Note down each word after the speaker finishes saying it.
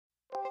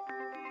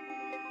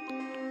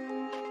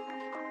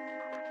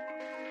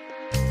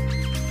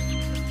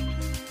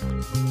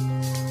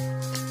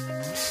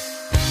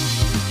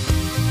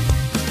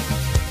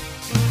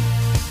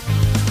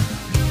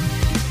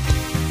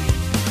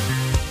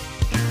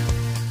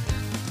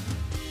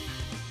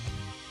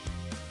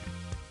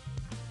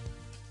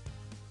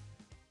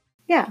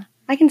Yeah,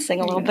 I can sing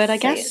a little bit, I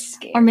guess.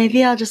 Or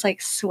maybe I'll just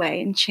like sway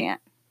and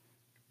chant.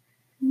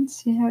 Let's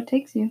see how it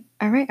takes you.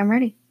 All right, I'm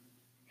ready.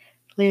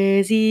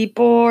 Lizzie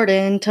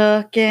Borden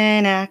took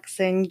an axe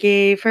and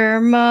gave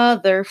her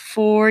mother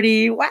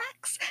 40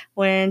 whacks.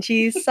 When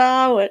she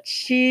saw what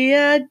she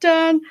had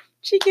done,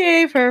 she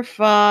gave her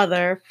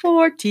father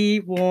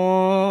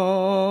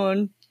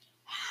 41.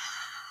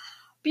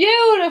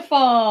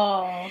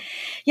 Beautiful.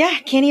 Yeah,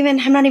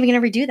 I'm not even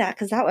going to redo that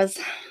because that was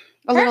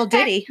a little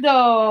ditty.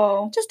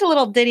 Though. Just a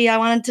little ditty I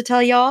wanted to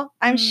tell y'all.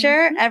 I'm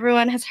sure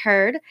everyone has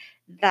heard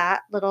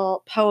that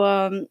little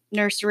poem,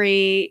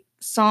 nursery,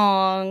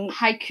 song.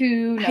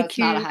 Haiku. No, it's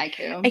not a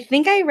haiku. I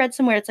think I read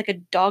somewhere it's like a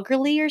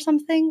doggerly or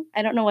something.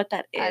 I don't know what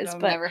that is.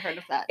 I've never heard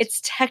of that.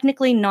 It's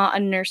technically not a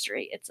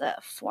nursery. It's a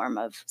form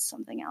of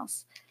something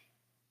else.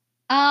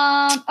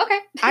 Okay.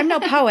 I'm no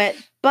poet,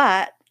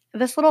 but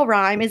this little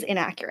rhyme is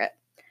inaccurate.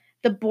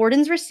 The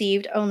Bordens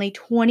received only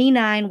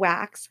 29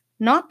 whacks,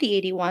 not the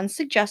 81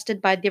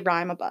 suggested by the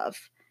rhyme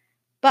above.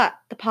 But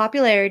the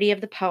popularity of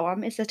the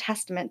poem is a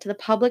testament to the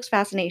public's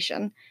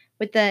fascination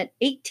with the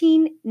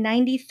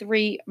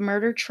 1893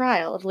 murder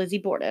trial of Lizzie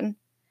Borden.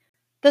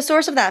 The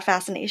source of that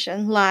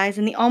fascination lies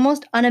in the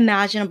almost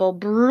unimaginable,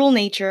 brutal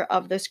nature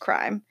of this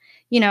crime,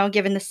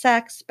 given the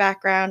sex,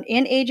 background,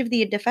 and age of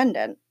the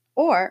defendant.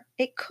 Or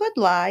it could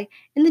lie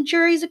in the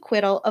jury's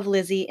acquittal of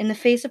Lizzie in the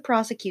face of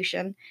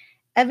prosecution,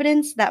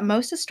 evidence that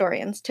most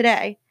historians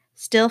today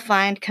still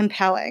find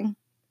compelling.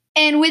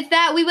 And with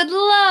that, we would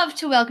love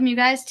to welcome you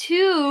guys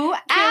to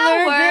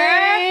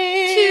our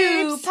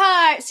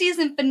two-part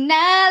season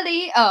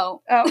finale.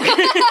 Oh.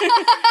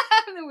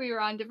 We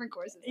were on different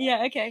courses.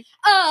 Yeah, okay.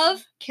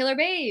 Of Killer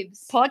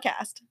Babes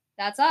Podcast.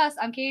 That's us.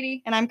 I'm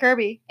Katie. And I'm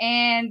Kirby.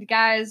 And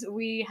guys,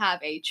 we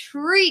have a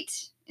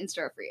treat in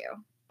store for you.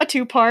 A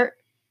two-parter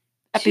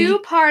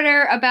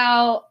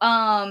about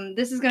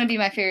this is going to be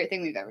my favorite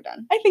thing we've ever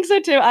done. I think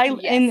so too.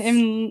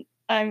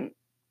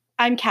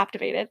 I'm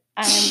captivated.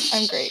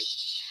 I'm great.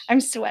 I'm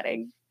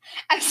sweating.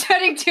 I'm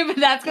sweating too, but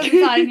that's because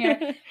it's hot in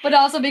here. But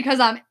also because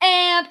I'm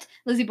amped.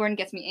 Lizzie Borden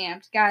gets me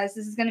amped. Guys,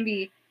 this is going to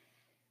be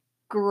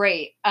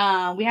great.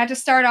 We had to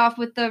start off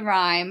with the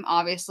rhyme,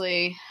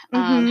 obviously.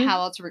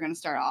 How else are we going to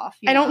start off?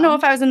 I don't know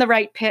if I was in the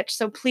right pitch,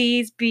 so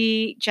please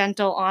be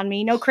gentle on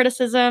me. No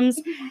criticisms.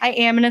 I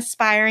am an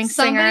aspiring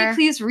singer. Somebody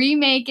please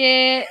remake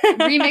it,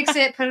 remix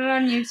it, put it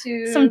on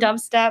YouTube. Some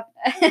dubstep.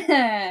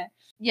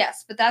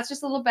 Yes, but that's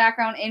just a little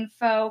background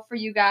info for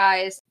you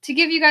guys to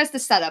give you guys the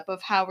setup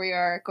of how we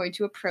are going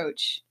to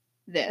approach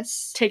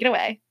this. Take it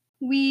away.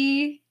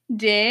 We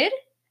did,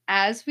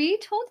 as we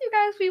told you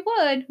guys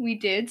we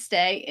did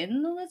stay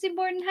in the Lizzie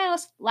Borden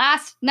house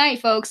last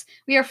night, folks.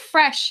 We are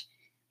fresh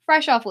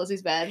off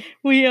Lizzie's bed.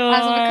 We are.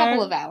 As of a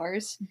couple of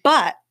hours.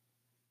 But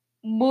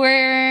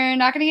we're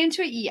not going to get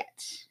into it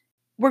yet.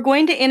 We're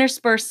going to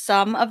intersperse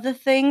some of the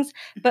things,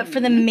 but for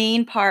the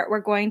main part,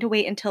 we're going to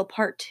wait until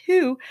part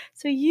 2,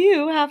 so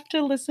you have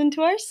to listen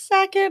to our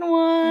second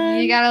one.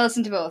 You gotta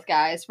listen to both,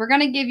 guys. We're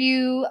gonna give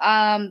you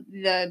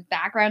the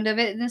background of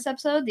it in this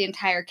episode, the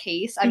entire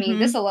case. I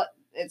mean, it's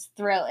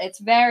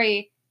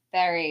very,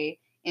 very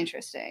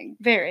interesting.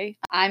 Very.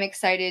 I'm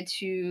excited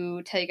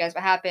to tell you guys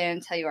what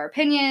happened, tell you our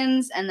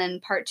opinions, and then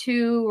part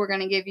 2, we're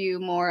gonna give you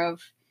more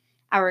of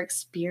our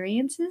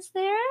experiences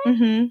there,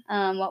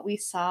 what we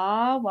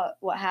saw,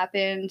 what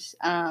happened,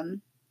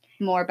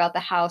 more about the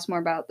house, more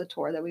about the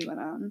tour that we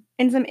went on.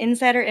 And some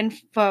insider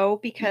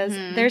info, because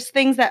there's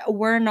things that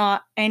were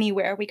not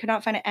anywhere. We could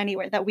not find it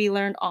anywhere that we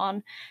learned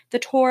on the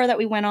tour that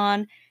we went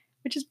on,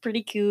 which is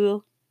pretty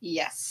cool.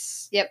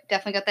 Yes. Yep,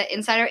 definitely got that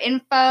insider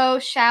info.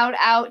 Shout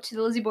out to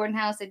the Lizzie Borden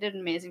house. They did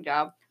an amazing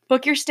job.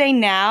 Book your stay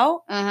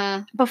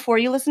now before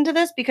you listen to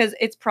this, because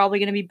it's probably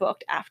going to be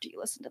booked after you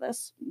listen to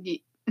this.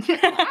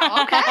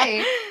 Wow,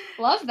 okay.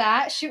 Love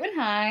that. Shooting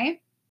high.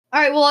 All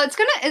right, well, we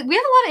have a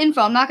lot of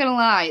info, I'm not gonna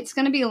lie. It's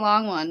gonna be a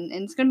long one,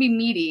 and it's gonna be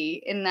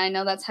meaty, and I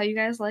know that's how you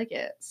guys like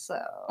it, so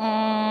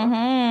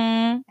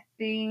I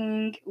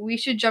think we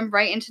should jump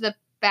right into the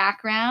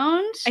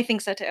background. I think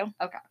so, too.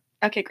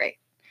 Okay, great.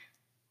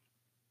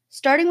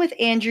 Starting with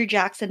Andrew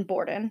Jackson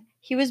Borden.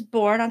 He was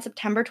born on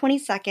September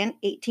 22nd,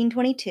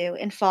 1822,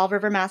 in Fall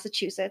River,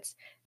 Massachusetts,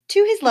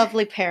 to his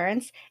lovely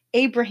parents,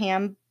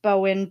 Abraham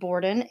Bowen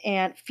Borden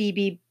and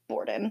Phoebe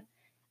Borden.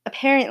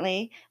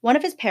 Apparently, one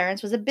of his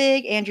parents was a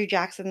big Andrew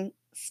Jackson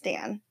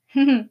stan.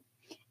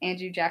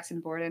 Andrew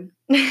Jackson Borden.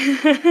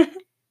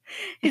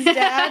 His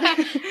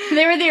dad...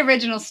 They were the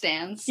original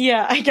stans.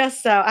 Yeah, I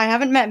guess so. I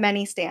haven't met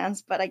many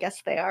stans, but I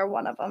guess they are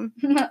one of them.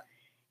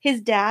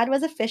 His dad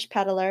was a fish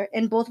peddler,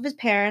 and both of his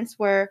parents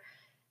were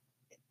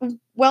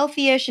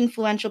wealthy-ish,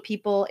 influential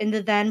people in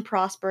the then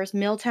prosperous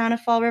mill town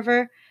of Fall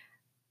River.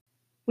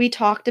 We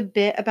talked a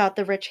bit about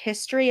the rich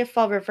history of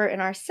Fall River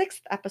in our 6th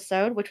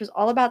episode, which was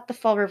all about the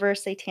Fall River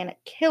satanic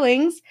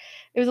killings.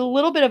 It was a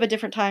little bit of a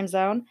different time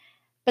zone,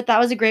 but that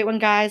was a great one,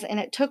 guys, and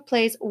it took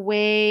place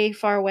way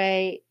far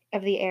away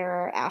of the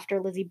era after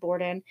Lizzie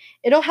Borden.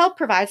 It'll help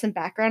provide some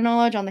background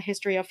knowledge on the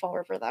history of Fall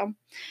River, though.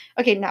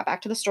 Okay, now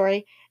back to the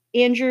story.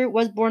 Andrew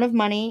was born of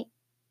money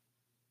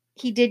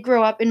He did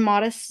grow up in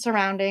modest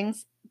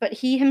surroundings, but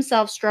he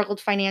himself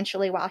struggled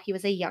financially while he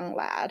was a young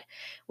lad.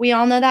 We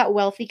all know that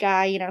wealthy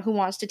guy, who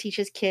wants to teach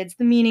his kids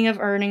the meaning of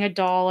earning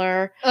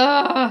 $1.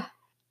 Ugh.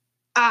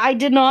 I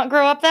did not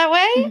grow up that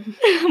way,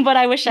 but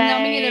I wish No,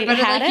 I me neither. But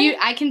had like it,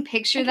 I can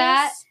picture I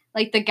that. guess.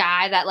 Like the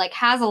guy that like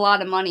has a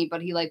lot of money, but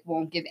he like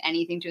won't give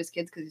anything to his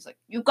kids because he's like,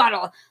 you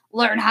gotta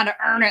learn how to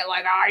earn it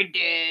like I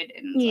did.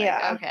 And it's Yeah.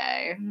 like,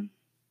 okay.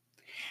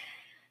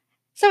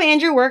 So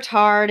Andrew worked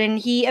hard and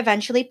he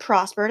eventually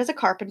prospered as a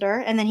carpenter,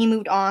 and then he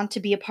moved on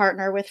to be a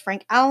partner with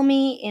Frank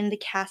Almy in the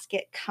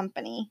casket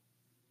company.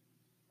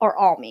 Or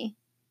Almy.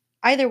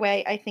 Either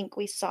way, I think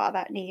we saw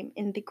that name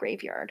in the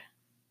graveyard,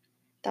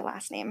 the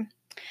last name.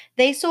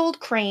 They sold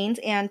cranes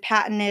and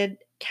patented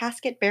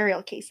casket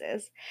burial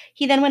cases.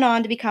 He then went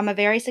on to become a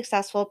very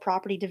successful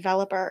property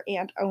developer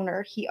and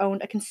owner. He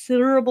owned a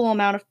considerable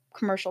amount of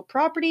commercial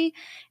property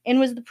and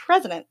was the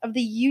president of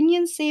the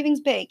Union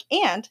Savings Bank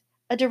and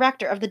a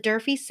director of the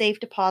Durfee Safe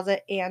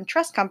Deposit and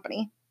Trust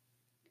Company.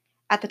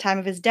 At the time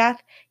of his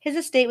death, his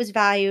estate was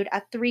valued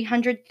at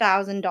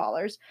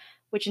 $300,000,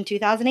 which in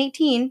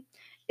 2018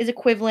 is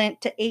equivalent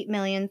to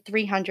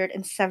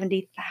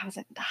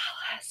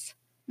 $8,370,000.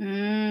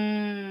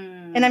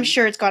 And I'm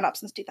sure it's gone up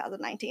since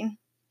 2019.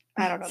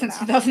 I don't know. Since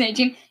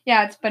 2018?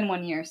 Yeah, it's been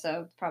 1 year,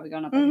 so it's probably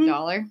gone up like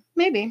 $1.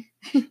 Maybe.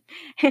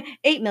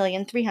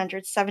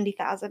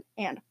 $8,370,001.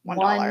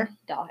 $1.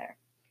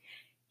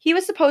 He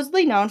was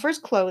supposedly known for his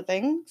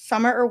clothing.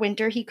 Summer or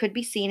winter, he could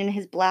be seen in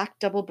his black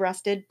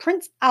double-breasted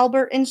Prince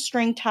Albert and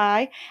string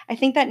tie. I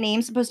think that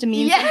name's supposed to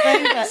mean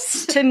something, but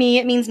to me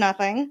it means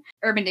nothing.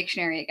 Urban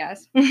Dictionary, I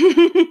guess.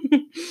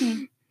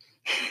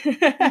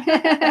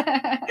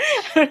 I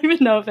don't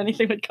even know if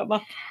anything would come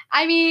up.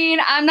 I mean,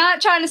 I'm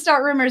not trying to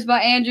start rumors,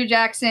 but Andrew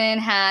Jackson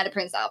had a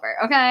Prince Albert,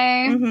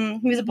 okay?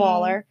 He was a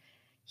baller.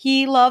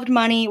 He loved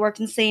money, worked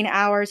insane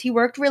hours. He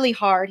worked really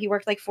hard. He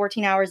worked like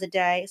 14 hours a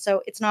day.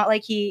 So it's not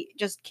like he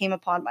just came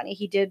upon money.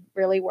 He did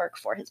really work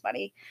for his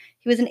money.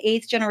 He was an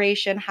 8th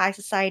generation high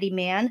society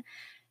man.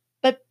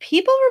 But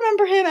people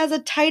remember him as a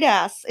tight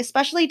ass,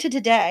 especially to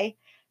today.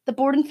 The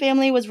Borden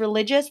family was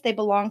religious. They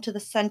belonged to the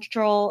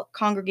Central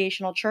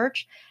Congregational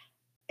Church.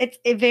 It's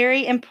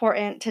very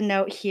important to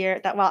note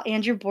here that while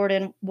Andrew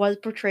Borden was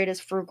portrayed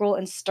as frugal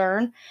and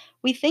stern,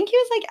 we think he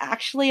was like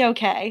actually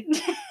okay.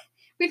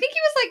 We think he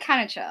was like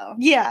kind of chill.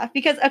 Yeah,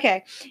 because,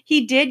 okay,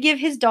 he did give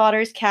his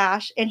daughters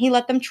cash and he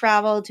let them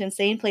travel to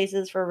insane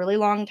places for a really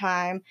long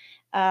time.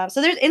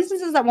 So there's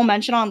instances that we'll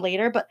mention on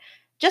later, but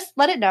just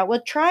let it know. We're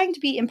trying to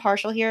be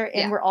impartial here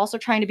and we're also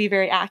trying to be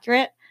very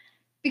accurate.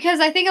 Because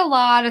I think a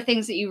lot of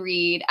things that you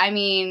read, I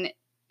mean,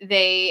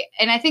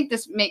 and I think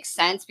this makes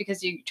sense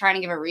because you're trying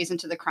to give a reason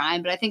to the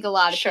crime, but I think a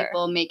lot of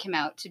people make him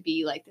out to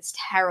be like this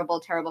terrible,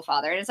 terrible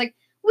father. And it's like,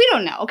 we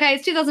don't know, okay?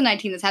 It's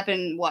 2019. This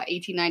happened,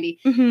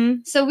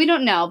 1890? So we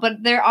don't know.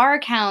 But there are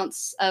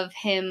accounts of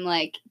him,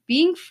 like,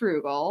 being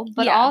frugal,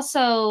 but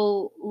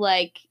also,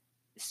 like,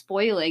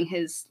 spoiling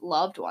his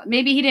loved one.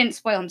 Maybe he didn't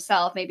spoil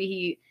himself. Maybe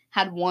he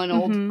had one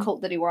old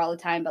coat that he wore all the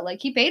time. But, like,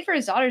 he paid for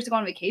his daughters to go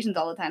on vacations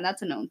all the time.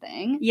 That's a known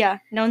thing. Yeah,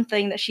 known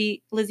thing that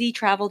Lizzie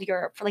traveled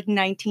Europe for, like,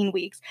 19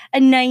 weeks.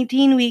 A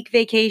 19-week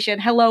vacation.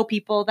 Hello,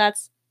 people.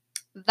 That's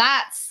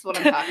what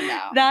I'm talking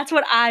about. That's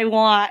what I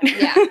want.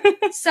 Yeah.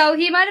 So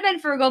he might have been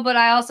frugal, but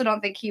I also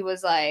don't think he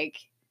was like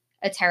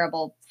a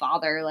terrible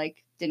father,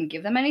 like didn't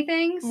give them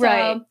anything. So,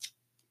 right.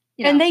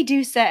 You know. And they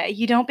do say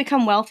you don't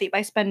become wealthy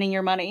by spending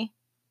your money.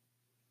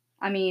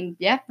 I mean,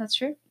 yeah, that's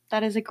true.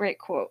 That is a great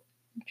quote.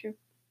 True.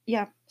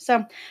 Yeah.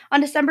 So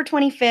on December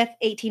 25th,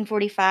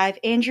 1845,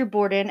 Andrew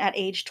Borden, at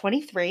age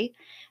 23,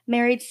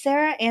 married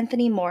Sarah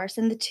Anthony Morse,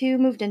 and the two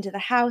moved into the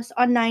house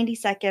on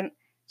 92nd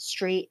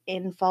Street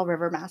in Fall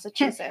River,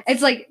 Massachusetts.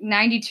 It's like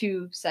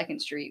 92 2nd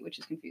Street, which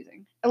is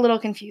confusing. A little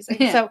confusing.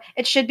 Yeah. So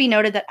it should be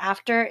noted that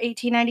after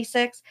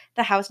 1896,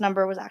 the house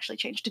number was actually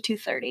changed to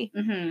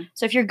 230.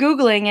 So if you're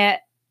Googling it,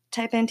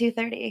 type in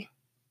 230.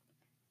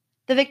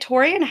 The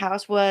Victorian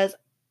house was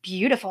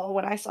beautiful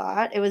when I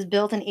saw it. It was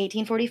built in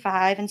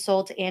 1845 and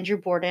sold to Andrew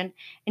Borden,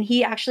 and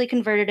he actually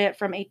converted it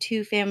from a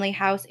 2-family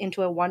house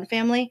into a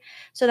 1-family.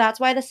 So that's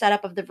why the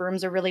setup of the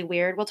rooms are really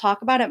weird. We'll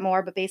talk about it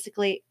more, but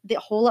basically the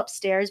whole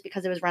upstairs,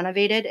 because it was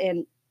renovated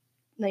and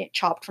they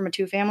chopped from a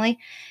 2-family,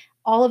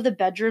 all of the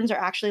bedrooms are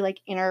actually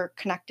like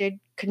interconnected,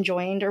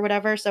 conjoined or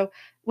whatever. So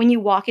when you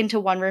walk into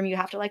one room, you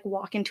have to like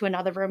walk into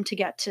another room to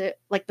get to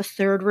like the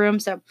 3rd room.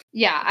 So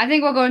yeah, I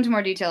think we'll go into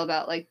more detail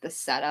about like the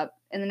setup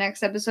in the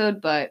next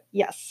episode, but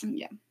yes.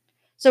 Yeah.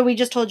 So we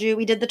just told you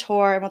we did the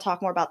tour and we'll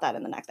talk more about that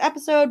in the next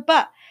episode,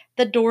 but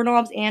the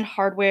doorknobs and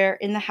hardware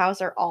in the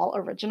house are all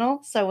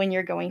original. So when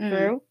you're going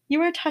through,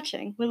 you are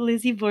touching what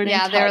Lizzie Borden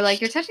touched. They're like,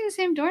 you're touching the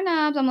same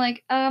doorknobs. I'm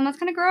like, that's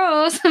kind of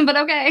gross, but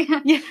okay.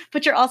 Yeah,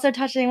 but you're also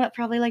touching what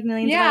probably like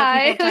millions of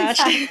other people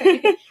touched.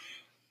 Exactly.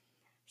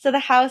 So the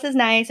house is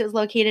nice. It was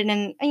located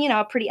in,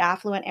 a pretty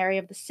affluent area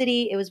of the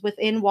city. It was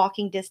within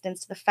walking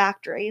distance to the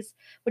factories,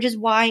 which is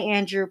why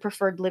Andrew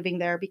preferred living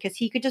there, because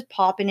he could just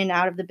pop in and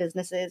out of the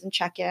businesses and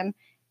check in,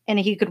 and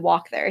he could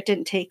walk there. It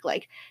didn't take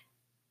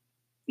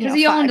Because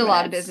he owned a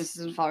lot of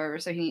businesses in Fall River,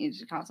 so he needed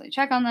to constantly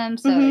check on them.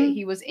 So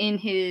he was in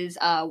his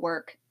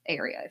work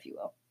area, if you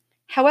will.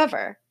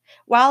 However,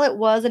 while it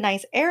was a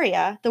nice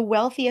area, the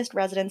wealthiest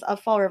residents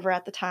of Fall River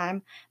at the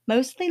time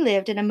mostly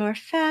lived in a more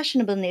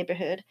fashionable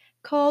neighborhood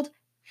called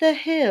The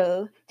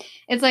Hill.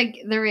 It's like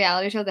the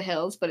reality show The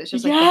Hills, but it's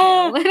just like The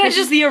Hill. It's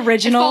just the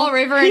original. It's Fall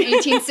River in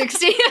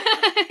 1860.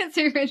 It's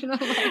the original.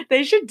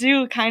 They should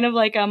do kind of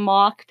like a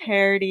mock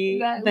parody.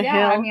 The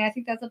Hill. I mean, I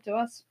think that's up to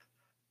us.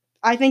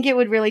 I think it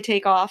would really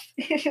take off.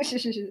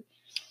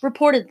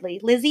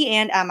 Reportedly, Lizzie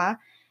and Emma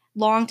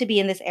longed to be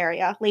in this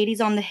area.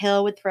 Ladies on the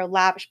Hill would throw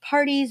lavish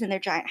parties in their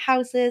giant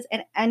houses,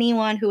 and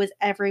anyone who was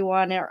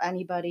everyone or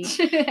anybody.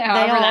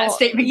 However that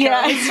statement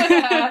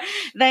goes.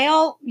 They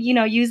all,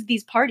 used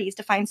these parties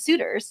to find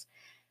suitors.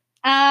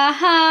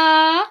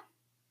 Uh-huh.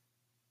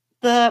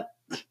 The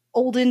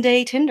olden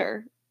day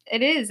Tinder.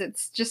 It is.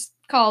 It's just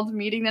called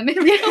meeting them in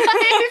real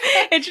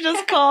life. It's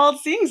just called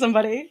seeing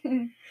somebody.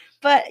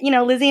 But,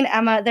 Lizzie and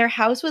Emma, their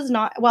house was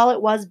not, while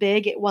it was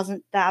big, it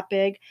wasn't that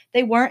big.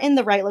 They weren't in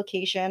the right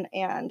location,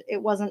 and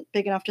it wasn't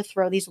big enough to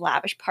throw these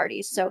lavish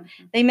parties. So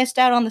they missed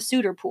out on the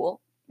suitor pool.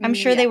 I'm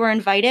sure they were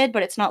invited,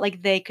 but it's not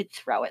like they could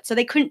throw it. So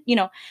they couldn't,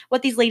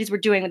 what these ladies were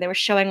doing when they were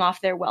showing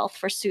off their wealth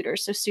for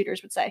suitors. So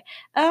suitors would say,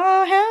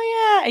 oh,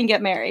 hell yeah, and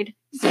get married.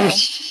 So,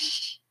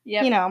 it's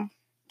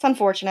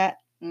unfortunate.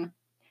 Mm.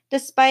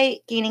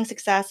 Despite gaining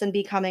success and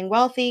becoming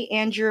wealthy,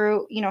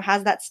 Andrew,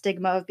 has that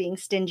stigma of being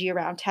stingy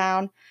around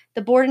town.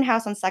 The Borden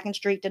house on 2nd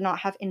Street did not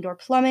have indoor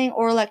plumbing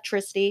or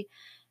electricity.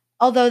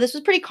 Although this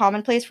was pretty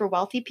commonplace for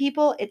wealthy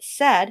people, it's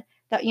said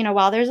that,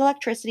 while there's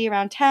electricity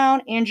around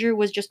town, Andrew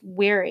was just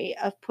wary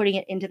of putting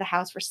it into the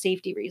house for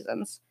safety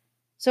reasons.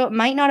 So it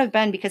might not have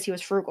been because he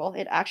was frugal.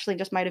 It actually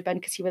just might have been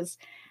because he was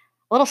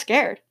a little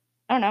scared.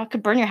 I don't know. It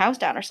could burn your house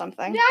down or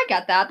something. Yeah, I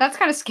get that. That's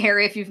kind of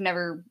scary if you've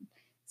never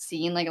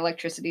seen, like,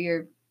 electricity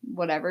or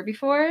whatever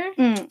before.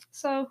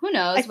 So who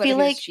knows? I feel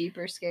like cheap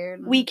or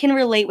scared. We can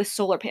relate with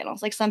solar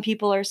panels. Like, some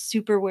people are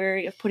super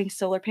wary of putting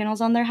solar panels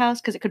on their house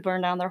because it could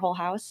burn down their whole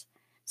house.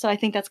 So I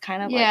think that's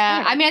kind of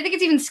I mean, I think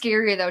it's even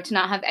scarier though to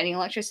not have any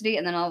electricity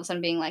and then all of a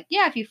sudden being like,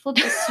 yeah, if you flip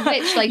the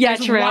switch, like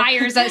there's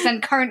wires that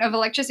send current of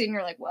electricity, and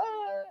you're like, what?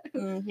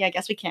 I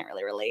guess we can't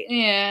really relate.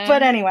 Yeah.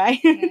 But anyway.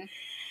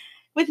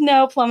 With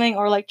no plumbing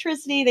or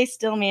electricity, they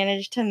still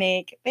managed to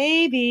make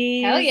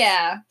babies. Hell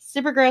yeah.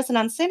 Super gross and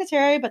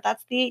unsanitary, but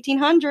that's the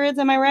 1800s,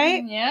 am I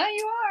right? Yeah,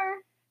 you are.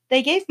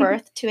 They gave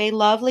birth to a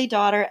lovely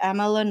daughter,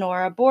 Emma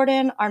Lenora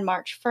Borden, on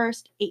March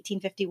 1st,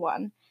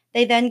 1851.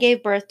 They then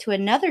gave birth to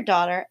another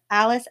daughter,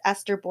 Alice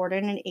Esther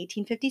Borden, in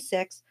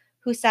 1856,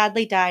 who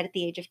sadly died at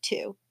the age of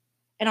 2.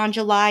 And on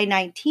July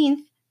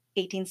 19th,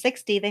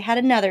 1860, they had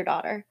another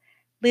daughter,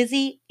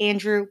 Lizzie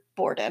Andrew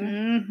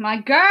Borden. My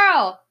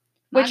girl!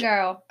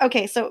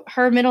 Okay, so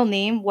her middle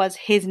name was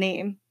his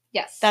name.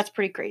 Yes. That's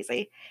pretty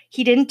crazy.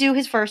 He didn't do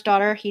his first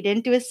daughter. He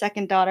didn't do his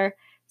second daughter.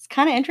 It's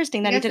kind of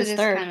interesting that he did his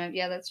third.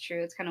 Yeah, that's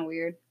true. It's kind of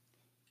weird.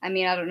 I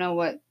mean, I don't know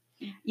what...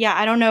 Yeah,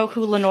 I don't know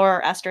who Lenora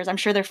or Esther is. I'm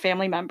sure they're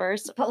family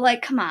members. But,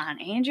 like, come on,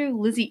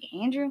 Lizzie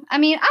Andrew? I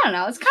mean, I don't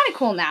know. It's kind of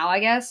cool now, I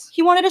guess.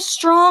 He wanted a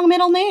strong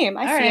middle name.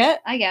 I see it.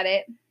 I get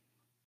it.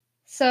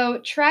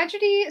 So,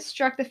 tragedy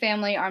struck the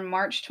family on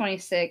March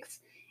 26th,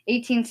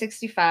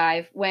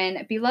 1865,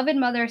 when beloved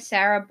mother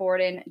Sarah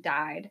Borden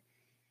died.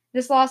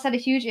 This loss had a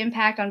huge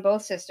impact on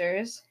both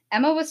sisters.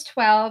 Emma was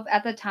 12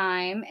 at the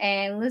time,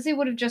 and Lizzie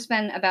would have just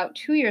been about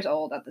 2 years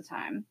old at the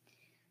time.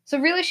 So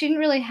really, she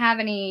didn't really have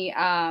any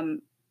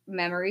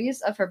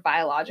memories of her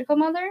biological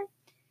mother.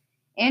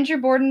 Andrew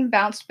Borden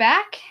bounced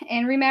back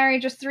and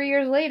remarried just 3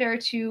 years later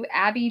to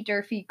Abby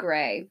Durfee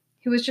Gray,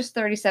 who was just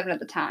 37 at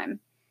the time.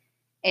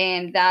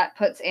 And that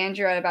puts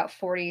Andrew at about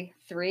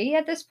 43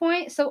 at this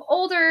point. So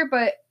older,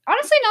 but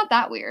honestly not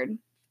that weird.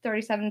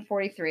 37,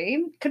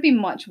 43. Could be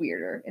much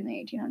weirder in the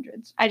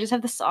 1800s. I just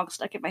have the song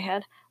stuck in my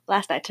head.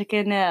 Last I took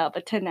a nail,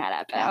 but tonight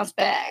I bounced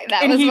back.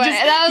 That was what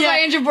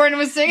Andrew Borden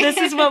was singing. This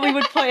is what we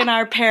would put in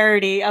our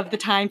parody of the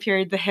time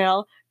period, The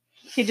Hill.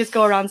 He'd just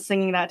go around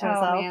singing that to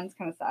himself. Oh man, it's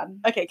kind of sad.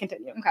 Okay,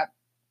 continue. Okay.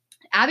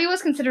 Abby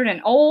was considered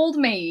an old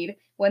maid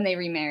when they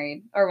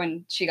remarried, or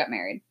when she got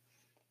married.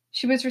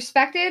 She was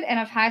respected and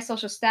of high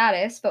social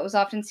status, but was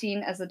often seen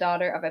as the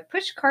daughter of a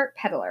pushcart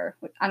peddler.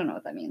 Which, I don't know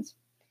what that means.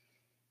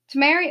 To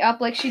marry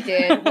up like she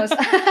did was...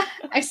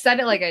 I said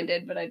it like I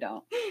did, but I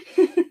don't.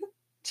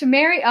 To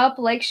marry up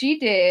like she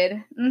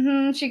did,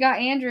 she got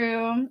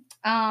Andrew.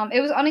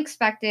 It was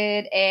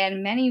unexpected,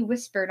 and many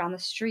whispered on the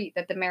street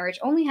that the marriage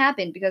only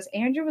happened because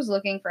Andrew was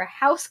looking for a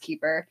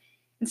housekeeper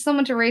and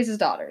someone to raise his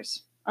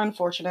daughters.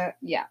 Unfortunate.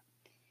 Yeah.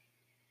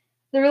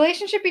 The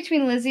relationship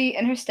between Lizzie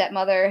and her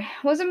stepmother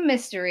was a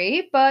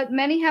mystery, but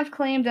many have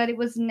claimed that it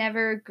was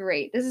never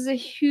great. This is a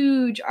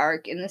huge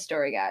arc in the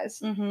story, guys.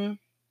 Mm-hmm.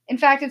 In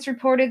fact, it's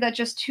reported that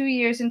just 2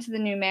 years into the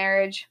new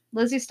marriage,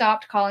 Lizzie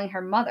stopped calling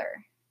her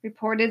mother.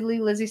 Reportedly,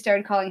 Lizzie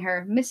started calling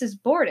her Mrs.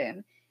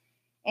 Borden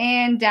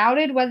and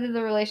doubted whether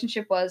the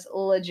relationship was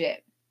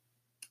legit.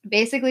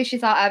 Basically, she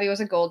thought Abby was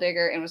a gold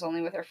digger and was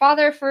only with her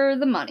father for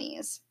the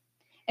monies.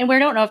 And we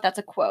don't know if that's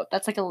a quote.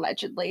 That's like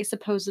allegedly,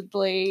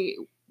 supposedly...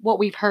 what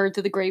we've heard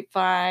through the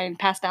grapevine,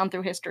 passed down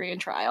through history and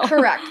trial.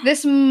 Correct.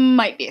 This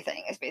might be a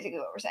thing, is basically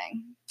what we're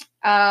saying.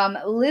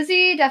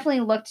 Lizzie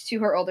definitely looked to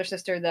her older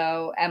sister,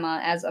 though,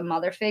 Emma, as a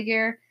mother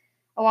figure.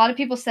 A lot of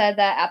people said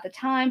that at the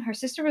time, her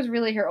sister was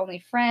really her only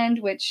friend,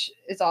 which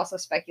is also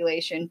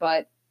speculation,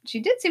 but she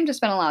did seem to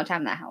spend a lot of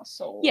time in that house.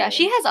 So Yeah,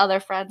 she has other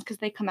friends because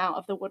they come out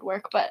of the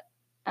woodwork, but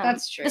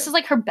that's true. This is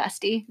like her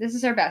bestie. This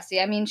is her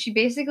bestie. I mean, she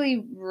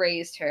basically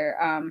raised her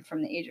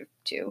from the age of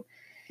 2.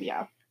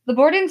 Yeah. The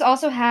Bordens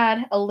also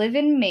had a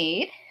live-in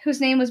maid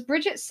whose name was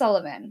Bridget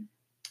Sullivan.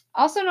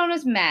 Also known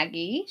as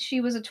Maggie, she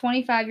was a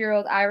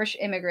 25-year-old Irish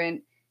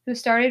immigrant who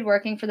started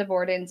working for the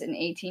Bordens in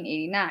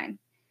 1889.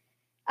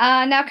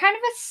 Now, kind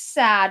of a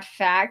sad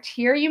fact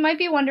here. You might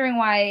be wondering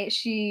why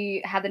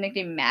she had the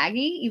nickname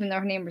Maggie, even though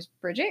her name was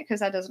Bridget,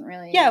 because that doesn't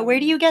really... Yeah, where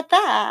do you get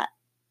that?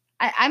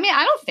 I mean,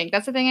 I don't think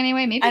that's a thing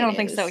anyway. Maybe I don't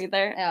think so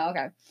either. Oh,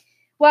 okay.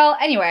 Well,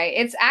 anyway,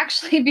 it's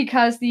actually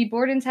because the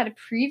Bordens had a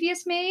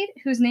previous maid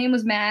whose name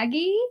was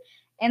Maggie,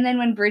 and then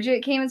when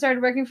Bridget came and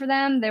started working for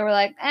them, they were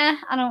like, I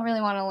don't really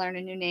want to learn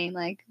a new name.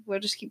 Like, we'll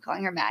just keep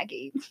calling her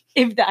Maggie.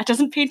 If that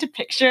doesn't paint a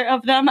picture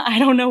of them, I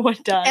don't know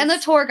what does. And the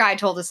tour guide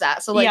told us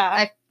that, so, like,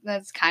 yeah.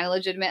 That's kind of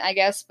legitimate, I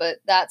guess, but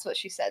that's what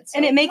she said. So,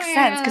 and it makes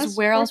sense, because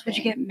where else would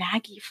you get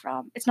Maggie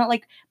from? It's not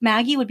like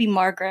Maggie would be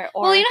Margaret,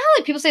 or... Well, you know how,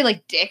 like, people say,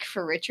 like, Dick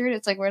for Richard?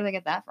 It's like, where do they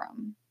get that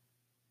from?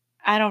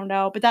 I don't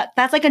know, but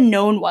that's like a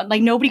known one.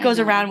 Like, nobody goes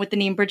around with the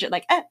name Bridget,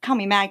 like, call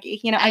me Maggie.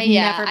 You know, I've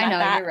never met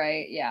that. You're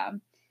right, yeah.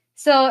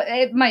 So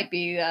it might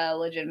be a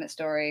legitimate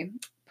story.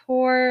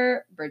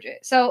 Poor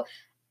Bridget. So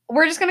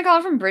we're just going to call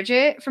her from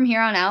Bridget from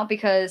here on out,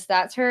 because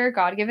that's her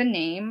God-given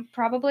name,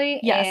 probably.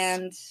 Yes.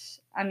 And,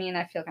 I mean,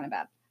 I feel kind of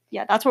bad.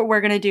 Yeah, that's what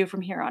we're going to do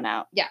from here on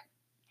out. Yeah.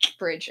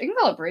 Bridge. I can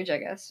call it Bridge, I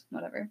guess.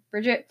 Whatever.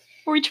 Bridget.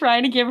 Are we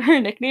trying to give her a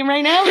nickname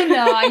right now?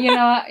 No, you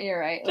know what? You're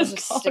right. Just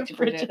Let's call stick her to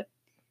Bridget.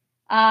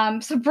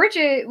 So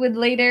Bridget would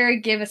later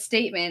give a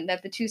statement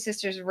that the two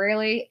sisters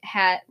rarely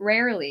had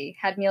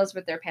meals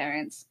with their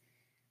parents.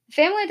 The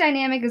family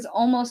dynamic is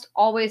almost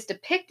always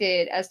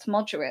depicted as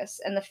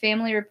tumultuous, and the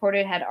family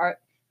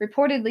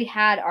reportedly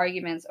had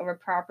arguments over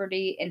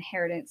property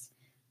inheritance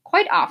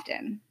quite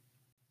often.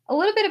 A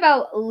little bit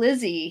about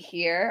Lizzie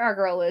here, our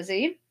girl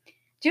Lizzie.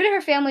 Due to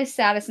her family's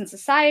status in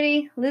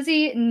society,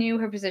 Lizzie knew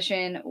her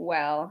position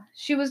well.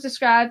 She was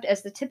described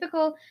as the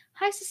typical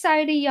high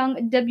society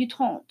young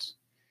debutante.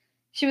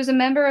 She was a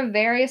member of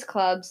various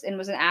clubs and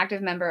was an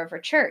active member of her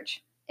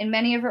church. In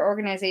many of her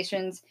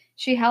organizations,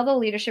 she held a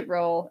leadership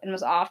role and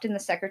was often the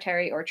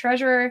secretary or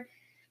treasurer,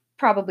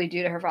 probably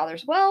due to her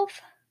father's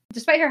wealth.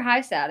 Despite her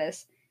high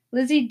status,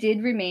 Lizzie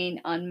did remain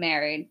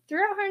unmarried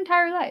throughout her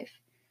entire life.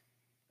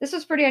 This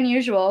was pretty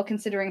unusual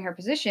considering her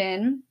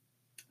position.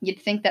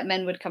 You'd think that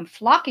men would come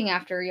flocking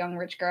after a young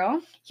rich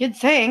girl. You'd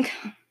think.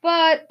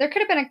 But there could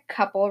have been a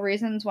couple of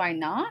reasons why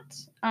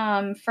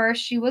not.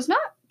 First, she was not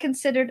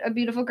considered a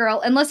beautiful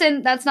girl. And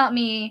listen, that's not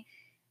me.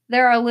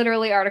 There are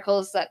literally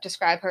articles that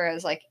describe her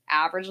as, like,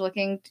 average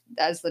looking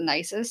as the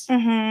nicest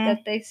that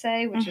they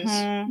say, which is,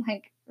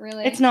 like,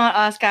 really... It's not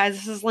us, guys.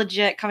 This is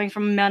legit coming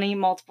from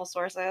multiple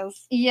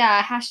sources.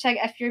 Yeah, hashtag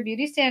F your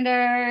beauty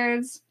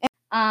standards.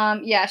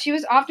 Yeah, she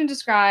was often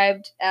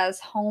described as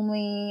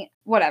homely,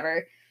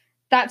 whatever.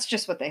 That's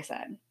just what they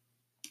said.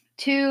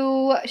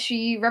 2,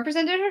 she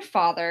represented her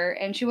father,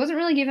 and she wasn't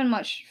really given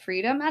much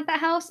freedom at that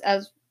house,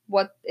 as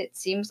what it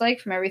seems like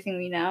from everything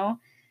we know.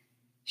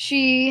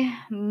 She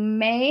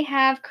may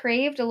have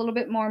craved a little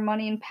bit more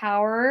money and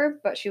power,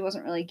 but she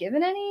wasn't really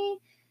given any.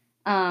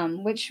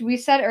 Which we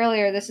said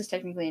earlier, this is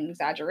technically an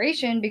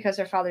exaggeration, because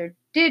her father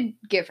did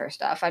give her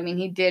stuff. I mean,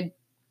 he did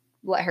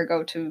let her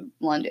go to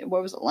London.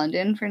 What was it,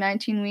 London for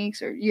 19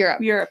 weeks? Or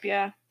Europe? Europe,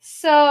 yeah.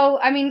 So,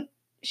 I mean,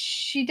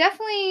 she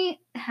definitely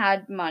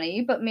had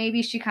money, but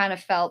maybe she kind of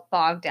felt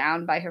bogged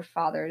down by her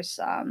father's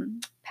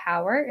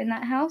power in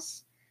that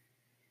house.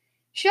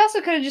 She also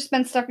could have just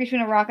been stuck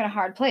between a rock and a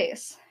hard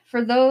place.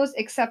 For those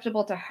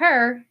acceptable to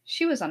her,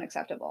 she was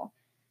unacceptable.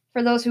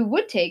 For those who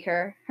would take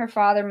her, her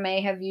father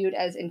may have viewed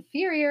as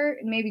inferior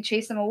and maybe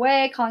chased them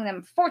away, calling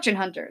them fortune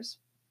hunters.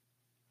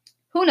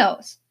 Who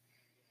knows?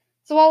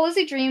 So while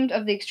Lizzie dreamed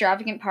of the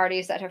extravagant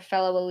parties that her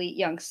fellow elite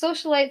young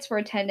socialites were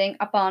attending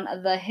up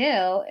on the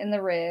hill in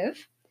the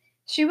Riv,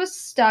 she was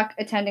stuck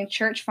attending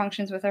church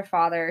functions with her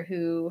father,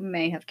 who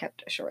may have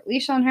kept a short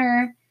leash on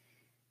her.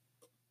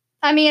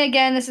 I mean,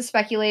 again, this is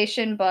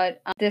speculation,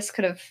 but this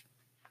could have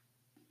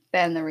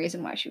been the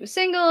reason why she was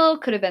single,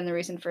 could have been the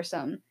reason for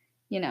some,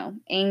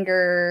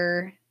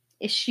 anger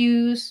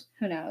issues.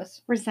 Who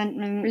knows?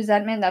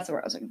 Resentment, that's the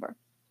word I was looking for.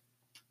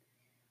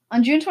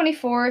 On June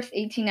 24th,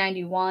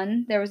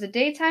 1891, there was a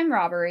daytime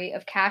robbery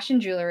of cash and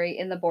jewelry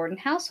in the Borden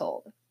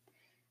household.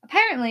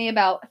 Apparently,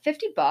 about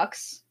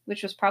 $50,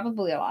 which was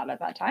probably a lot at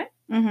that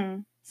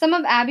time. Some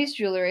of Abby's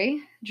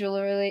jewelry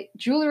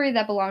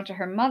that belonged to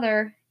her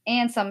mother,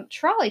 and some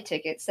trolley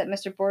tickets that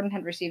Mr. Borden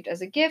had received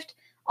as a gift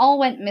all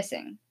went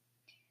missing.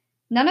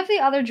 None of the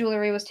other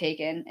jewelry was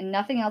taken, and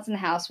nothing else in the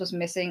house was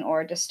missing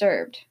or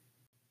disturbed.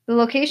 The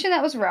location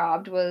that was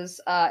robbed was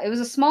it was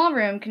a small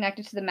room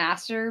connected to the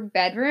master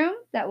bedroom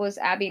that was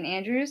Abby and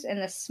Andrew's,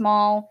 and the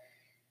small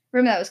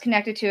room that was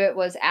connected to it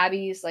was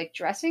Abby's like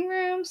dressing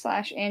room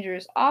 /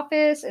 Andrew's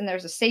office, and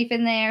there's a safe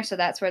in there, so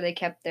that's where they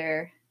kept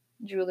their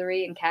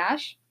jewelry and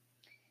cash.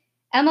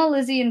 Emma,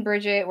 Lizzie, and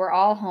Bridget were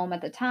all home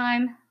at the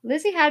time.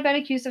 Lizzie had been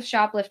accused of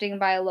shoplifting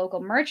by a local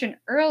merchant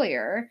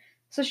earlier,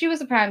 so she was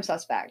the prime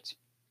suspect.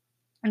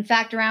 In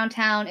fact, around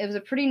town, it was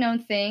a pretty known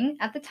thing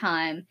at the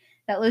time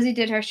that Lizzie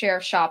did her share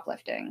of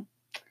shoplifting.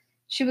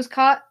 She was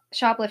caught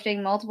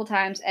shoplifting multiple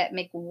times at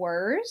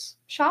McWhirr's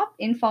shop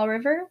in Fall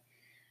River.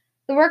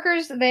 The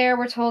workers there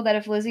were told that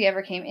if Lizzie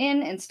ever came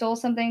in and stole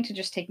something, to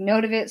just take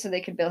note of it so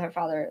they could bill her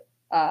father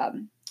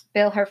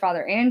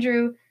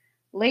Andrew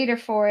later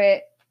for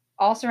it.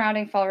 All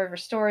surrounding Fall River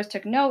stores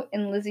took note,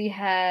 and Lizzie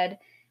had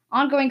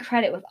ongoing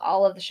credit with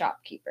all of the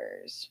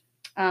shopkeepers.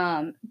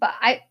 But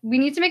we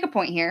need to make a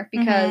point here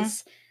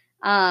because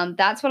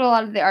that's what a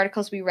lot of the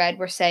articles we read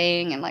were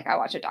saying, and like I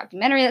watched a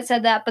documentary that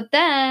said that. But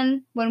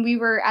then when we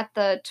were at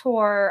the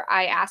tour,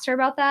 I asked her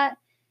about that,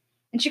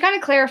 and she kind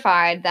of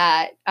clarified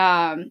that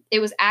it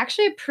was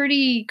actually a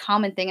pretty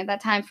common thing at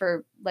that time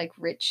for like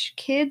rich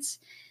kids.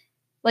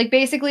 Like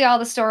basically all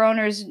the store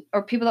owners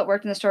or people that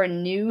worked in the store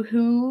knew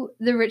who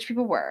the rich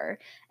people were,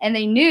 and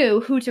they knew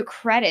who took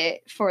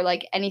credit for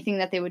like anything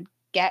that they would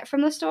get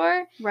from the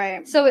store.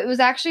 Right. So it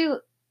was actually,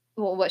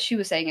 well, what she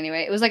was saying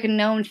anyway, it was like a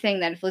known thing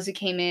that if Lizzie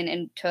came in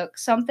and took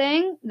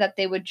something, that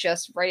they would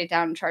just write it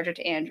down and charge it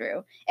to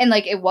Andrew. And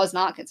like it was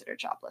not considered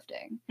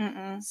shoplifting.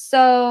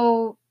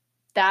 So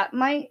that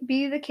might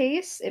be the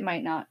case. It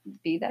might not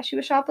be that she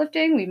was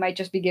shoplifting. We might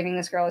just be giving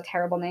this girl a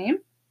terrible name.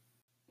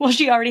 Well,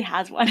 she already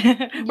has one.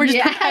 We're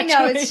just I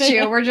know, it's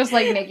true. We're just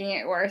like making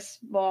it worse.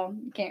 Well,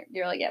 you can't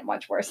really get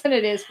much worse than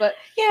it is, but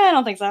yeah, I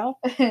don't think so.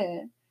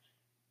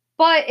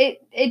 But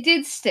it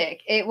did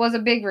stick. It was a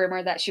big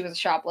rumor that she was a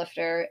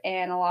shoplifter,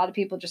 and a lot of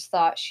people just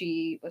thought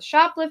she was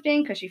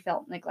shoplifting because she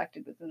felt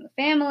neglected within the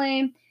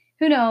family.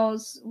 Who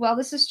knows? Well,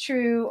 this is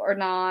true or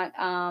not.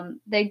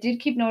 They did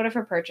keep note of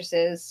her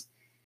purchases.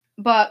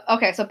 But,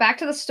 okay, so back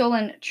to the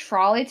stolen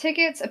trolley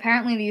tickets.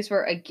 Apparently these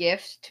were a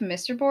gift to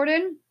Mr.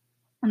 Borden,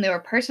 and they were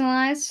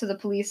personalized, so the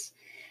police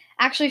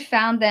actually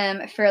found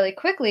them fairly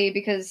quickly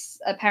because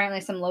apparently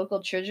some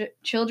local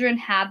children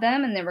had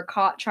them, and they were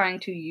caught trying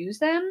to use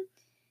them.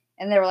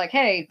 And they were like,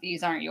 hey,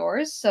 these aren't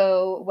yours.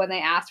 So when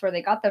they asked where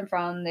they got them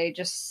from, they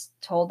just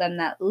told them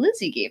that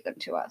Lizzie gave them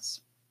to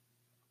us.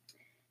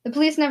 The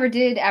police never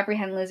did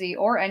apprehend Lizzie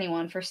or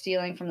anyone for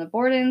stealing from the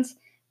Bordens,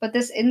 but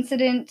this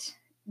incident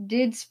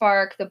did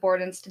spark the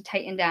Bordens to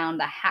tighten down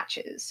the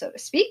hatches, so to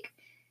speak.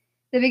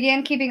 They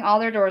began keeping all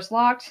their doors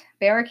locked,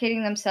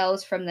 barricading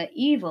themselves from the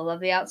evil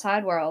of the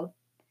outside world.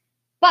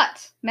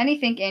 But many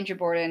think Andrew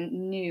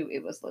Borden knew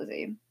it was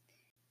Lizzie.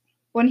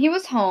 When he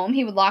was home,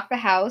 he would lock the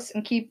house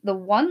and keep the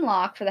one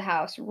lock for the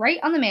house right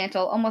on the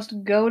mantle,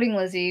 almost goading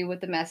Lizzie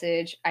with the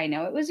message, I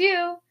know it was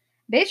you.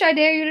 Bitch, I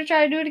dare you to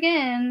try to do it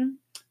again.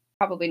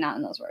 Probably not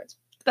in those words.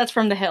 That's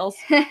from The Hills.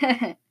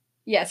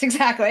 Yes,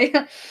 exactly.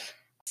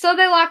 So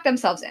they locked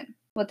themselves in.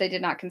 What they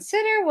did not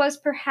consider was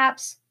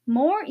perhaps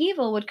more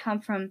evil would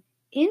come from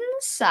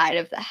inside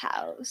of the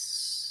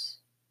house.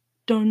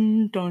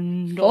 Dun,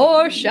 dun, dun.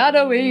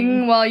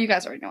 Foreshadowing. Well, you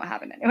guys already know what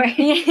happened anyway.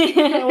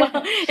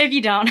 Well, if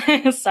you don't,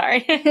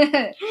 sorry.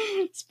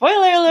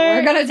 Spoiler alert.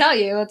 We're going to tell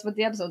you. That's what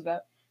the episode's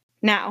about.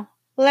 Now,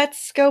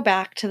 let's go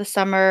back to the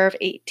summer of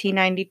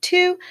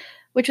 1892,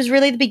 which was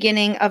really the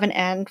beginning of an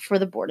end for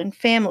the Borden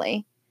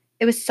family.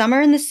 It was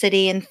summer in the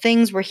city and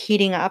things were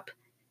heating up,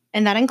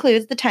 and that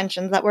includes the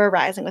tensions that were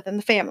arising within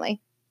the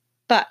family.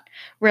 But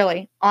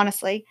really,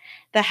 honestly,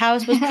 the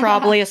house was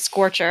probably a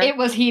scorcher. It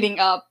was heating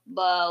up,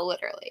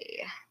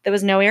 literally. There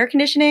was no air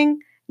conditioning,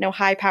 no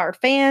high-powered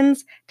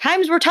fans.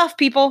 Times were tough,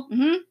 people.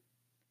 Mm-hmm.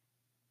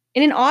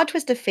 In an odd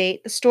twist of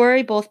fate, the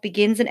story both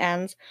begins and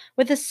ends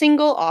with a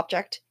single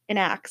object, an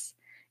axe.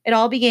 It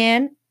all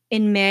began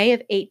in May of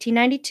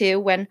 1892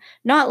 when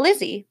not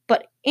Lizzie,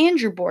 but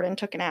Andrew Borden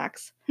took an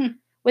axe.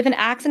 With an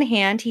axe in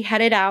hand, he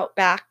headed out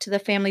back to the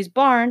family's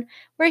barn,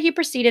 where he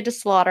proceeded to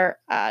slaughter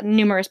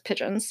numerous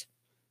pigeons.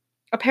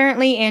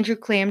 Apparently, Andrew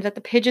claimed that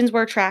the pigeons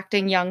were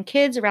attracting young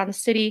kids around the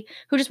city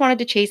who just wanted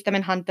to chase them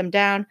and hunt them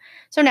down,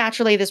 so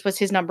naturally this was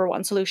his number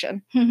one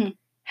solution.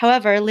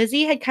 However,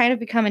 Lizzie had kind of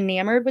become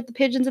enamored with the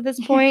pigeons at this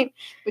point.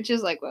 Which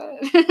is like,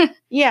 what?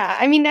 Yeah,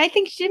 I mean, I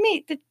think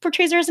she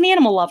portrays her as an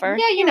animal lover.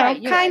 Yeah, you know,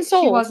 right, kind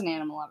soul. She was an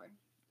animal lover.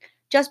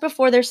 Just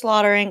before their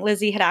slaughtering,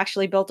 Lizzie had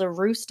actually built a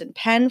roost and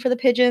pen for the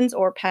pigeons,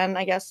 or pen,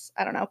 I guess,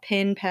 I don't know,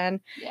 pen.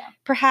 Yeah.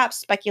 Perhaps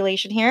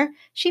speculation here.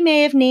 She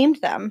may have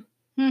named them.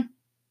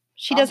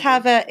 She does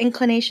have an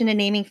inclination to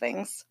naming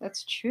things.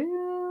 That's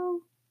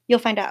true. You'll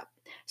find out.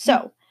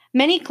 So,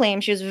 many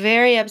claim she was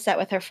very upset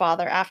with her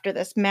father after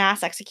this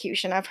mass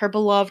execution of her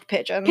beloved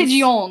pigeons.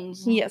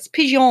 Pigeons. Yes,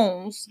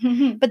 pigeons.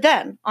 But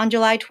then, on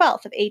July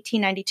 12th of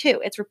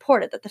 1892, it's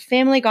reported that the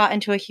family got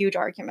into a huge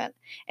argument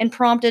and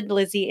prompted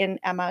Lizzie and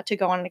Emma to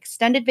go on an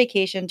extended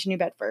vacation to New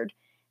Bedford.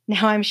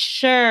 Now, I'm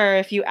sure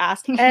if you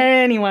asked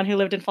anyone who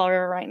lived in Fall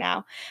River right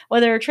now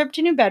whether a trip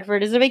to New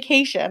Bedford is a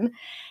vacation,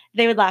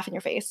 they would laugh in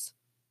your face.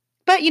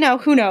 But,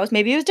 who knows?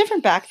 Maybe it was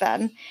different back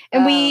then.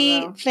 And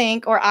we know.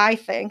 think, or I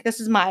think, this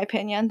is my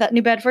opinion, that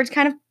New Bedford's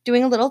kind of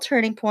doing a little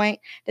turning point.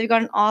 They've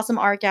got an awesome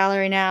art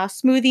gallery now,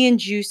 smoothie and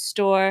juice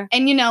store.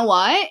 And you know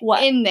what?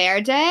 What? In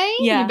their day,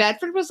 Yeah. New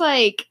Bedford was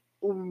like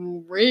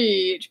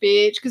rich,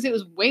 bitch, because it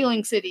was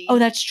Whaling City. Oh,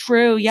 that's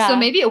true, yeah. So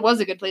maybe it was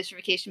a good place for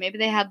vacation. Maybe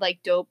they had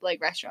like dope like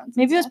restaurants.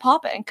 Maybe it was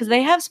popping, because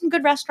they have some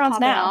good restaurants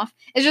Popping now. off.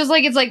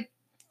 It's like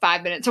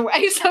 5 minutes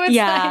away, so it's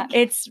like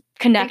it's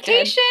connected.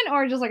 vacation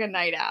or just like a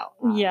night out.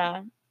 Wow.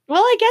 Yeah.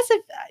 Well, I guess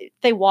if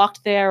they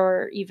walked there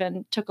or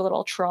even took a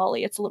little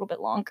trolley, it's a little bit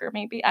longer,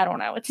 maybe. I don't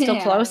know. It's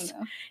still close.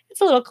 It's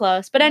a little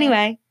close. But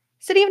anyway,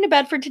 City of New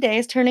Bedford today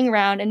is turning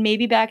around, and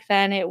maybe back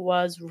then it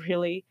was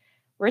really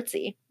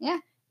ritzy. Yeah.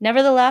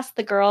 Nevertheless,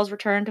 the girls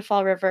returned to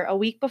Fall River a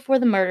week before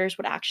the murders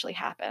would actually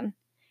happen.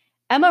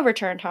 Emma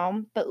returned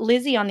home, but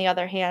Lizzie, on the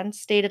other hand,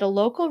 stayed at a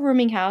local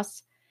rooming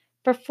house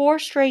for 4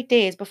 straight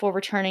days before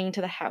returning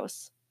to the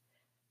house.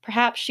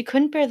 Perhaps she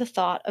couldn't bear the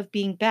thought of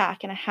being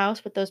back in a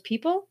house with those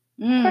people?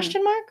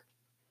 Question mark?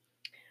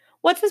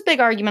 What's this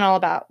big argument all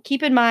about?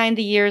 Keep in mind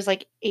the year's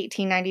like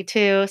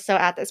 1892, so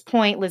at this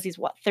point, Lizzie's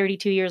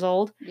 32 years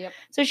old? Yep.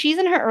 So she's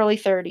in her early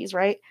 30s,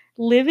 right?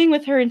 Living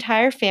with her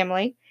entire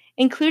family,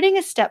 including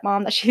a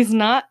stepmom that she's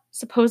not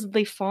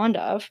supposedly fond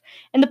of,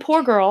 and the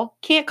poor girl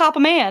can't cop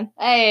a man.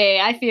 Hey,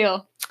 I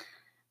feel.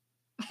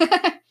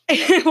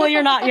 Well,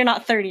 you're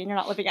not 30 and you're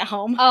not living at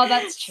home. Oh,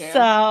 that's true.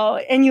 So,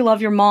 and you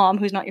love your mom,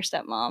 who's not your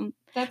stepmom.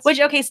 Which,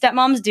 okay,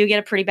 stepmoms do get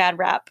a pretty bad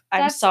rep.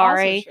 I'm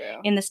sorry.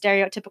 In the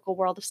stereotypical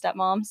world of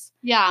stepmoms.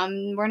 Yeah,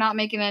 we're not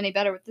making it any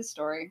better with this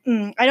story.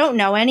 I don't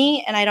know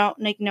any, and I don't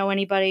know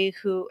anybody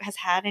who has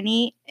had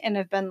any and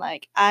have been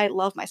like, I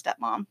love my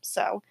stepmom,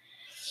 so.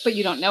 But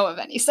you don't know of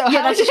any, so.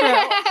 Yeah, that's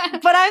true.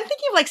 But I'm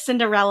thinking of like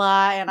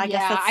Cinderella, and I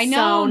guess that's I know,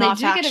 so not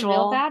they do factual. Get a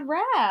real bad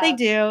rap. They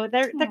do.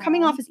 They're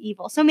coming off as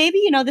evil. So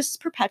maybe, this is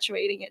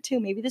perpetuating it too.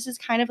 Maybe this is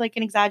kind of like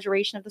an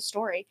exaggeration of the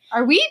story.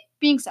 Are we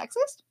being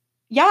sexist?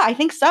 Yeah, I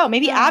think so.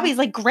 Maybe Abby's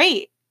like,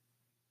 great.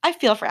 I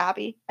feel for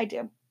Abby. I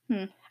do.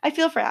 I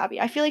feel for Abby.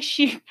 I feel like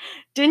she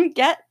didn't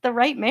get the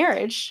right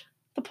marriage.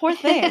 The poor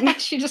thing.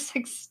 She just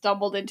like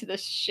stumbled into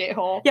this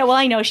shithole. Yeah, well,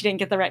 I know she didn't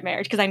get the right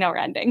marriage because I know her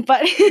ending.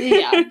 But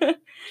yeah.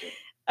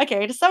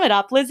 Okay, to sum it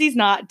up, Lizzie's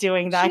not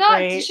doing that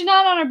great. She's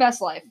not on her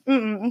best life.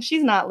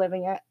 She's not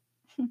living it.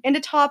 And to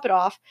top it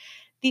off,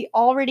 the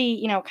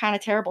already, kind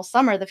of terrible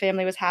summer the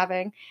family was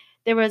having,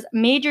 there was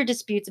major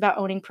disputes about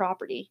owning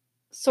property.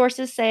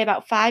 Sources say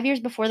about 5 years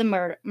before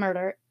the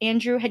murder,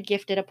 Andrew had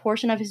gifted a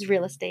portion of his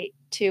real estate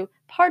to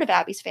part of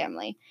Abby's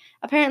family.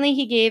 Apparently,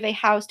 he gave a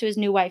house to his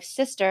new wife's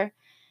sister.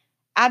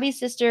 Abby's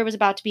sister was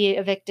about to be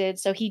evicted,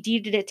 so he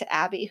deeded it to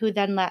Abby, who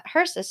then let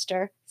her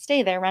sister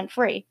stay there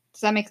rent-free.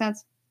 Does that make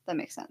sense? That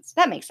makes sense.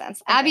 That makes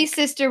sense. Abby's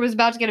sister was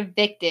about to get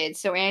evicted,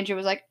 so Andrew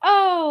was like,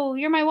 oh,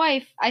 you're my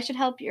wife. I should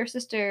help your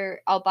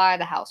sister. I'll buy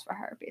the house for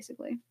her,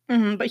 basically.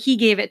 But he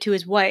gave it to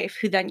his wife,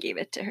 who then gave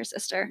it to her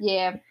sister.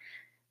 Yeah.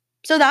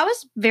 So that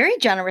was very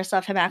generous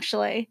of him,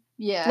 actually.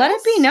 Yeah. Let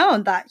it be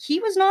known that he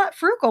was not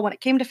frugal when it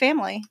came to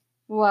family.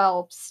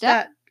 Well,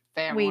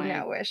 family. We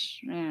know-ish.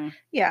 Yeah.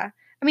 Yeah.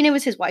 I mean, it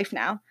was his wife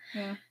now.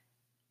 Yeah.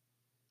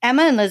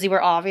 Emma and Lizzie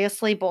were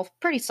obviously both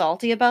pretty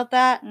salty about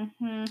that.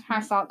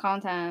 High salt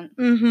content.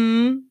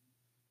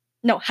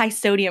 No, high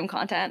sodium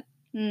content.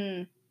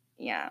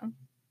 Yeah.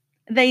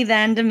 They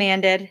then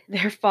demanded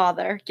their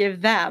father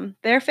give them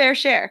their fair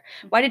share.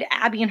 Why did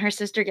Abby and her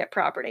sister get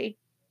property?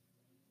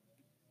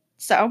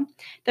 So,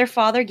 their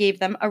father gave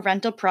them a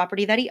rental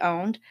property that he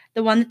owned,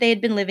 the one that they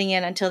had been living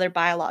in until their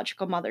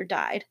biological mother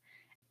died.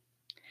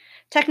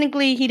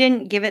 Technically, he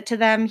didn't give it to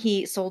them.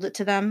 He sold it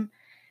to them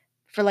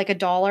for like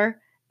 $1.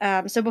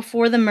 So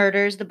before the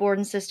murders, the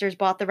Borden sisters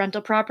bought the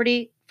rental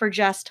property for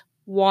just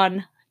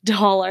 $1.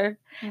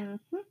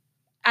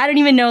 I don't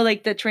even know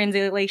like the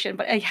translation,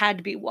 but it had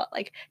to be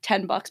like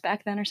 $10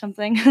 back then or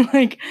something.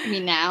 Like, I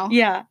mean now?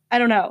 Yeah, I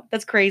don't know.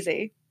 That's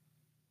crazy.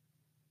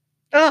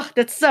 Ugh,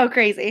 that's so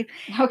crazy.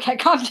 Okay,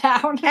 calm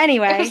down.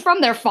 Anyway. It was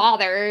from their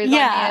father.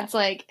 Yeah. I mean, it's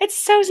like... It's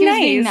so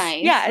nice.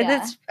 nice.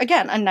 Yeah, it's,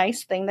 again, a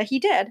nice thing that he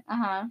did.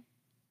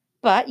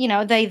 But,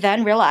 they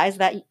then realized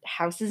that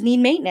houses need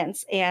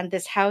maintenance, and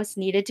this house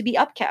needed to be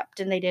upkept,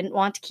 and they didn't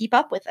want to keep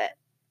up with it.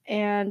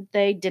 And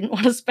they didn't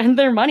want to spend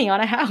their money on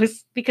a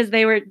house because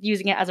they were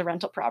using it as a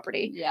rental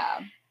property.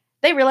 Yeah.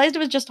 They realized it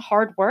was just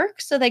hard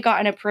work, so they got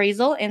an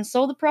appraisal and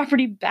sold the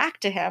property back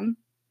to him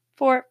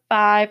for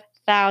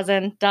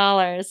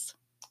 $5,000.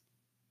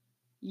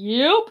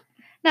 Yep.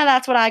 Now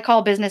that's what I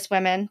call business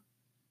women.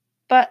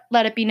 But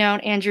let it be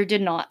known, Andrew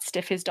did not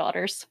stiff his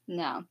daughters.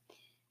 No.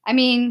 I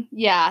mean,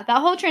 yeah,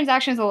 that whole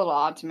transaction is a little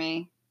odd to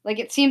me. Like,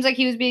 it seems like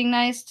he was being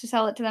nice to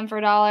sell it to them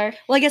for $1. Well,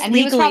 I guess and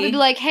legally. He was probably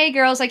like, hey,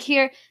 girls, like,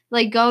 here,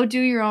 like, go do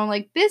your own,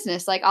 like,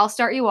 business. Like, I'll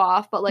start you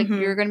off, but, like,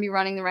 you're going to be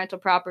running the rental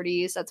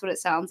properties. That's what it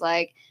sounds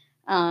like.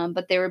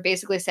 But they were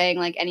basically saying,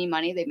 like, any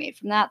money they made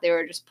from that, they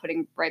were just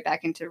putting right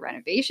back into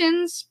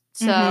renovations.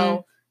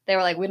 So they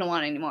were like, we don't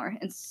want it anymore.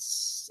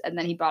 And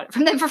then he bought it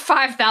from them for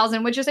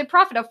 $5,000, which is a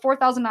profit of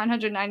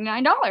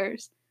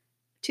 $4,999.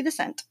 To the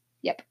cent.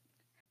 Yep.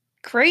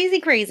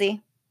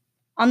 Crazy.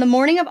 On the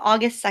morning of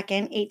August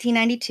 2nd,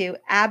 1892,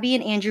 Abby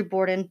and Andrew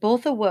Borden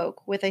both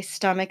awoke with a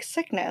stomach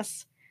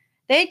sickness.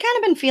 They had kind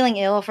of been feeling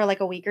ill for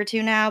like a week or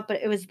two now,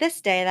 but it was this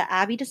day that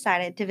Abby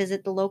decided to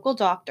visit the local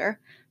doctor,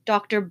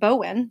 Dr.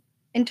 Bowen,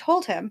 and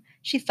told him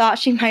she thought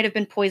she might have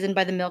been poisoned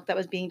by the milk that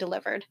was being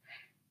delivered.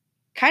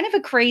 Kind of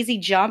a crazy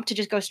jump to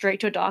just go straight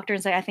to a doctor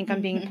and say, I think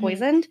I'm being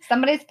poisoned.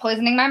 Somebody's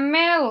poisoning my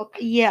milk.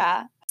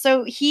 Yeah.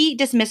 So he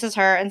dismisses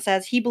her and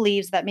says he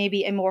believes that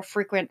maybe a more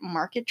frequent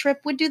market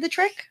trip would do the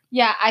trick.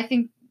 Yeah, I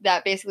think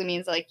that basically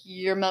means, like,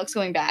 your milk's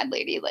going bad,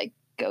 lady. Like,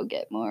 go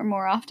get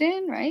more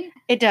often, right?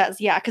 It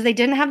does, yeah, because they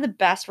didn't have the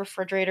best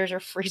refrigerators or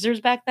freezers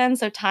back then,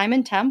 so time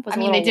and temp was a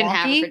little they didn't wonky.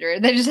 have a refrigerator.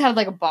 They just had,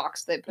 like, a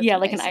box they put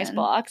like an ice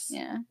box.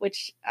 Yeah.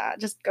 Which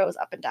just goes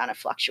up and down. It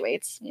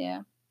fluctuates.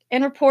 Yeah.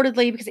 And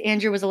reportedly, because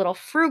Andrew was a little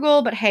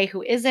frugal, but hey,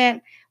 who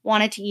isn't,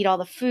 wanted to eat all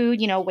the food,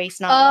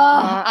 waste not,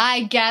 want not.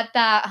 I get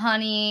that,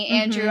 honey.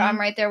 Andrew, I'm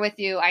right there with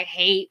you. I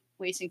hate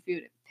wasting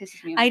food. It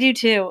pisses me off. I do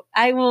too.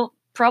 I will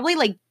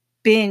probably,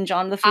 binge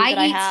on the food that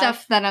I have. I eat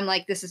stuff that I'm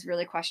like, this is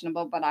really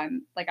questionable, but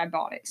I'm like, I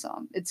bought it,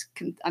 so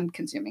I'm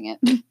consuming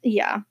it.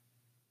 Yeah.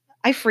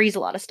 I freeze a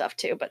lot of stuff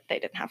too, but they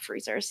didn't have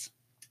freezers.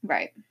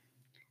 Right.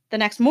 The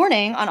next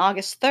morning, on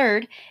August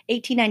 3rd,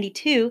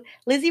 1892,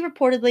 Lizzie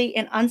reportedly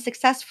and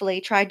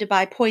unsuccessfully tried to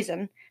buy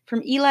poison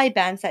from Eli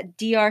Bentz at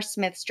D.R.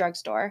 Smith's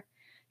drugstore.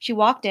 She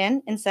walked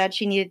in and said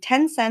she needed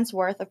 10 cents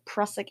worth of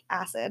prussic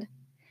acid.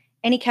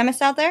 Any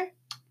chemists out there?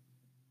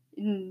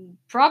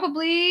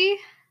 Probably.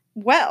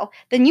 Well,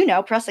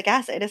 then prussic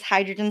acid is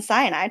hydrogen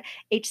cyanide,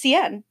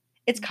 HCN.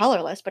 It's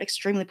colorless but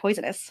extremely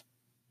poisonous.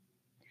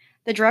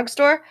 The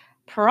drugstore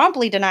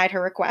promptly denied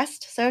her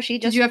request, so she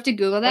just Did you have to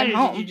Google that, went or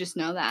home. did you just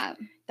know that?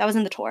 That was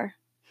in the tour.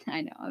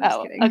 I know. I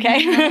was kidding.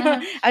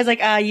 Okay. I was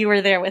like, you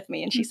were there with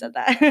me, and she said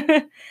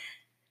that.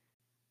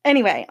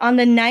 Anyway, on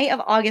the night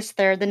of August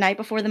 3rd, the night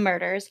before the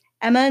murders,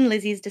 Emma and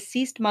Lizzie's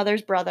deceased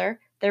mother's brother,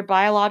 their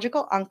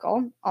biological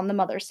uncle on the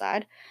mother's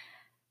side,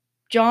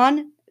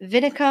 John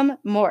Vinicum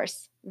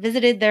Morse,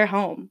 visited their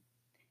home.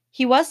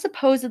 He was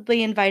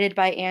supposedly invited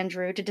by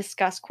Andrew to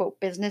discuss, quote,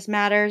 business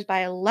matters by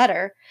a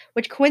letter,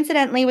 which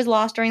coincidentally was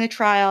lost during the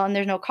trial and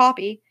there's no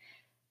copy.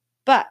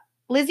 But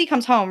Lizzie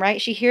comes home,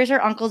 right? She hears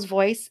her uncle's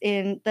voice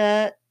in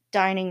the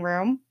dining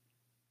room,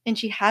 and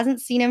she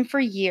hasn't seen him for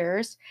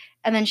years,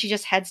 and then she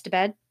just heads to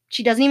bed.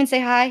 She doesn't even say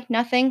hi,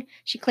 nothing.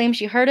 She claims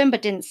she heard him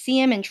but didn't see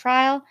him in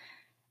trial.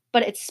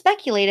 But it's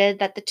speculated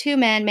that the two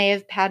men may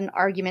have had an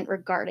argument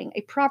regarding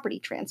a property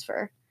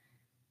transfer.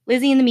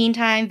 Lizzie, in the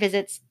meantime,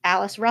 visits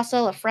Alice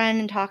Russell, a friend,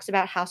 and talks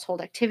about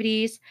household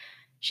activities.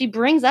 She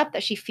brings up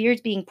that she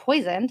fears being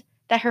poisoned,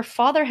 that her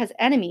father has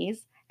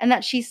enemies, and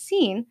that she's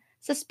seen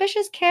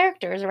suspicious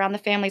characters around the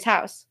family's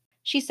house.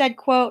 She said,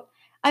 quote,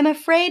 I'm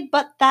afraid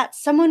but that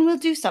someone will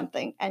do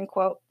something, end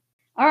quote.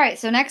 All right,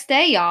 so next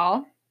day,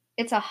 y'all,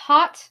 it's a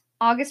hot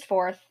August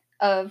 4th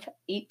of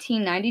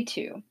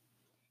 1892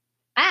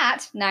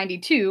 at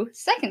 92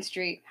 2nd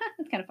Street.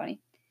 That's kind of funny.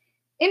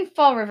 In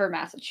Fall River,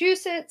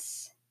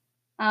 Massachusetts.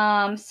 So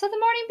the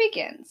morning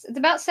begins. It's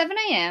about 7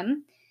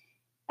 a.m.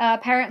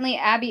 Apparently,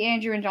 Abby,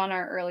 Andrew, and John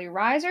are early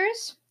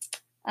risers.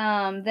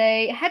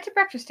 They head to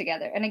breakfast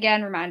together. And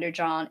again, reminder,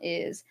 John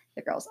is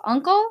the girl's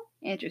uncle,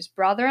 Andrew's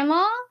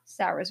brother-in-law,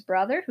 Sarah's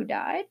brother, who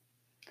died.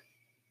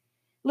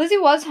 Lizzie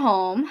was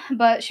home,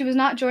 but she was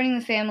not joining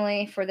the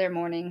family for their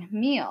morning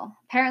meal.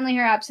 Apparently,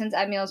 her absence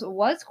at meals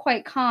was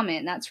quite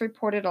common. That's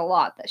reported a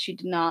lot, that she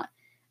did not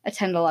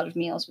attend a lot of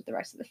meals with the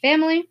rest of the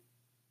family.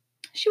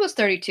 She was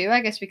 32.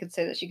 I guess we could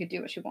say that she could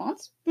do what she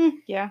wants.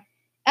 Yeah.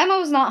 Emma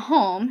was not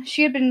home.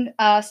 She had been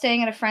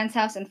staying at a friend's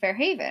house in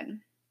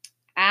Fairhaven.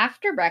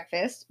 After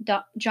breakfast,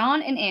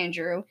 John and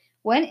Andrew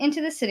went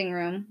into the sitting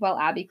room while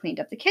Abby cleaned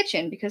up the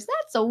kitchen, because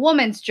that's a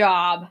woman's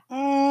job.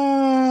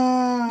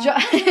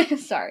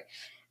 Sorry.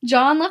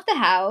 John left the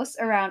house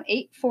around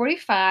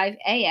 8:45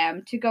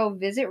 a.m. to go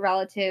visit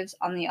relatives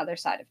on the other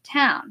side of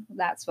town.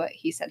 That's what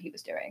he said he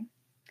was doing.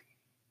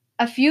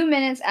 A few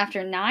minutes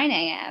after 9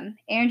 a.m.,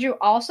 Andrew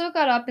also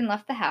got up and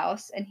left the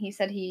house, and he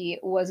said he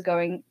was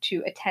going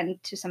to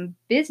attend to some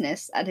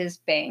business at his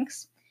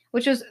bank's,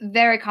 which was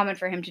very common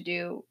for him to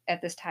do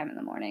at this time in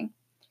the morning.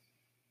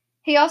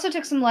 He also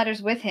took some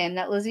letters with him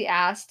that Lizzie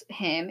asked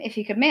him if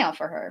he could mail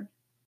for her.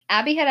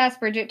 Abby had asked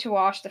Bridget to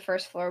wash the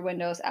first floor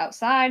windows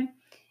outside,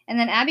 and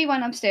then Abby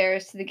went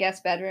upstairs to the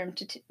guest bedroom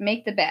to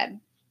make the bed.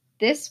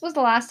 This was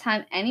the last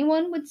time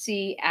anyone would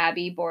see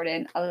Abby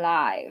Borden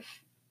alive.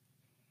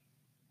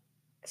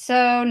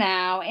 So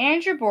now,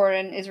 Andrew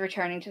Borden is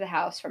returning to the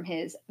house from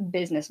his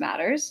business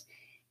matters.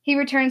 He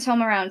returns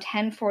home around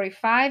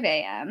 10:45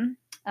 a.m.,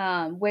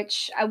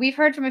 which we've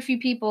heard from a few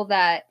people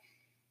that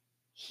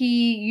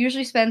he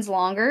usually spends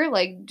longer,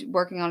 like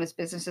working on his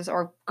businesses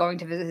or going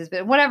to visit his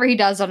business, whatever he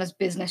does on his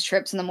business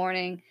trips in the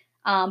morning.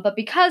 But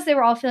because they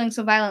were all feeling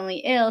so violently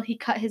ill, he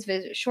cut his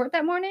visit short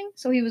that morning.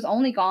 So he was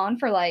only gone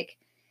for like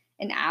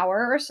an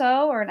hour or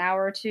so, or an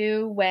hour or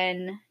two,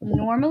 when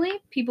normally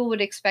people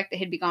would expect that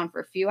he'd be gone for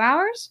a few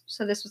hours.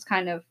 So this was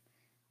kind of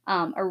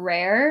a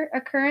rare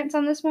occurrence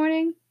on this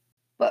morning.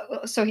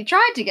 But so he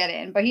tried to get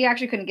in, but he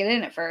actually couldn't get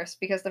in at first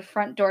because the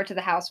front door to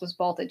the house was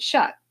bolted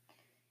shut.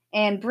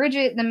 And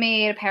Bridget, the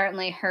maid,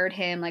 apparently heard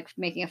him like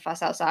making a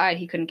fuss outside.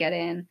 He couldn't get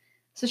in.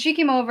 So she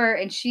came over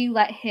and she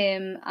let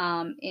him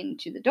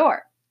into the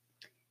door.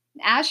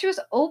 As she was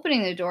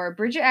opening the door,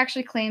 Bridget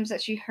actually claims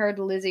that she heard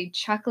Lizzie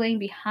chuckling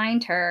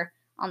behind her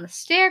on the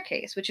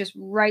staircase, which is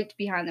right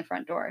behind the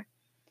front door.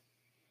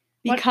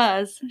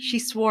 Because she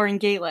swore in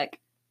Gaelic.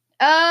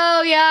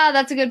 Oh, yeah,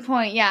 that's a good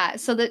point. Yeah,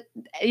 so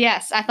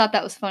yes, I thought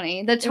that was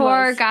funny. The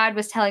tour guide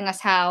was telling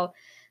us how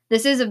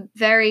this is a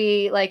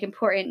very, like,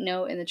 important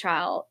note in the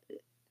trial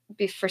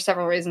for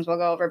several reasons we'll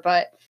go over,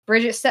 but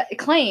Bridget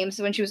claims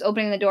when she was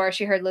opening the door,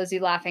 she heard Lizzie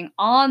laughing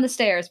on the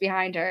stairs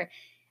behind her,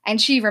 and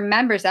she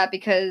remembers that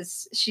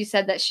because she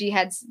said that she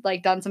had,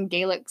 like, done some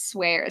Gaelic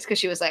swears, because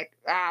she was like,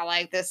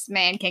 like, this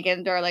man can't get in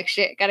the door, like,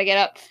 shit, gotta get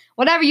up.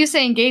 Whatever you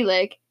say in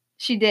Gaelic,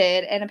 she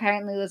did, and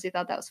apparently Lizzie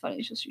thought that was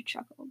funny, so she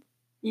chuckled.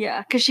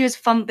 Yeah, because she was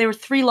there were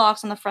 3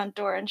 locks on the front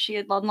door, and she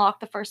had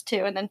unlocked the first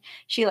 2, and then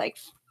she, like,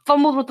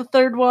 fumbled with the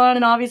third one,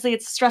 and obviously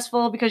it's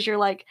stressful because you're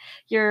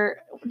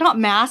not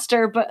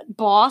master, but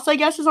boss, I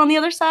guess, is on the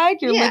other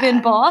side. You're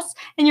live-in boss,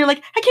 and you're like,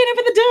 I can't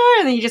open the door,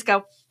 and then you just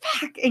go,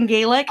 fuck, in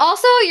Gaelic.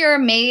 Also, you're a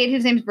maid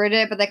whose name's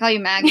Bridget, but they call you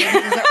Maggie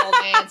because they're old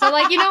maid. So,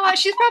 like, you know what?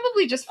 She's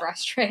probably just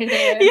frustrated.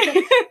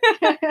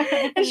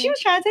 And she was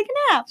trying to take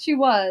a nap. She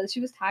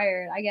was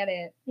tired. I get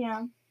it.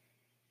 Yeah.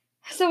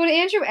 So when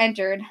Andrew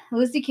entered,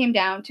 Lizzie came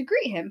down to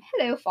greet him.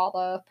 Hello,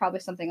 father. Probably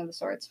something of the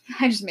sorts.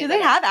 I just made Do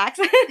they have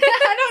accents?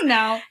 I don't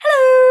know.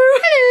 Hello.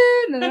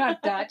 Hello. No, they're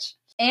not Dutch.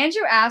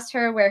 Andrew asked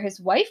her where his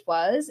wife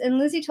was, and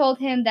Lizzie told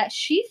him that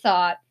she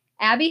thought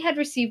Abby had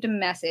received a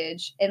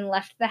message and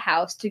left the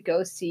house to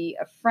go see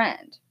a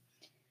friend.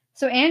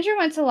 So Andrew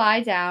went to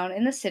lie down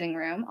in the sitting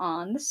room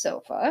on the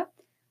sofa,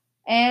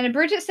 and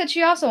Bridget said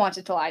she also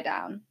wanted to lie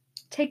down,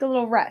 take a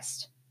little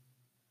rest.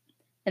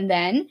 And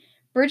then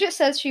Bridget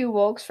says she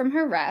awoke from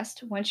her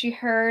rest when she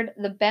heard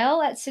the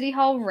bell at City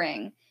Hall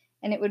ring,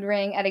 and it would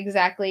ring at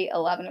exactly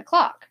 11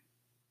 o'clock.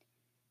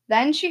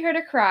 Then she heard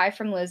a cry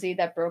from Lizzie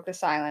that broke the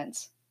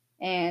silence,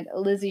 and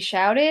Lizzie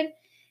shouted,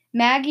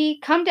 Maggie,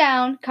 come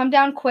down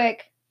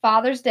quick,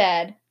 father's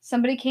dead.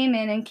 Somebody came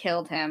in and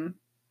killed him.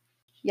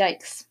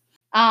 Yikes.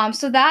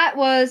 So that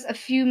was a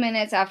few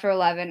minutes after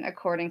 11,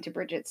 according to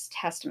Bridget's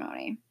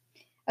testimony.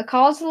 A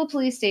call to the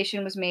police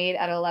station was made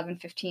at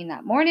 11:15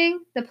 that morning.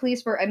 The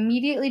police were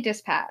immediately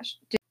dispatched.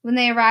 When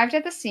they arrived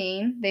at the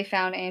scene, they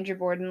found Andrew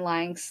Borden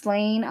lying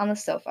slain on the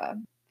sofa.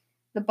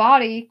 The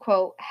body,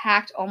 quote,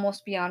 hacked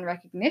almost beyond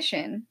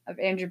recognition of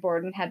Andrew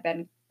Borden, had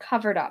been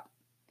covered up.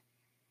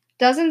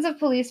 Dozens of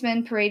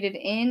policemen paraded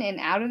in and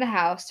out of the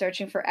house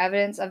searching for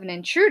evidence of an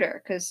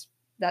intruder, because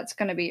that's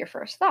going to be your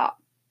first thought.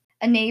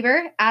 A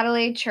neighbor,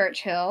 Adelaide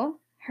Churchill,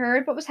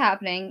 heard what was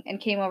happening and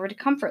came over to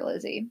comfort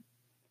Lizzie.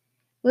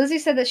 Lizzie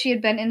said that she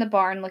had been in the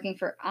barn looking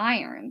for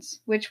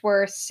irons, which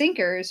were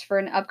sinkers for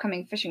an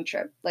upcoming fishing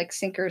trip, like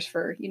sinkers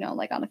for,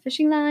 like on a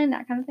fishing line,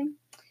 that kind of thing.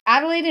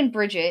 Adelaide and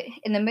Bridget,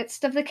 in the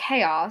midst of the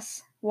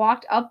chaos,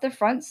 walked up the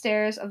front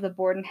stairs of the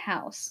Borden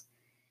house.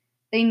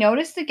 They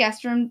noticed the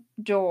guest room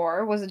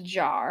door was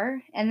ajar,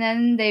 and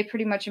then they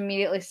pretty much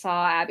immediately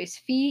saw Abby's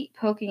feet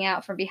poking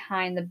out from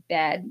behind the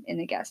bed in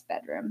the guest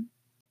bedroom.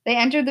 They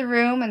entered the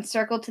room and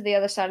circled to the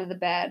other side of the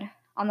bed.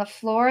 On the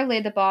floor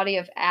lay the body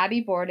of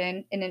Abby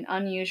Borden in an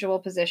unusual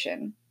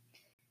position.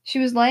 She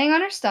was laying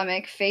on her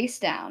stomach, face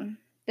down.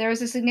 There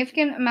was a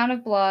significant amount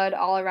of blood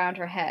all around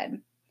her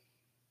head.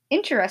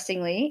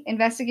 Interestingly,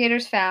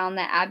 investigators found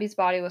that Abby's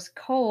body was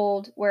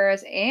cold,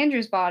 whereas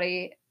Andrew's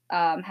body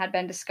had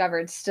been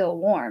discovered still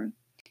warm.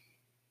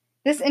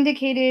 This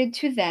indicated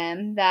to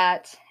them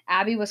that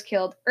Abby was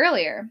killed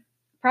earlier,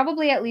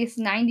 probably at least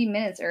 90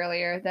 minutes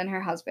earlier than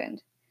her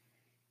husband.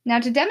 Now,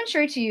 to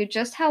demonstrate to you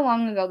just how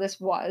long ago this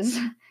was,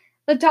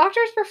 the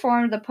doctors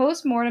performed the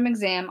post-mortem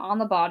exam on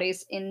the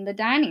bodies in the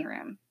dining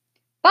room.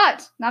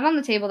 But not on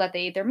the table that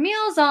they ate their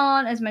meals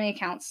on, as many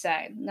accounts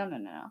say. No.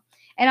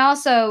 And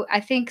also, I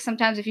think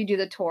sometimes if you do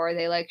the tour,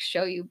 they,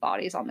 show you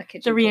bodies on the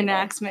kitchen table.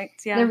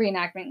 The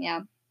reenactment,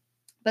 yeah.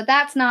 But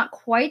that's not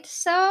quite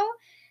so.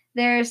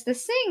 There's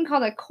this thing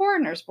called a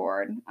coroner's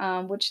board,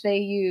 which they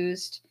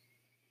used.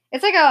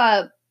 It's like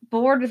a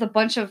board with a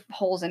bunch of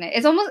holes in it.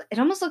 It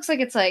almost looks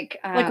like it's like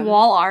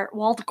wall art,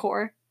 wall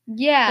decor.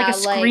 Yeah, like a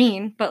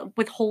screen, but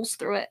with holes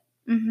through it.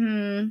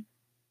 Mm-hmm.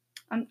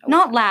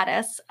 Not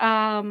lattice.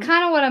 Kind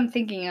of what I'm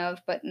thinking of,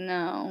 but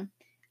no.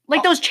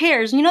 Like those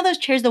chairs. You know those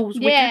chairs, those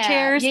wicker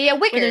chairs? Yeah,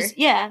 wicker.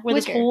 Where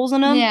there's holes in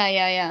them?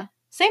 Yeah.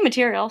 Same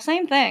material,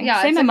 same thing.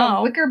 Yeah, same it's MO. like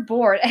a wicker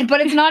board, but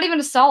it's not even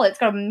a solid. It's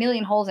got a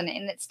million holes in it,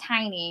 and it's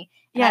tiny.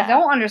 And I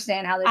don't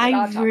understand how they did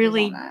autopsies on that. I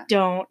really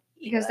don't.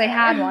 Because they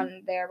had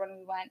one there when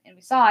we went and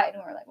we saw it,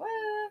 and we were like,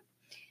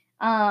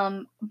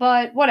 what?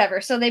 But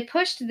whatever. So they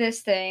pushed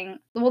this thing.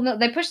 Well, no,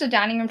 they pushed the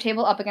dining room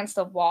table up against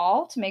the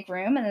wall to make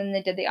room, and then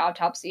they did the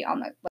autopsy on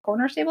the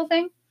corner table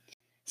thing.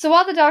 So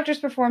while the doctors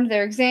performed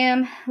their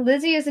exam,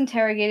 Lizzie is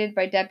interrogated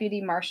by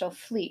Deputy Marshal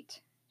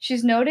Fleet.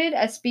 She's noted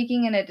as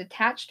speaking in a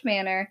detached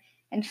manner,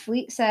 and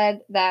Fleet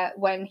said that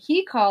when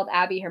he called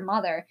Abby her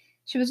mother,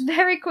 she was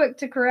very quick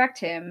to correct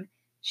him.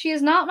 She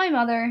is not my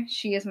mother,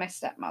 she is my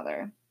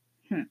stepmother.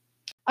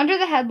 Under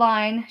the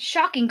headline,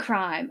 Shocking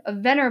Crime, a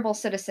venerable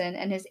citizen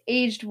and his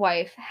aged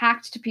wife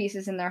hacked to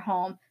pieces in their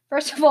home.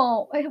 First of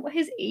all,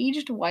 his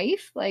aged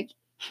wife? Like,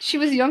 she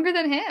was younger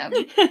than him.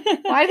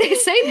 Why did they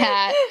say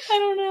that? I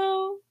don't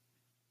know.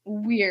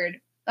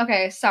 Weird.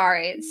 Okay,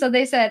 sorry. So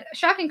they said,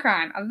 Shocking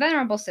crime, a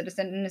venerable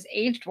citizen and his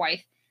aged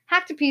wife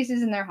hacked to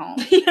pieces in their home.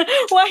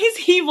 Why is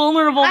he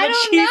vulnerable? I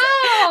don't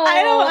know.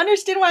 I don't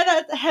understand why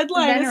that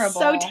headline is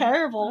so I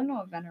terrible. don't know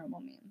what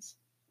venerable means.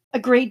 A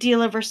great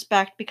deal of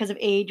respect because of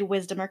age,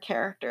 wisdom, or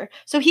character.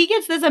 So he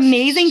gets this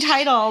amazing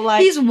title.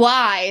 Like, he's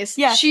wise.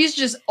 Yeah. She's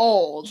just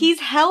old. He's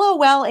hella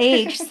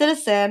well-aged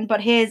citizen,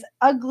 but his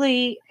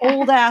ugly,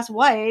 old-ass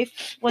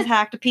wife was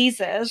hacked to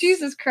pieces.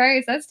 Jesus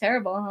Christ, that's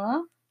terrible,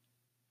 huh?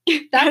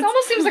 That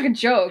almost seems like a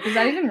joke. Is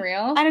that even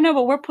real? I don't know,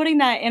 but we're putting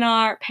that in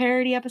our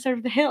parody episode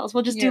of The Hills.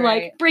 We'll just You're do,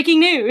 right. like, breaking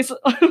news.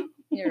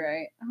 You're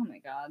right. Oh my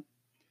god.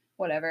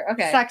 Whatever.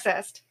 Okay.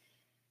 Sexist.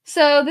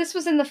 So this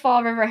was in the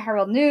Fall River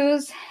Herald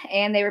News,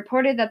 and they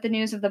reported that the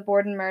news of the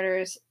Borden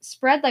murders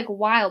spread like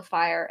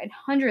wildfire, and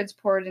hundreds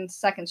poured into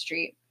 2nd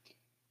Street,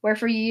 where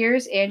for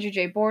years Andrew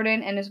J.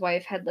 Borden and his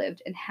wife had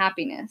lived in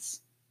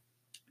happiness.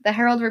 The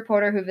Herald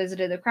reporter who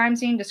visited the crime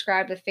scene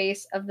described the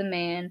face of the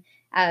man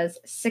as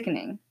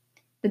sickening.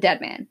 The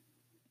dead man.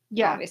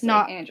 Yeah, obviously,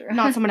 not Andrew.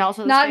 Not someone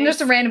else's Not face.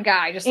 just a random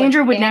guy. Just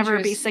Andrew like, would never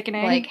Andrew's, be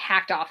sickening. Like,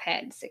 hacked off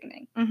head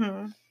sickening.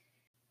 Mm-hmm.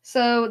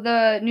 So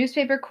the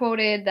newspaper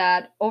quoted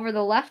that over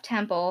the left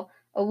temple,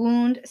 a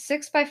wound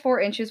 6 by 4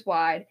 inches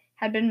wide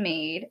had been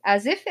made,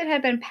 as if it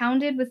had been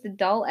pounded with the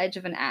dull edge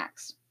of an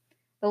axe.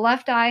 The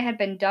left eye had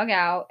been dug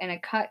out, and a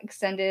cut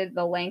extended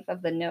the length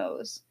of the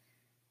nose.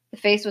 The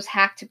face was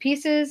hacked to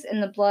pieces,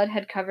 and the blood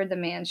had covered the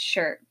man's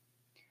shirt.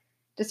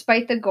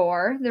 Despite the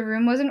gore, the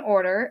room was in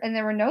order, and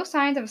there were no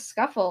signs of a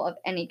scuffle of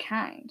any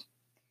kind.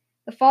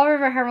 The Fall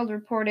River Herald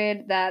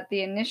reported that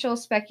the initial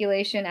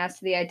speculation as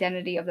to the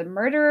identity of the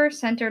murderer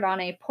centered on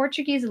a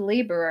Portuguese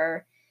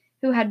laborer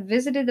who had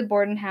visited the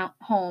Borden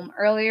home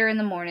earlier in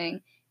the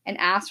morning and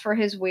asked for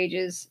his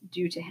wages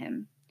due to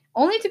him,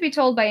 only to be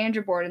told by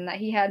Andrew Borden that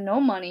he had no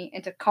money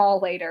and to call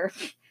later.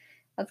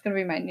 That's going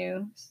to be my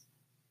new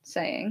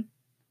saying.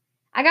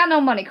 I got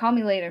no money, call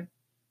me later.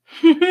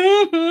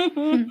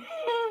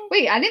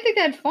 Wait, I didn't think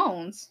they had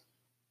phones.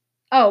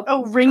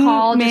 Oh, ring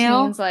call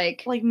mail just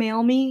means like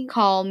mail me.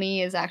 Call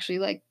me is actually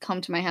like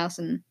come to my house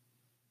and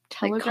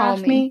Telegraph call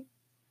me.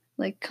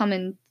 Like come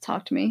and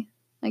talk to me,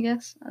 I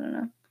guess. I don't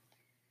know.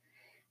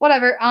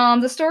 Whatever.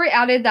 The story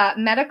added that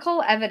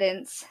medical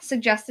evidence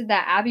suggested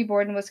that Abby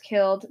Borden was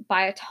killed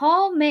by a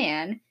tall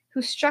man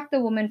who struck the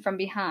woman from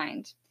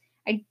behind.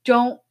 I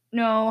don't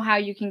know how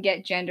you can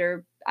get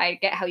gender. I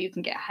get how you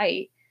can get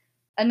height.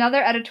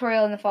 Another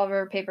editorial in the Fall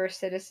River paper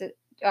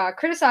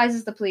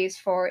criticizes the police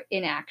for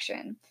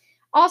inaction.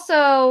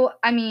 Also,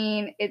 I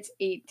mean, it's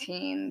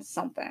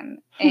 18-something.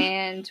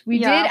 And we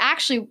did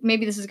actually,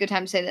 maybe this is a good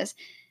time to say this.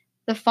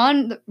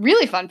 The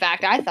really fun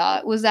fact, I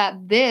thought, was that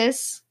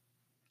this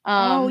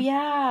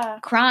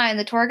crime,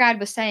 the tour guide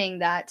was saying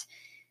that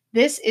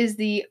this is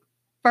the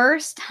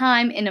first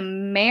time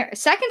in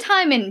second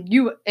time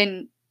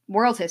in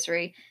world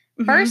history,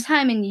 first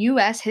time in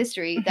U.S.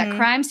 history that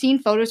crime scene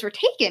photos were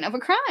taken of a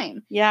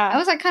crime. Yeah. I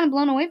was like kind of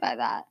blown away by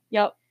that.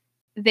 Yep.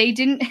 They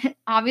didn't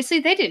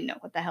know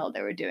what the hell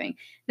they were doing.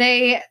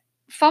 They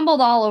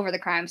fumbled all over the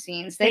crime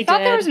scenes. They thought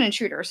there was an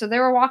intruder, so they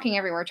were walking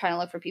everywhere trying to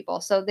look for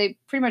people. So they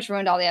pretty much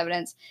ruined all the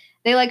evidence.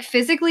 They like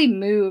physically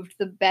moved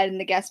the bed in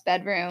the guest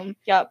bedroom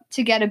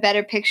to get a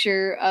better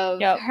picture of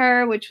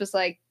her, which was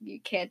like, you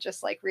can't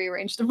just like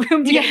rearrange the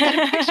room to get a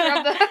better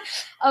picture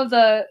of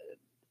the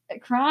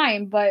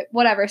crime, but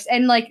whatever.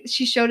 And like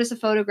she showed us a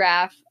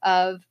photograph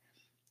of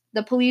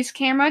the police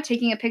camera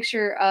taking a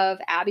picture of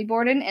Abby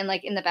Borden, and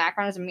like in the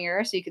background is a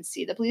mirror so you could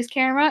see the police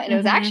camera, and it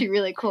was actually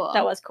really cool.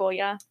 That was cool,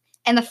 yeah.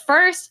 And this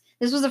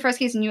was the first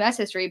case in U.S.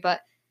 history, but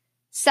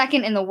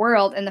second in the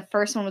world, and the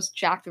first one was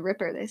Jack the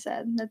Ripper, they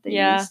said, that they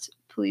used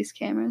police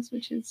cameras,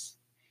 which is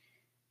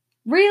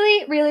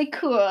really, really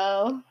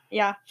cool.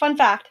 Yeah, fun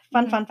fact.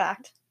 Fun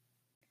fact.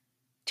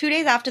 2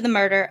 days after the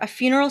murder, a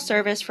funeral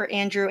service for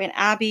Andrew and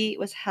Abby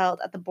was held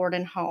at the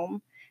Borden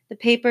home. The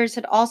papers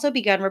had also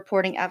begun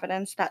reporting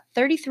evidence that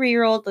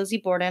 33-year-old Lizzie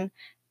Borden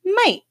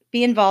might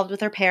be involved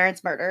with her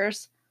parents'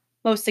 murders.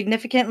 Most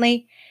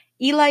significantly,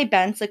 Eli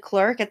Bentz, a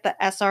clerk at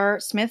the S.R.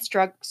 Smith's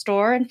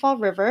drugstore in Fall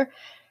River,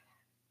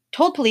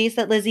 told police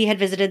that Lizzie had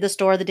visited the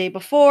store the day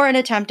before and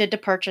attempted to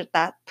purchase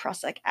that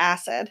prussic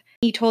acid.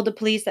 He told the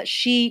police that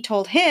she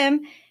told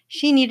him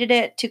she needed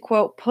it to,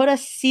 quote, put it on a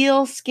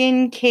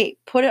sealskin cape.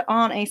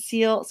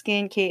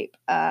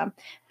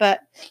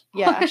 But,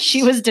 yeah,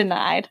 she was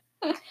denied.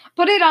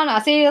 Put it on a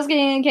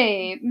sealskin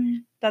cape.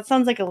 That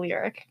sounds like a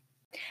lyric.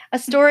 A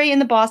story in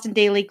the Boston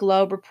Daily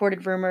Globe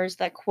reported rumors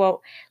that,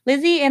 quote,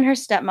 Lizzie and her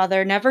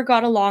stepmother never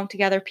got along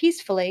together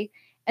peacefully,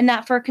 and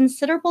that for a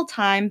considerable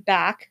time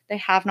back, they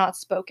have not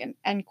spoken,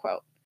 end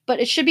quote. But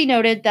it should be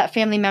noted that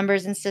family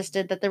members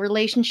insisted that the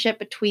relationship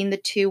between the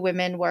two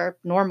women were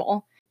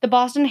normal. The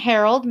Boston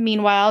Herald,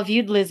 meanwhile,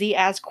 viewed Lizzie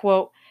as,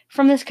 quote,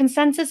 from this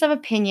consensus of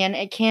opinion,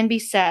 it can be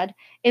said,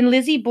 in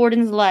Lizzie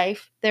Borden's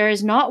life, there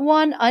is not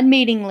one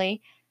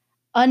unmaidenly,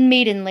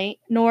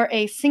 nor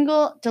a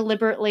single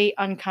deliberately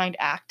unkind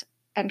act,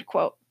 end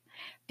quote.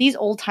 These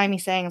old-timey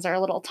sayings are a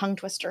little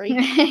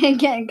tongue-twistery.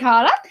 Getting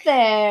caught up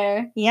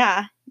there.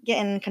 Yeah,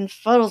 getting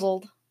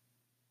confuzzled.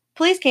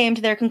 Police came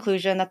to their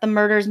conclusion that the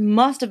murders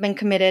must have been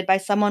committed by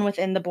someone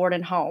within the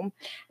Borden home.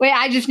 Wait,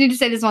 I just need to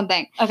say this one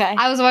thing. Okay.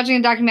 I was watching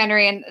a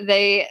documentary and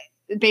they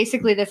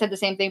said the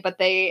same thing, but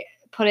they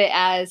put it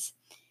as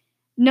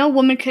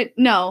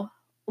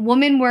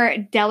women were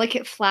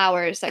delicate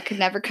flowers that could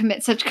never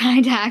commit such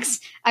crude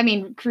acts.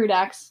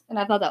 And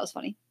I thought that was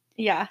funny.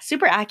 Yeah,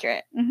 super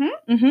accurate.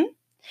 Mm-hmm. Mm-hmm.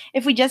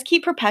 If we just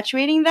keep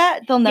perpetuating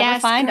that, they'll never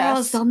find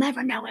us. They'll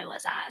never know it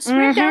was us. Mhm.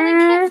 We're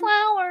delicate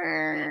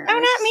flowers. Oh,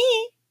 not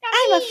me.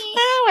 I'm a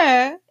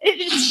flower.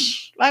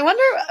 I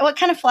wonder what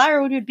kind of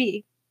flower would it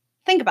be.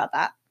 Think about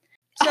that.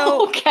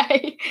 So,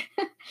 okay.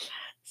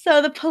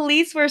 So the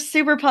police were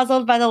super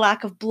puzzled by the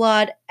lack of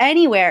blood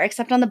anywhere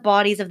except on the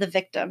bodies of the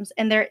victims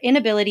and their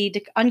inability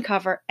to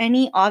uncover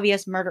any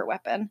obvious murder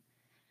weapon.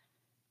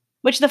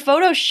 Which the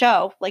photos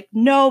show, like,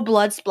 no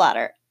blood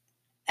splatter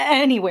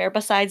anywhere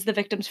besides the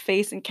victim's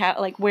face and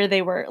like where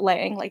they were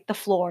laying, like the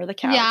floor, the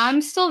couch. Yeah,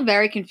 I'm still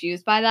very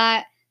confused by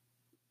that.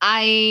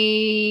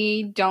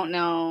 I don't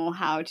know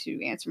how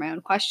to answer my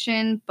own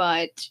question,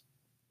 but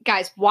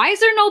guys, why is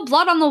there no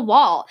blood on the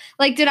wall?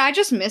 Like, did I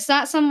just miss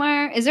that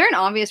somewhere? Is there an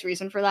obvious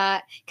reason for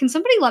that? Can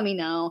somebody let me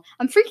know?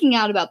 I'm freaking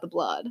out about the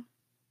blood.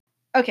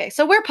 Okay,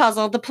 so we're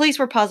puzzled. The police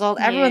were puzzled.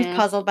 Everyone's Yeah.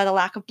 puzzled by the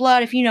lack of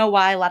blood. If you know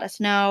why, let us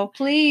know.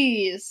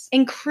 Please.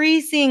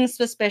 Increasing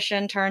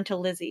suspicion turned to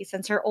Lizzie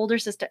since her older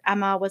sister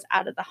Emma was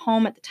out of the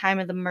home at the time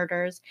of the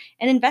murders,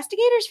 and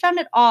investigators found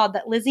it odd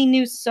that Lizzie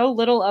knew so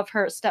little of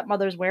her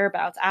stepmother's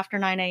whereabouts after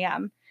 9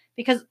 a.m.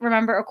 Because,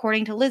 remember,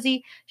 according to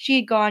Lizzie, she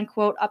had gone,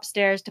 quote,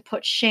 upstairs to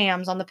put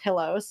shams on the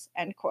pillows,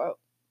 end quote.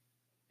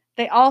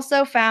 They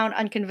also found,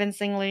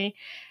 unconvincingly,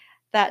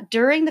 that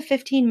during the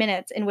 15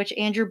 minutes in which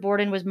Andrew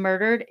Borden was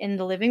murdered in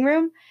the living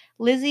room,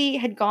 Lizzie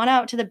had gone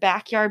out to the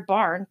backyard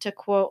barn to,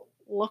 quote,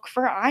 look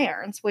for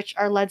irons, which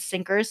are lead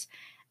sinkers.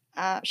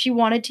 She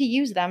wanted to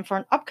use them for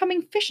an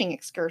upcoming fishing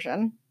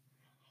excursion.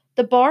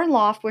 The barn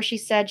loft where she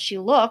said she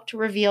looked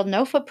revealed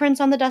no footprints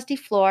on the dusty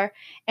floor,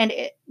 and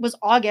it was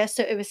August,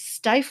 so it was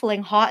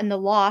stifling hot in the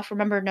loft.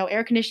 Remember, no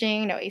air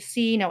conditioning, no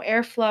AC, no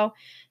airflow.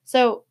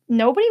 So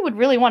nobody would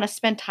really want to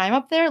spend time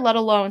up there, let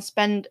alone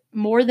spend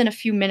more than a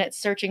few minutes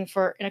searching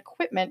for an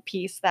equipment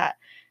piece that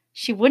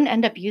she wouldn't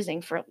end up using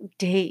for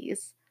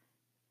days.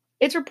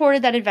 It's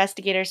reported that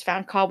investigators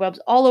found cobwebs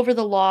all over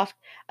the loft,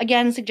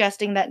 again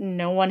suggesting that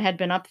no one had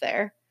been up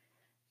there.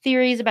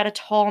 Theories about a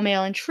tall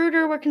male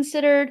intruder were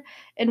considered,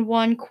 and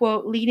one,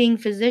 quote, leading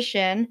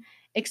physician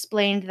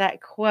explained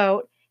that,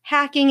 quote,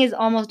 hacking is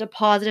almost a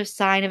positive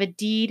sign of a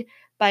deed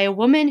by a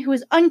woman who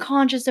is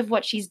unconscious of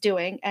what she's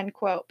doing, end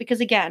quote.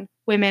 Because, again,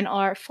 women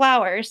are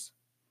flowers.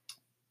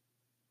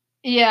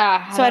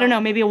 Yeah. So I don't know,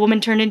 maybe a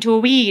woman turned into a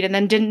weed and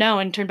then didn't know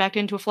and turned back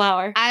into a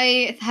flower.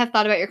 I have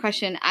thought about your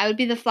question. I would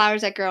be the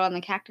flowers that grow on the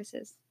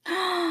cactuses.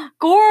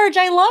 Gorge,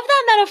 I love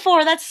that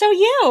metaphor. That's so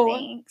you.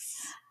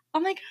 Thanks. Oh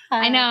my god.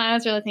 I know, I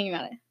was really thinking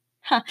about it.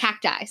 Huh.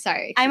 Cacti,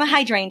 sorry. I'm a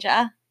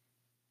hydrangea.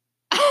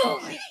 I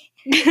don't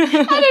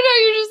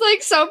know, you're just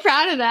like so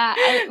proud of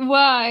that.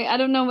 Why? I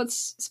don't know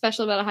what's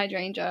special about a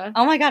hydrangea.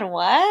 Oh my god,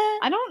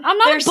 what? I'm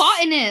not They're a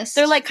botanist.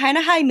 They're like kind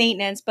of high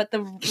maintenance, but the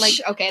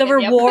okay, the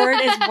then, yep. reward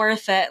is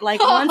worth it. Like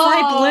once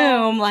I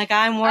bloom, like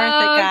I'm worth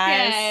it,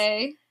 guys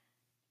Okay.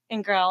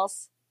 and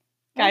girls.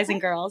 Guys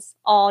and girls,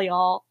 all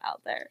y'all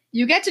out there.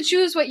 You get to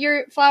choose what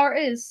your flower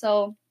is,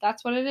 so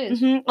that's what it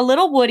is. A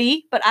little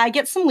woody, but I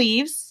get some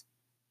leaves.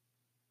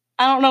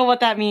 I don't know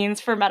what that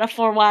means for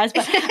metaphor-wise,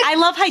 but I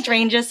love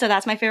hydrangeas, so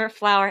that's my favorite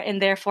flower, and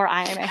therefore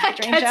I am a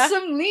hydrangea. Get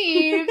some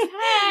leaves.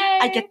 Hey.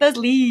 I get those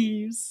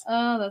leaves.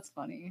 Oh, that's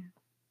funny.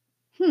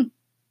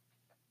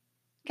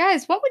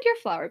 Guys, what would your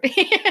flower be?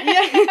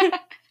 Yeah.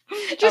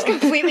 Just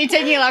completely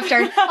taking a left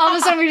turn. All of a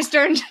sudden, we just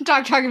started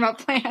talking about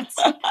plants.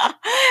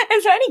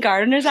 And so, any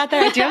gardeners out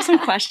there, I do have some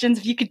questions.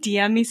 If you could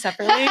DM me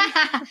separately.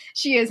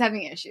 She is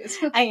having issues.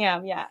 I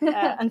am, yeah.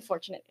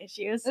 Unfortunate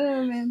issues.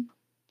 Oh, man.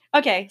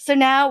 Okay, so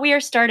now we are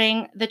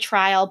starting the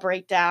trial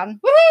breakdown.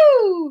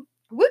 Woohoo!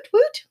 Woot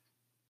woot!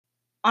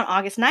 On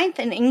August 9th,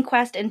 an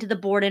inquest into the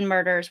Borden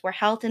murders were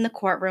held in the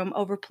courtroom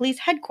over police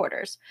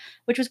headquarters,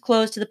 which was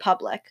closed to the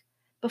public,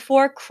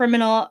 before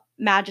criminal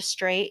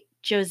magistrate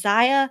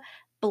Josiah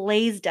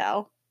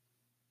Blaisdell,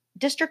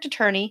 District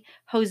Attorney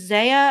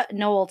Hosea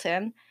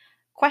Knowlton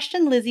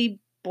questioned Lizzie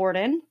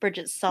Borden,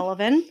 Bridget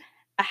Sullivan,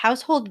 a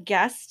household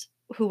guest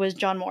who was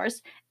John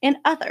Morse, and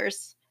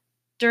others.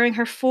 During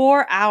her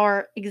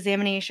 4-hour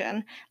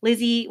examination,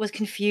 Lizzie was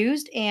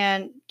confused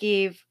and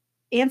gave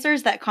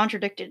answers that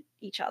contradicted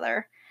each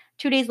other.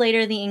 2 days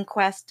later, the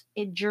inquest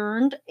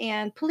adjourned,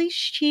 and Police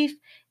Chief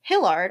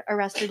Hillard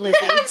arrested Lizzie.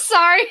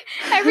 Sorry,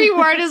 every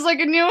word is like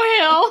a new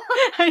hill.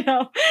 I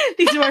know.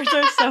 These words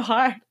are so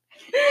hard.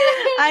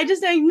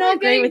 I'm not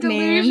great with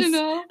names.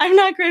 I'm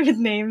not great with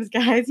names,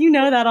 guys. You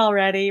know that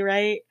already,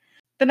 right?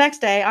 The next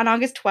day, on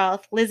August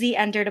 12th, Lizzie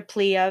entered a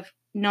plea of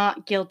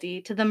not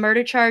guilty to the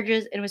murder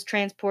charges and was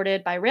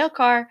transported by rail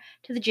car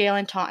to the jail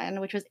in Taunton,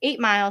 which was 8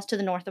 miles to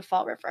the north of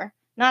Fall River.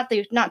 Not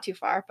too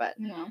far, but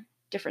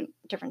different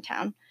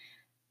town.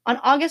 On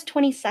August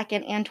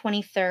 22nd and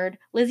 23rd,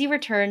 Lizzie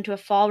returned to a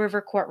Fall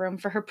River courtroom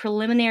for her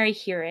preliminary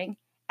hearing,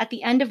 at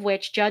the end of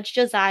which Judge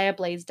Josiah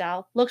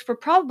Blaisdell looked for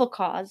probable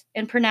cause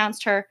and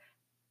pronounced her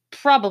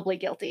probably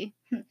guilty.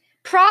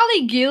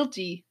 Probably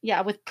guilty.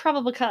 Yeah, with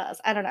probable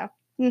cause. I don't know.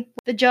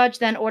 The judge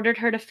then ordered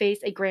her to face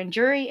a grand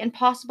jury and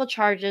possible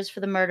charges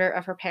for the murder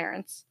of her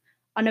parents.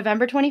 On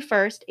November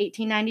 21st,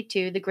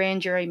 1892, the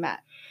grand jury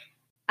met.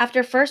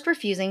 After first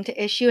refusing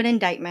to issue an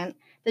indictment,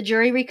 the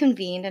jury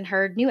reconvened and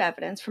heard new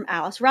evidence from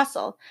Alice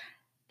Russell,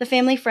 the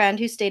family friend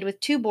who stayed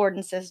with 2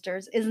 Borden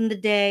sisters in the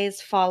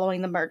days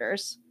following the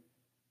murders.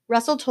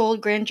 Russell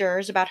told grand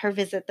jurors about her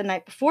visit the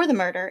night before the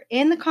murder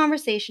and the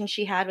conversation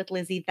she had with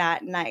Lizzie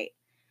that night.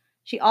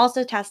 She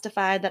also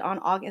testified that on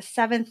August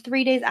 7th,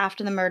 3 days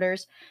after the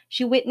murders,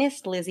 she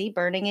witnessed Lizzie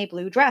burning a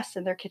blue dress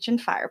in their kitchen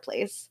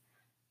fireplace.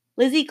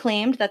 Lizzie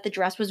claimed that the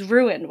dress was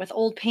ruined with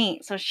old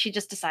paint, so she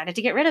just decided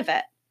to get rid of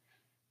it.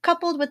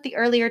 Coupled with the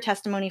earlier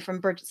testimony from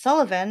Bridget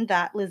Sullivan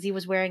that Lizzie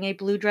was wearing a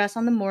blue dress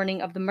on the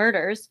morning of the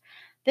murders,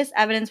 this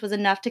evidence was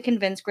enough to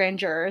convince grand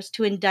jurors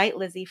to indict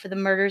Lizzie for the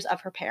murders of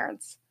her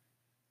parents.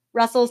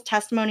 Russell's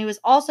testimony was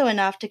also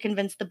enough to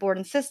convince the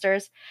Borden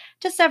sisters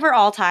to sever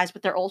all ties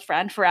with their old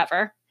friend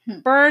forever.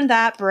 Burn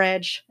that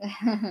bridge.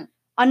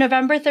 On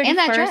November 31st... And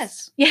that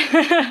dress.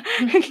 Yeah.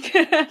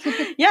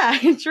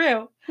 Yeah,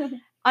 true.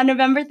 On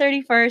November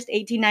 31st,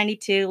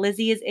 1892,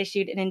 Lizzie is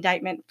issued an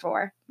indictment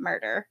for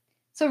murder.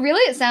 So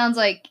really it sounds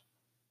like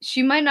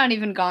she might not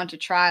even gone to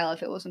trial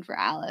if it wasn't for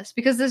Alice.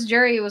 Because this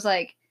jury was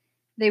like,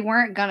 they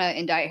weren't gonna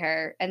indict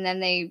her. And then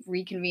they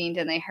reconvened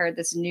and they heard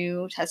this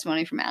new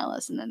testimony from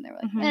Alice. And then they were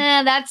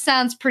like, that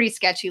sounds pretty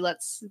sketchy.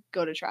 Let's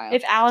go to trial.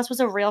 If Alice was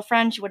a real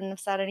friend, she wouldn't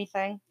have said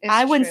anything.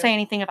 I wouldn't say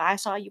anything if I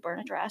saw you burn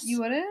a dress. You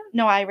wouldn't?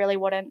 No, I really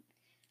wouldn't.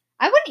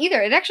 I wouldn't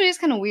either. It actually is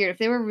kind of weird. If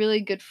they were really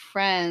good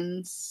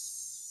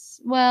friends...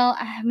 Well,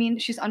 I mean,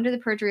 she's under the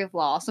perjury of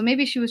law. So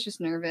maybe she was just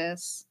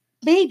nervous.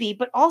 Maybe,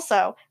 but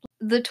also...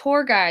 The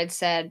tour guide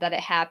said that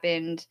it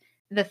happened...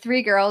 The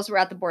 3 girls were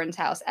at the Borden's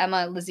house,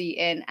 Emma, Lizzie,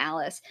 and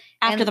Alice.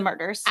 After the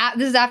murders.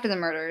 This is after the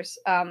murders,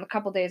 a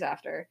couple days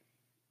after.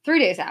 3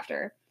 days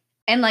after.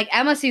 And, like,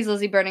 Emma sees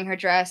Lizzie burning her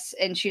dress,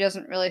 and she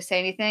doesn't really say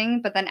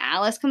anything. But then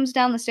Alice comes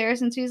down the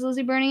stairs and sees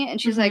Lizzie burning it,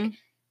 and she's like,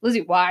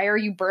 Lizzie, why are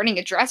you burning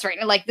a dress right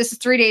now? Like, this is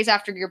 3 days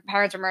after your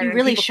parents were murdered. You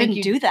really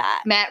shouldn't do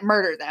that.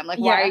 Murder them. Like,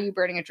 why are you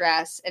burning a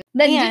dress? And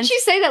then did she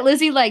say that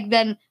Lizzie,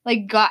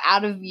 got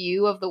out of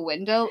view of the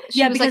window?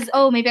 She was because, like,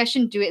 oh, maybe I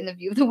shouldn't do it in the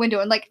view of the window,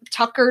 and, like,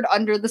 tuckered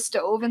under the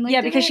stove. And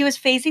because she was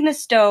facing the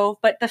stove,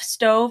 but the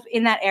stove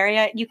in that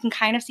area, you can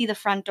kind of see the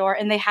front door,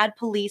 and they had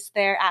police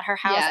there at her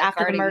house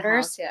after the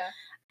murders.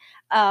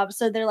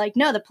 So they're like,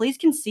 no, the police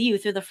can see you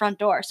through the front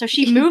door. So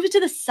she moves to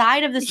the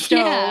side of the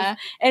stove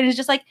and is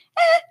just like,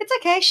 it's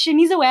okay,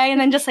 shimmies away, and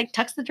then just like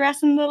tucks the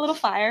dress in the little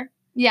fire.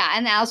 Yeah,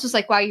 and Alice was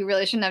like, wow, you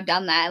really shouldn't have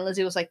done that. And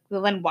Lizzie was like,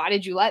 well, then why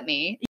did you let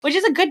me? Which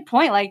is a good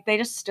point. Like, they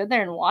just stood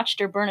there and watched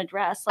her burn a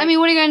dress. Like, I mean,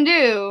 what are you going to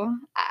do?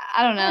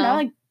 I don't know. I don't know,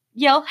 like,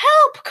 yell,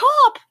 help,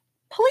 cop,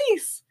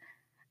 police.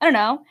 I don't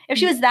know. If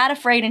she was that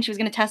afraid and she was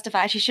going to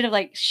testify, she should have,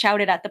 like,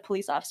 shouted at the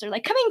police officer,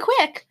 like, come in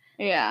quick.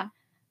 Yeah.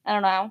 I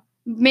don't know.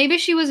 Maybe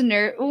she was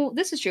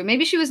this is true.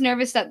 Maybe she was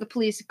nervous that the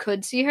police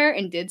could see her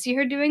and did see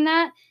her doing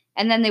that,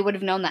 and then they would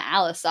have known that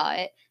Alice saw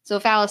it. So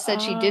if Alice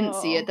said she didn't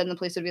see it, then the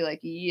police would be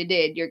like, you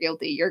did, you're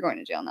guilty, you're going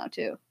to jail now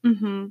too.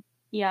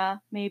 Yeah,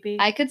 maybe.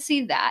 I could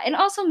see that. And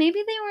also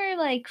maybe they were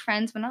like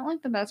friends, but not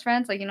like the best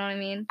friends, like, you know what I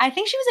mean? I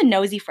think she was a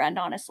nosy friend,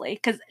 honestly,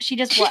 because she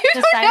just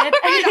decided.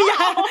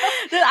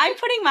 I'm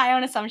putting my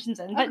own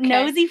assumptions in, but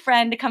nosy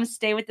friend to come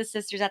stay with the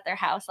sisters at their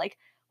house, like,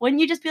 wouldn't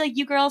you just be like,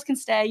 you girls can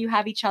stay, you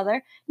have each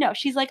other? No,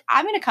 she's like,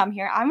 I'm going to come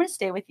here. I'm going to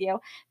stay with you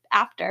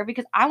after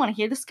because I want to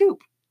hear the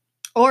scoop.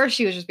 Or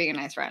she was just being a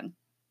nice friend.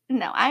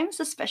 No, I'm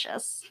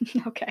suspicious.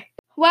 Okay.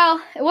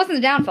 Well, it wasn't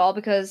the downfall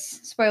because,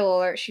 spoiler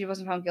alert, she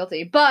wasn't found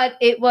guilty. But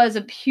it was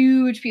a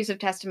huge piece of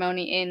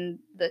testimony in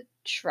the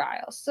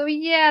trial. So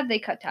yeah, they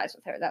cut ties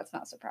with her. That's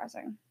not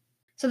surprising.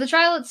 So the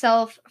trial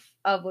itself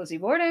of Lizzie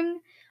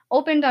Borden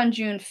opened on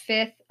June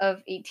 5th of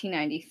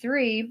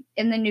 1893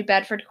 in the New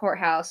Bedford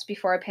courthouse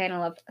before a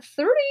panel of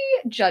 30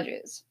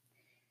 judges.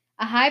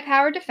 A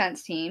high-powered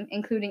defense team,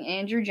 including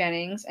Andrew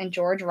Jennings and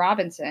George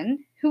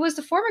Robinson, who was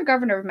the former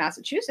governor of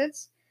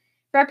Massachusetts,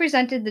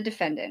 represented the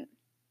defendant,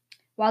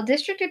 while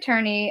District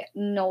Attorney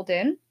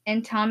Knowlton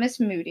and Thomas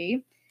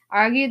Moody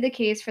argued the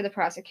case for the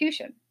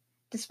prosecution.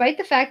 Despite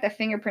the fact that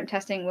fingerprint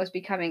testing was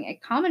becoming a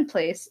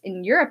commonplace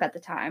in Europe at the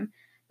time,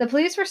 the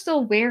police were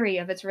still wary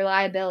of its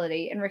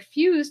reliability and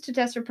refused to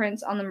test for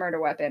prints on the murder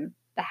weapon,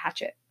 the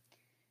hatchet.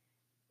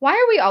 Why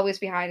are we always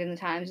behind in the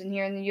times in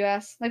here in the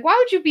US? Like, why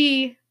would you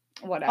be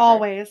whatever.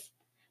 Always.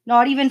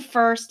 Not even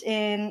first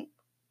in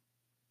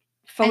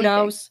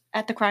photos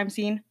at the crime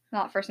scene.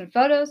 Not first in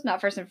photos,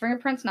 not first in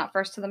fingerprints, not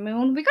first to the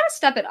moon. We gotta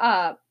step it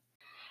up.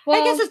 Well,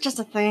 I guess it's just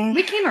a thing.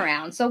 We came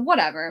around, so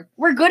whatever.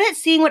 We're good at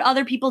seeing what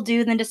other people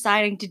do and then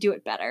deciding to do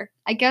it better.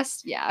 I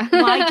guess, yeah.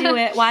 Why do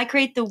it? Why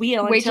create the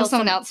wheel? Wait till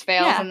someone else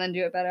fails and then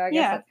do it better. I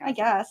guess. I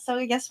guess. So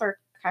I guess we're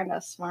kind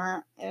of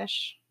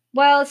smart-ish.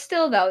 Well,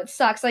 still though, it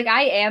sucks. Like,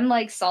 I am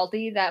like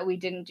salty that we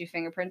didn't do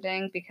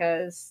fingerprinting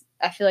because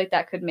I feel like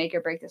that could make or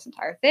break this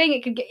entire thing.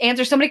 It could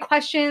answer so many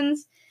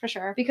questions. For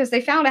sure. Because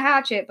they found a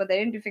hatchet, but they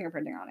didn't do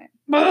fingerprinting on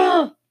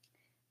it.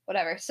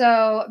 Whatever.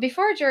 So,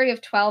 before a jury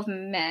of 12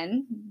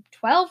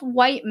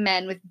 white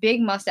men with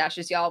big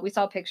mustaches, y'all, we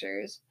saw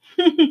pictures.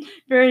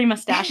 Very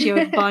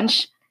mustachioed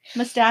bunch.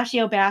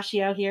 Mustachio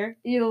bashio here.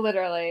 You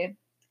literally.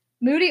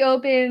 Moody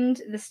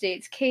opened the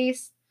state's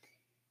case.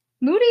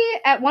 Moody,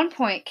 at one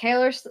point,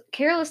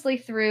 carelessly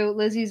threw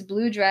Lizzie's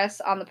blue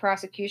dress on the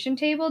prosecution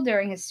table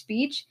during his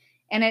speech,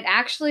 and it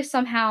actually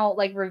somehow,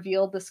 like,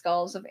 revealed the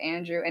skulls of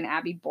Andrew and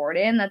Abby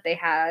Borden that they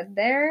had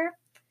there.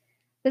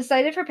 The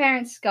sight of her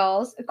parents'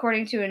 skulls,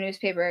 according to a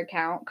newspaper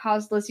account,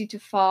 caused Lizzie to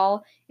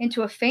fall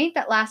into a faint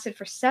that lasted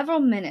for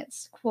several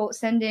minutes, quote,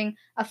 sending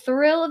a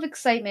thrill of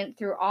excitement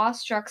through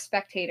awestruck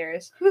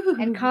spectators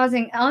and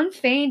causing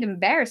unfeigned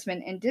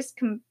embarrassment and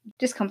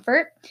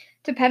discomfort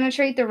to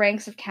penetrate the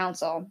ranks of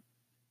counsel.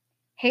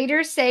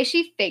 Haters say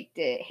she faked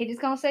it. Haters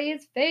gonna say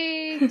it's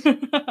faked.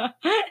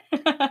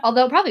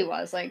 Although it probably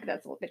was. Like,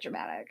 that's a little bit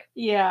dramatic.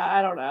 Yeah,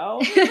 I don't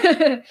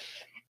know.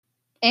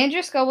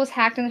 Andrew's skull was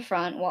hacked in the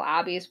front while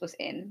Abby's was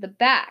in the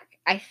back.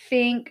 I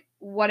think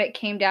what it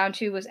came down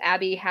to was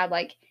Abby had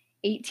like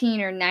 18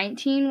 or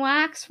 19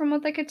 whacks from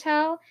what they could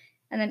tell.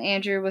 And then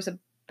Andrew was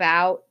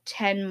about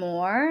 10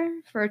 more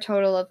for a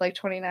total of like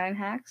 29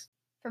 hacks.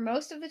 For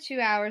most of the 2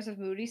 hours of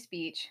Moody's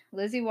speech,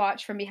 Lizzie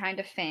watched from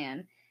behind a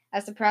fan,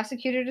 as the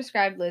prosecutor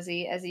described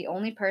Lizzie as the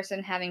only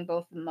person having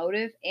both the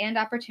motive and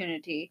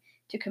opportunity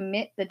to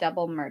commit the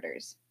double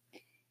murders.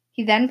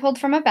 He then pulled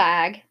from a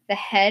bag the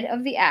head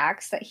of the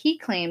axe that he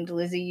claimed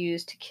Lizzie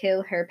used to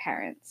kill her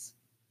parents.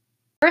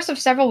 The first of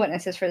several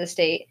witnesses for the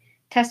state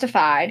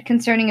testified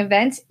concerning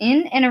events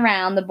in and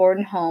around the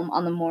Borden home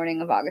on the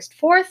morning of August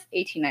 4th,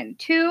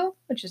 1892,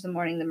 which is the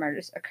morning the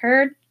murders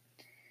occurred.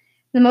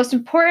 The most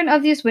important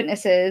of these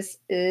witnesses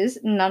is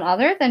none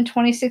other than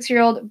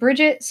 26-year-old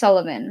Bridget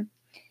Sullivan.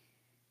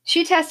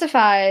 She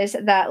testifies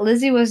that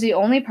Lizzie was the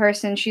only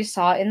person she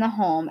saw in the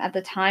home at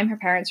the time her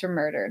parents were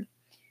murdered,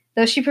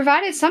 though she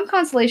provided some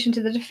consolation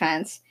to the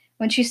defense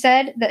when she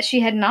said that she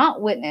had not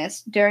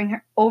witnessed,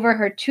 over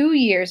her 2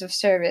 years of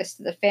service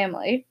to the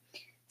family,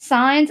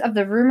 signs of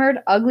the rumored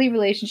ugly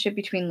relationship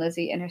between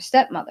Lizzie and her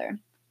stepmother.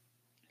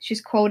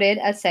 She's quoted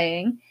as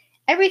saying,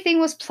 "Everything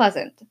was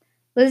pleasant.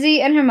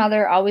 Lizzie and her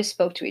mother always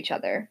spoke to each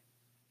other."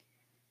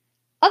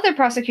 Other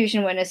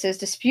prosecution witnesses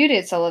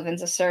disputed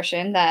Sullivan's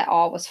assertion that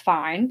all was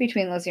fine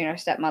between Lizzie and her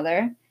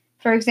stepmother.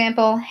 For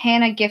example,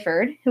 Hannah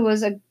Gifford,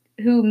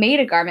 who made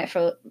a garment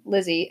for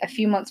Lizzie a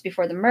few months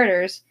before the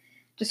murders,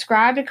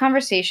 described a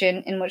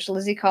conversation in which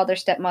Lizzie called her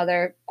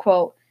stepmother,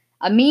 quote,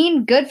 "a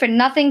mean,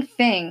 good-for-nothing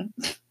thing,"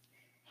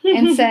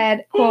 and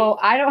said, quote,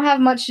 "I don't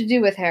have much to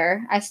do with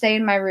her. I stay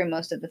in my room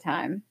most of the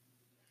time."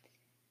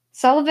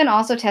 Sullivan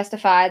also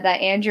testified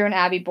that Andrew and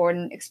Abby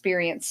Borden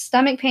experienced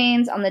stomach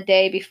pains on the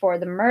day before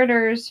the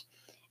murders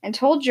and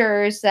told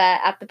jurors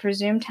that at the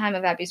presumed time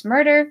of Abby's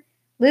murder,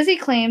 Lizzie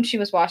claimed she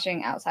was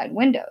washing outside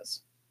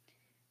windows.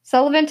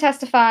 Sullivan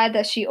testified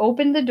that she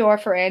opened the door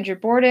for Andrew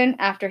Borden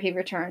after he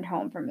returned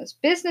home from his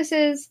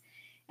businesses,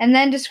 and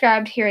then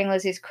described hearing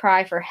Lizzie's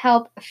cry for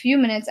help a few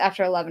minutes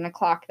after 11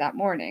 o'clock that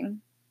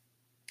morning.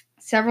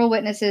 Several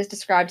witnesses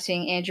described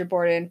seeing Andrew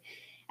Borden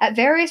at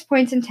various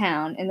points in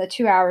town in the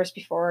 2 hours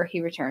before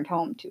he returned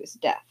home to his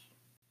death.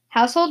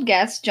 Household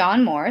guest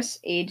John Morse,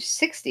 age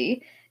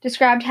 60,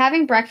 described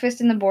having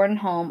breakfast in the Borden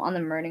home on the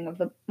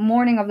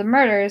morning of the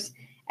murders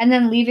and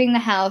then leaving the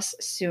house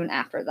soon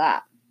after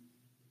that.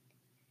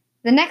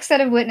 The next set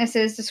of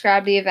witnesses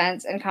described the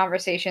events and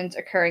conversations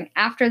occurring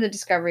after the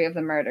discovery of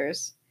the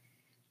murders.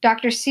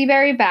 Dr.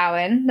 Seabury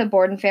Bowen, the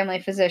Borden family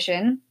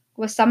physician,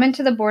 was summoned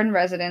to the Borden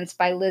residence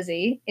by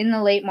Lizzie in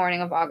the late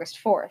morning of August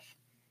 4th.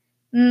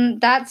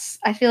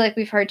 I feel like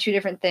we've heard two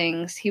different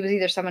things. He was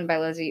either summoned by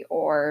Lizzie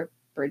or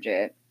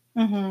Bridget.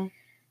 Mm-hmm.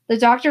 The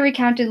doctor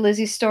recounted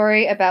Lizzie's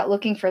story about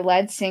looking for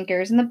lead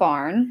sinkers in the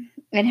barn,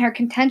 and her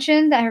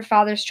contention that her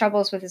father's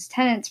troubles with his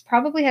tenants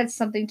probably had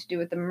something to do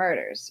with the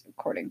murders,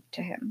 according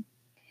to him.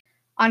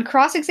 On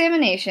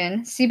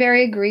cross-examination,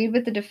 Seabury agreed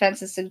with the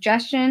defense's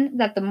suggestion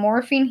that the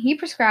morphine he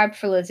prescribed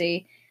for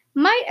Lizzie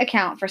might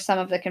account for some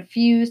of the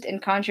confused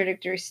and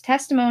contradictory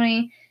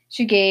testimony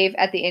she gave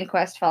at the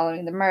inquest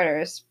following the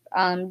murders.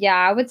 Yeah,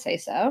 I would say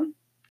so.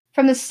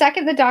 From the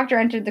second the doctor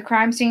entered the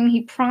crime scene,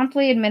 he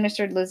promptly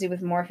administered Lizzie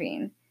with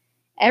morphine.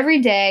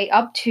 Every day,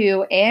 up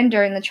to and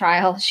during the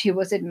trial, she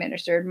was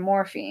administered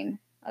morphine.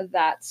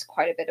 That's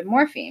quite a bit of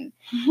morphine.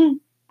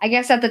 I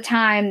guess at the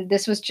time,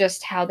 this was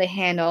just how they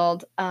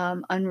handled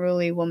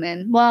unruly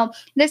women. Well,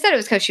 they said it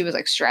was because she was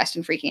like stressed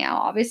and freaking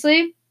out,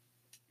 obviously.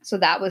 So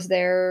that was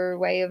their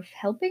way of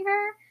helping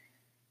her.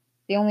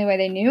 The only way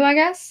they knew, I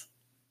guess.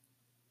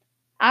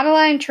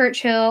 Adeline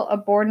Churchill, a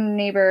Borden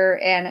neighbor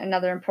and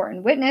another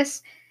important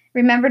witness,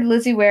 remembered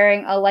Lizzie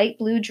wearing a light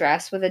blue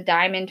dress with a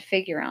diamond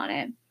figure on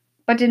it,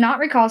 but did not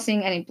recall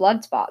seeing any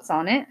blood spots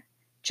on it.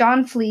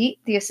 John Fleet,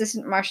 the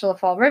assistant marshal of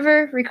Fall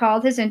River,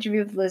 recalled his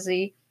interview with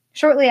Lizzie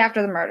shortly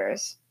after the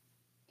murders.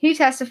 He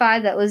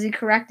testified that Lizzie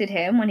corrected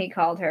him when he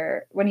called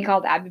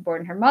Abby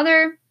Borden her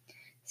mother,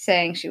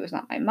 saying she was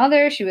not my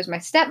mother, she was my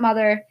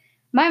stepmother.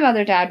 My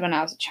mother died when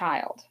I was a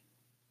child.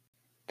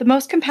 The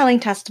most compelling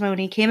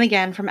testimony came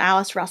again from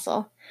Alice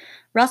Russell.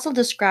 Russell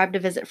described a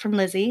visit from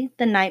Lizzie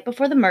the night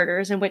before the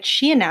murders in which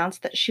she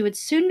announced that she would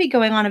soon be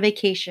going on a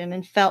vacation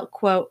and felt,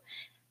 quote,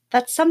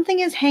 that something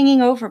is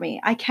hanging over me.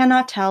 I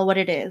cannot tell what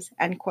it is,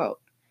 end quote.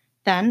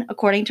 Then,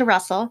 according to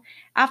Russell,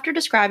 after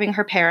describing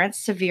her parents'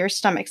 severe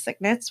stomach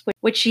sickness,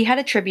 which she had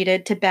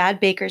attributed to bad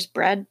baker's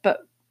bread,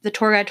 but the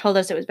tour guide told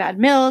us it was bad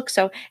milk,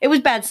 so it was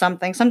bad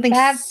something.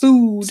 Bad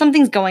food.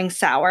 Something's going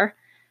sour.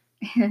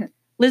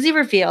 Lizzie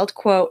revealed,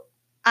 quote,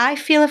 I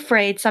feel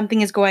afraid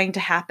something is going to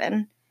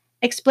happen.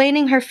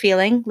 Explaining her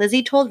feeling,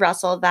 Lizzie told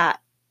Russell that,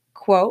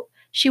 quote,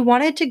 she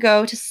wanted to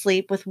go to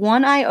sleep with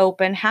one eye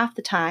open half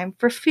the time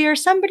for fear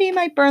somebody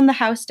might burn the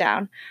house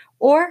down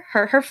or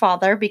hurt her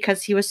father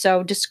because he was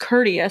so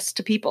discourteous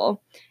to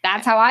people.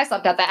 That's how I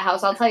slept at that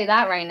house, I'll tell you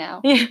that right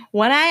now.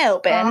 One eye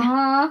open.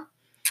 Uh-huh.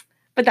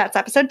 But that's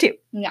episode 2.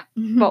 Yeah.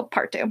 Well,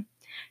 part 2.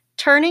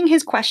 Turning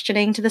his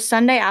questioning to the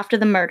Sunday after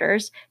the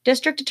murders,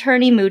 District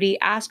Attorney Moody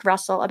asked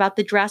Russell about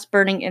the dress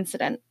burning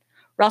incident.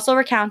 Russell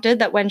recounted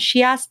that when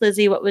she asked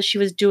Lizzie what she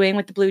was doing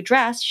with the blue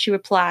dress, she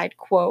replied,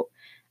 quote,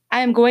 I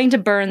am going to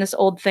burn this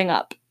old thing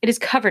up. It is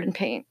covered in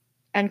paint,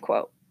 end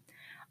quote.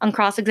 On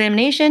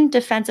cross-examination,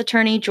 defense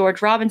attorney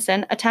George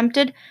Robinson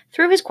attempted,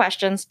 through his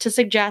questions, to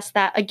suggest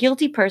that a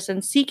guilty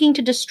person seeking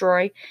to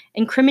destroy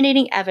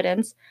incriminating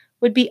evidence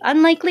would be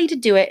unlikely to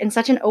do it in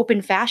such an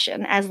open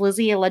fashion as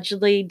Lizzie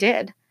allegedly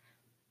did.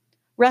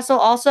 Russell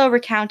also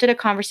recounted a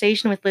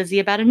conversation with Lizzie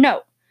about a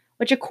note,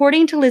 which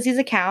according to Lizzie's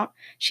account,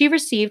 she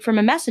received from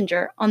a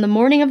messenger on the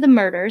morning of the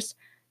murders,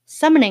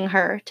 summoning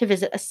her to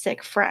visit a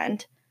sick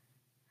friend.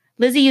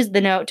 Lizzie used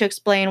the note to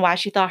explain why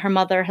she thought her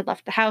mother had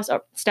left the house,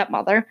 or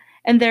stepmother,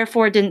 and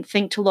therefore didn't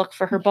think to look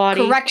for her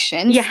body.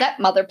 Correction,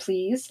 stepmother,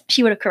 please.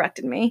 She would have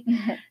corrected me.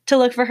 To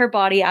look for her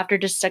body after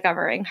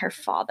discovering her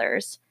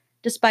father's.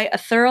 Despite a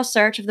thorough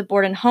search of the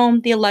Borden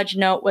home, the alleged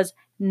note was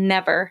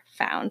never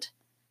found.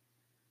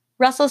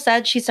 Russell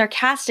said she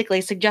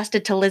sarcastically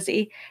suggested to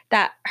Lizzie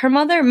that her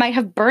mother might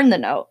have burned the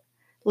note.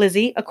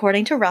 Lizzie,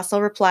 according to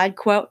Russell, replied,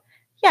 quote,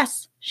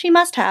 yes, she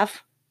must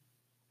have.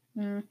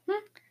 Mm-hmm.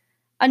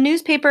 A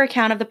newspaper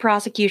account of the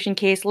prosecution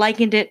case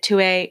likened it to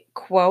a,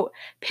 quote,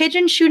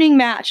 pigeon shooting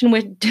match in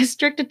which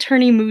District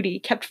Attorney Moody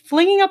kept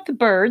flinging up the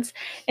birds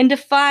and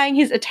defying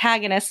his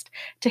antagonist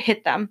to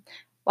hit them,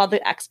 while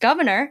the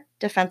ex-governor,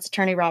 Defense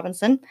Attorney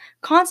Robinson,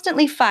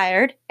 constantly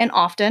fired and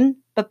often,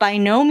 but by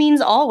no means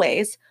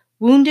always,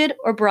 wounded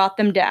or brought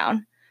them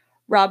down.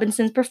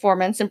 Robinson's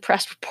performance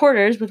impressed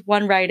reporters, with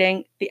one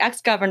writing, the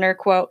ex-governor,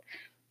 quote,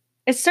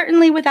 is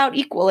certainly without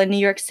equal in New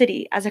York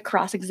City as a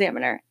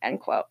cross-examiner, end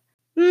quote.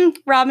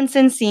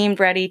 Robinson seemed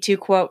ready to,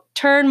 quote,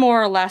 turn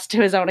more or less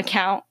to his own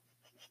account.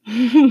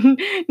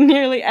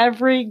 Nearly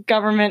every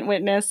government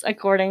witness,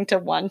 according to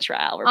one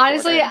trial reporter.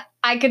 Honestly,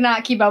 I could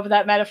not keep up with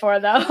that metaphor,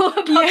 though.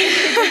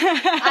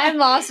 I'm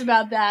lost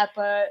about that,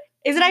 but...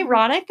 Is it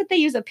ironic that they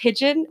use a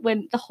pigeon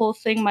when the whole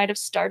thing might have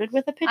started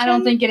with a pigeon? I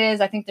don't think it is.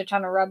 I think they're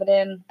trying to rub it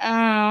in.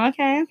 Oh,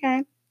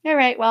 okay. All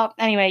right, well,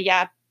 anyway,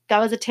 yeah, that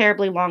was a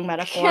terribly long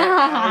metaphor.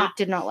 I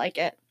did not like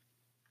it.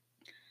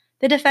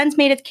 The defense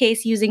made its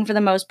case using, for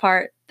the most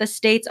part, the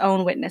state's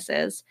own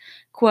witnesses.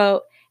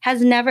 Quote,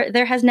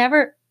 there has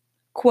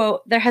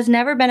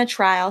never been a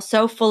trial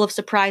so full of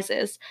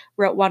surprises,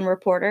 wrote one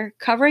reporter,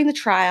 covering the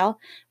trial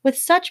with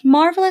such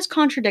marvelous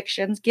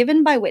contradictions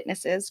given by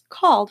witnesses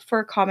called for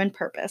a common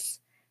purpose.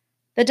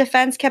 The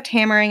defense kept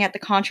hammering at the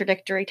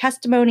contradictory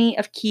testimony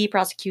of key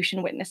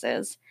prosecution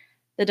witnesses.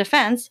 The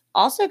defense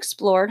also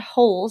explored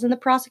holes in the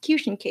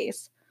prosecution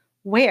case.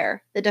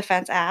 Where, the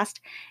defense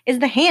asked, is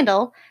the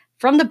handle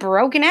from the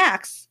broken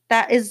axe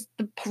that is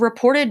the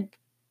reported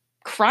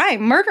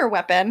murder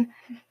weapon?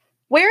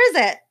 Where is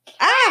it?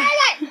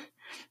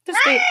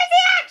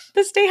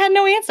 The state had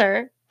no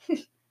answer.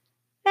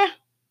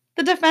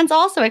 The defense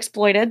also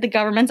exploited the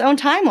government's own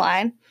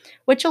timeline,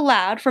 which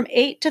allowed from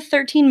 8 to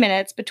 13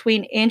 minutes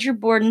between Andrew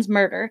Borden's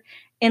murder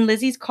and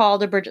Lizzie's call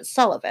to Bridget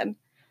Sullivan.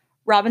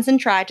 Robinson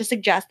tried to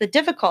suggest the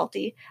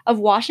difficulty of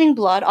washing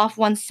blood off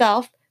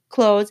oneself,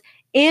 clothes,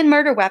 and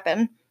murder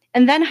weapon,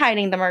 and then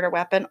hiding the murder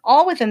weapon,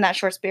 all within that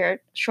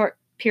short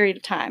period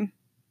of time.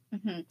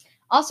 Mm-hmm.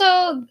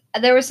 Also,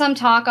 there was some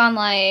talk on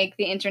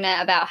the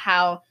internet about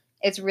how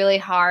it's really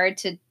hard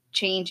to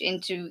change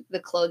into the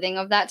clothing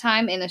of that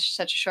time in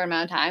such a short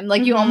amount of time.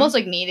 You almost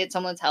needed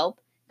someone's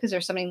help because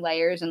there's so many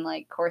layers and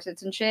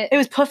corsets and shit. It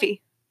was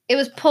puffy. It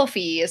was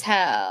puffy as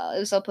hell. It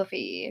was so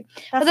puffy.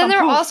 But then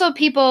there were also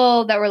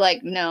people that were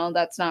like, no,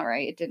 that's not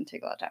right. It didn't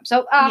take a lot of time.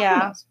 So, yeah.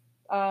 Who knows?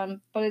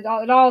 But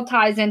it all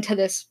ties into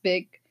this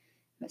big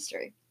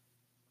mystery.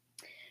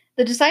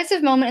 The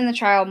decisive moment in the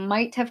trial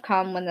might have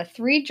come when the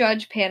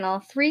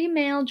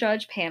three-male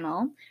judge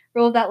panel,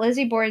 ruled that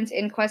Lizzie Borden's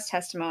inquest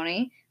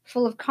testimony,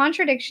 full of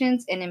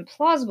contradictions and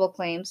implausible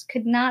claims,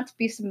 could not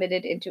be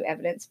submitted into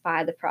evidence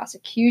by the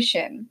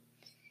prosecution.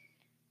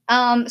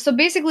 So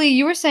basically,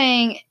 you were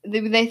saying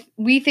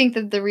we think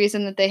that the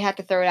reason that they had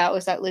to throw it out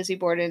was that Lizzie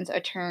Borden's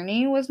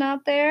attorney was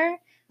not there.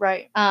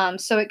 Right.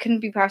 So it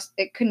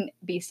couldn't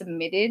be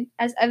submitted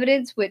as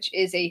evidence, which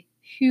is a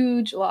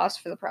huge loss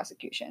for the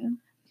prosecution.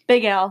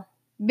 Big L.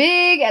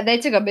 They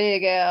took a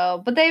big L,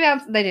 but they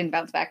didn't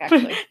bounce back,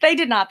 actually. They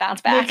did not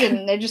bounce back. They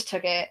didn't. They just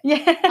took it.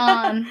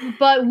 Yeah.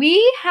 But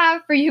we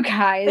have for you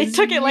guys. They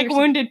took it like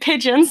wounded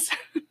pigeons.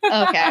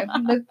 Okay.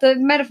 The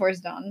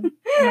metaphor's done.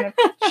 I'm going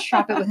to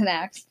chop it with an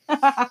axe.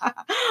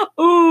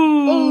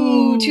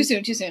 Ooh. Ooh, too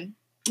soon.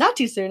 Not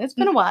too soon. It's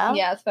been a while.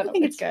 Yeah,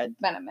 it's good.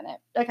 Been a minute.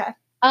 Okay.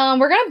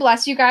 We're going to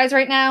bless you guys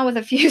right now with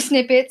a few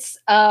snippets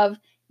of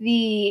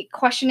the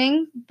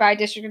questioning by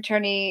District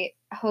Attorney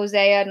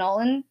Hosea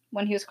Nolan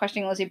when he was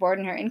questioning Lizzie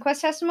Borden in her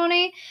inquest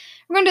testimony.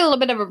 We're going to do a little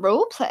bit of a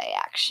role play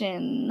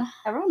action.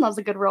 Everyone loves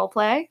a good role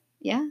play.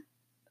 Yeah.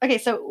 Okay,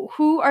 so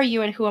who are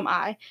you and who am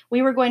I?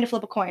 We were going to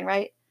flip a coin,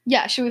 right?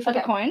 Yeah, should we flip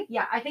a coin?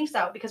 Yeah, I think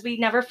so, because we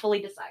never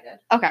fully decided.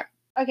 Okay.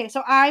 Okay,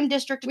 so I'm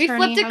District Attorney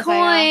We flipped a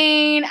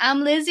coin. I'm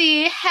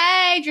Lizzie.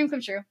 Hey, dream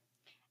come true.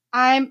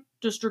 I'm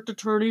District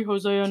Attorney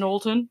Hosea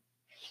Knowlton.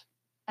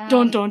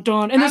 Dun dun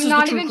dun. And this is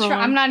the true crime.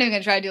 I'm not even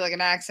gonna try to do like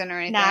an accent or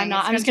anything. Nah, I'm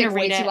not. I'm just gonna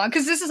read it. Too long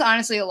because this is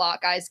honestly a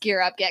lot, guys.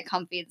 Gear up, get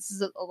comfy. This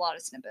is a lot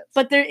of snippets.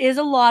 But there is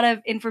a lot of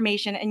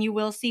information, and you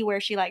will see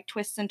where she like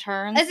twists and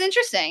turns. It's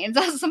interesting.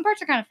 Some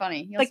parts are kind of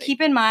funny. But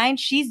keep in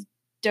mind, she's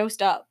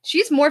dosed up.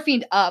 She's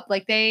morphined up.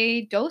 Like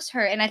they dose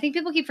her, and I think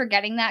people keep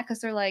forgetting that because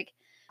they're like,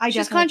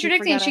 she's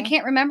contradicting. She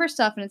can't remember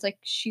stuff, and it's like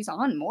she's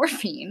on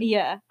morphine.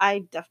 Yeah, I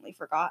definitely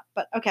forgot.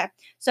 But okay,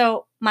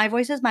 so my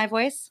voice is my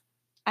voice.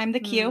 I'm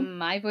the Q.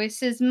 My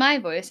voice is my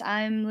voice.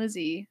 I'm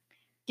Lizzie.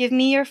 Give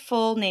me your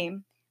full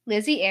name.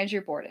 Lizzie Andrew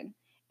Borden.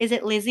 Is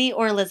it Lizzie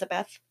or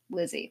Elizabeth?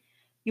 Lizzie.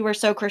 You were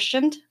so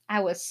Christianed?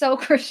 I was so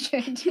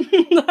Christianed.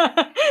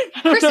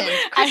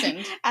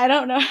 Christened. I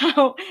don't know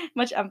how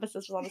much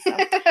emphasis was on the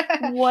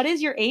stuff. What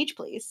is your age,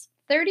 please?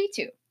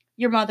 32.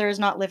 Your mother is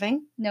not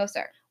living? No,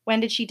 sir. When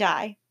did she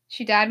die?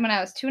 She died when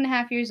I was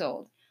 2.5 years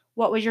old.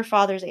 What was your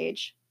father's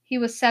age? He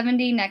was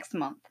 70 next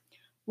month.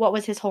 What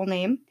was his whole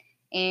name?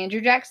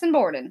 Andrew Jackson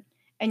Borden.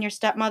 And your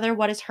stepmother,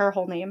 what is her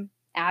whole name?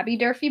 Abby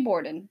Durfee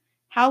Borden.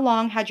 How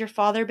long had your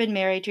father been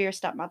married to your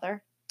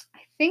stepmother? I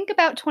think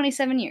about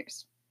 27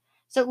 years.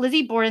 So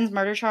Lizzie Borden's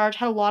murder charge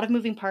had a lot of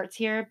moving parts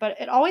here, but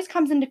it always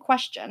comes into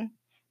question.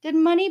 Did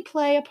money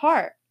play a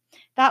part?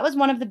 That was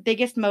one of the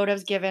biggest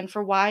motives given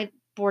for why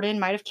Borden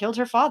might have killed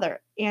her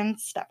father and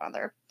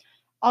stepmother.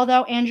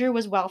 Although Andrew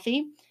was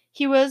wealthy,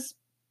 he was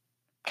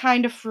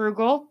kind of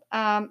frugal,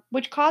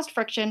 which caused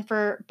friction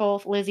for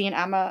both Lizzie and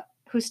Emma,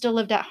 who still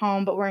lived at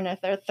home but were in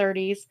their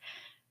 30s.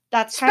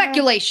 That's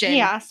speculation.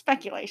 Yeah,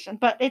 speculation.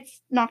 But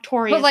it's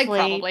notoriously... But, like,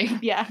 probably.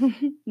 Yeah.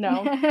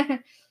 No.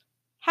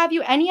 Have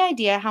you any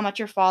idea how much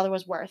your father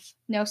was worth?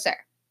 No, sir.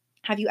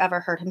 Have you ever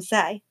heard him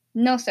say?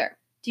 No, sir.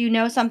 Do you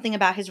know something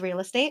about his real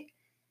estate?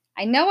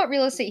 I know what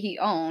real estate he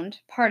owned,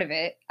 part of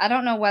it. I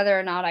don't know whether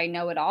or not I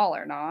know it all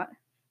or not.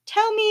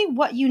 Tell me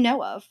what you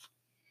know of.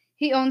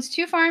 He owns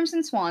 2 farms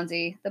in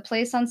Swansea, the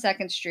place on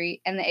 2nd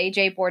Street and the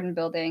A.J. Borden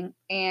building,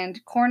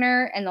 and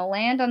corner and the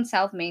land on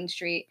South Main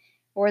Street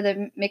where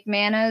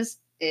McManus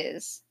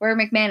is.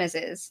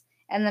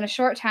 And then a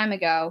short time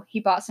ago, he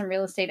bought some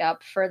real estate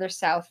up further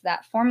south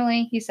that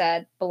formerly, he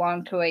said,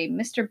 belonged to a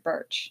Mr.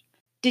 Birch.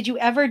 Did you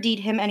ever deed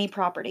him any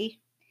property?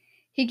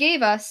 He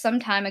gave us, some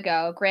time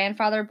ago,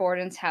 Grandfather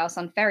Borden's house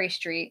on Ferry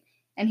Street,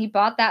 and he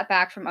bought that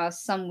back from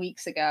us some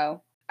weeks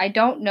ago. I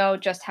don't know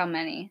just how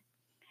many.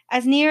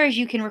 As near as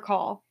you can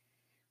recall.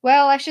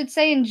 Well, I should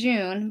say in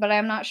June, but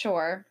I'm not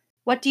sure.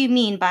 What do you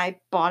mean by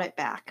bought it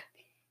back?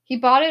 He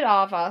bought it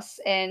off us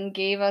and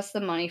gave us the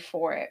money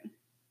for it.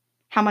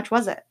 How much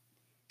was it?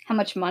 How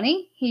much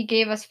money? He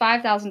gave us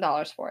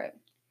 $5,000 for it.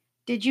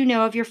 Did you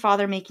know of your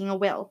father making a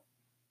will?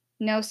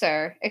 No,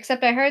 sir.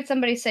 Except I heard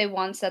somebody say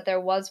once that there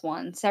was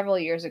one several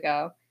years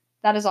ago.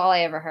 That is all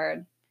I ever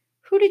heard.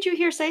 Who did you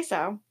hear say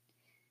so?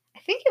 I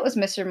think it was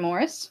Mr.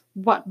 Morse.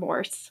 What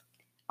Morse?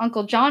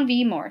 Uncle John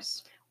V.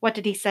 Morse. What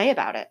did he say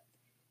about it?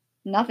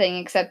 Nothing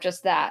except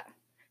just that.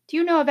 Do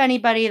you know of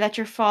anybody that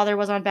your father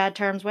was on bad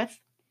terms with?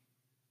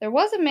 There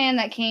was a man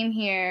that came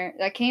there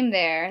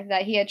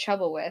that he had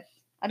trouble with.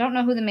 I don't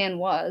know who the man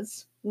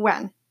was.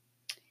 When?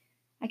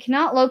 I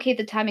cannot locate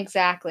the time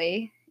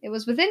exactly. It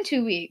was within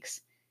 2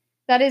 weeks.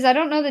 That is, I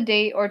don't know the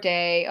date or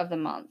day of the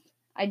month.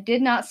 I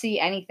did not see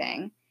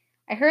anything.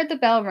 I heard the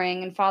bell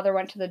ring and father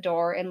went to the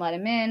door and let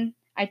him in.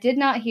 I did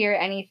not hear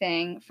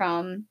anything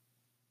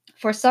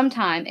for some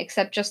time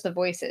except just the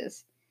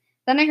voices.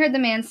 Then I heard the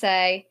man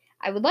say,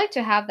 I would like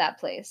to have that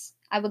place.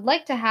 I would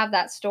like to have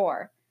that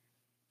store.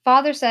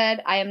 Father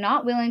said, I am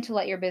not willing to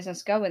let your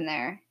business go in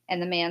there.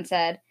 And the man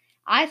said,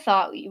 I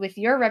thought with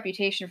your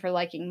reputation for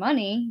liking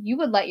money, you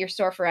would let your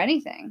store for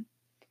anything.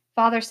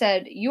 Father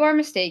said, "You are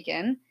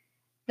mistaken."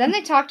 Then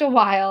they talked a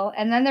while,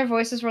 and then their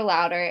voices were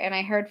louder, and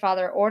I heard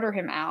Father order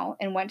him out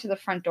and went to the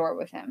front door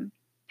with him.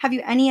 Have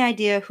you any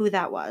idea who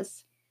that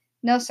was?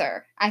 No,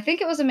 sir. I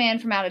think it was a man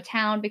from out of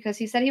town because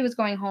he said he was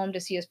going home to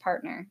see his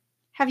partner.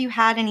 Have you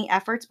had any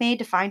efforts made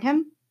to find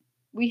him?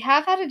 We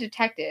have had a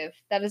detective.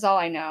 That is all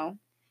I know.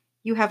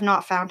 You have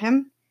not found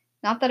him?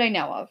 Not that I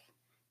know of.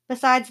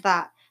 Besides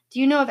that, do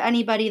you know of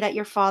anybody that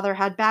your father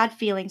had bad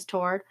feelings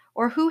toward,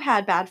 or who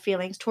had bad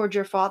feelings toward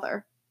your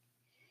father?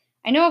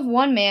 I know of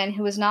one man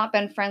who has not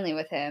been friendly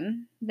with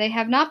him. They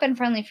have not been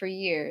friendly for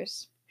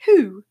years.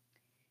 Who?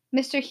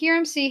 Mr.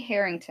 Hiram C.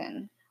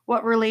 Harrington.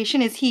 What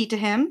relation is he to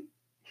him?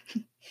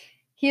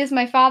 He is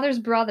my father's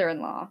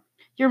brother-in-law.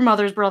 Your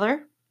mother's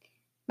brother?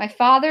 My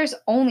father's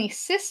only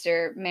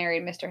sister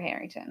married Mr.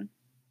 Harrington.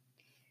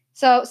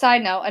 So,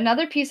 side note,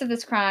 another piece of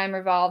this crime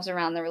revolves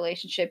around the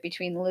relationship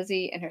between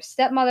Lizzie and her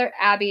stepmother,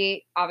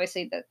 Abby.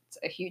 Obviously, that's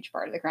a huge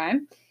part of the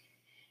crime.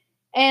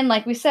 And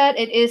like we said,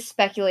 it is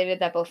speculated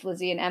that both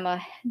Lizzie and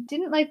Emma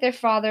didn't like their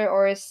father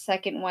or his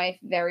second wife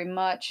very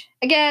much.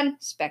 Again,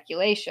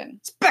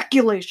 speculation.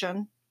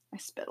 Speculation. I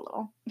spit a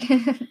little.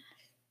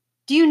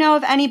 Do you know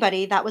of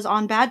anybody that was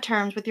on bad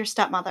terms with your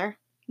stepmother?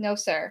 No,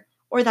 sir.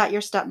 Or that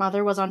your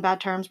stepmother was on bad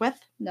terms with?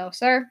 No,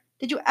 sir.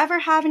 Did you ever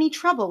have any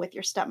trouble with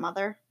your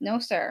stepmother? No,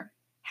 sir.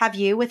 Have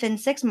you, within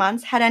 6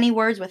 months, had any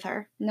words with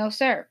her? No,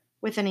 sir.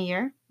 Within a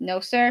year? No,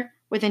 sir.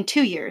 Within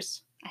 2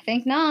 years? I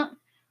think not.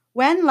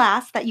 When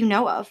last that you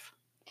know of?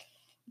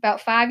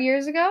 About 5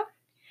 years ago?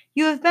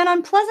 You have been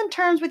on pleasant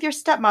terms with your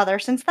stepmother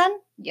since then?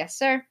 Yes,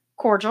 sir.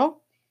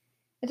 Cordial?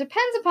 It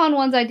depends upon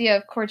one's idea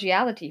of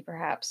cordiality,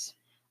 perhaps.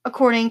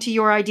 According to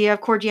your idea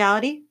of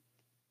cordiality?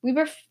 We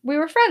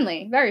were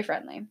friendly, very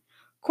friendly.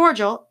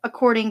 Cordial,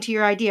 according to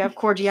your idea of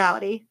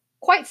cordiality.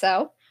 Quite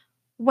so.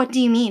 What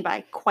do you mean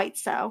by quite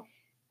so?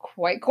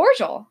 Quite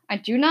cordial. I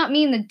do not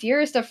mean the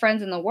dearest of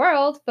friends in the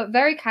world, but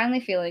very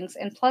kindly feelings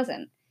and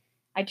pleasant.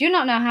 I do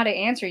not know how to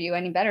answer you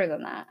any better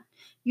than that.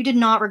 You did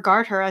not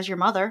regard her as your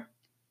mother.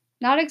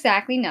 Not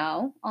exactly,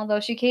 no, although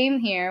she came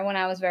here when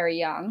I was very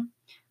young.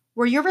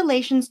 Were your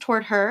relations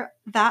toward her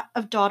that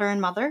of daughter and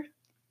mother?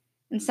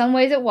 In some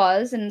ways it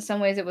was, and in some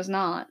ways it was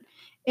not.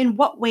 In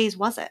what ways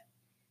was it?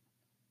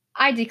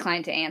 I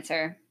decline to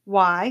answer.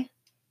 Why?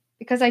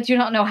 Because I do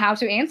not know how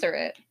to answer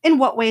it. In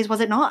what ways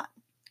was it not?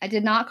 I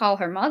did not call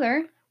her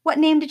mother. What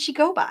name did she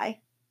go by?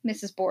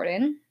 Mrs.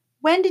 Borden.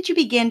 When did you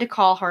begin to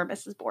call her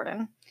Mrs.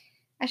 Borden?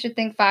 I should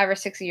think 5 or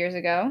 6 years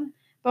ago.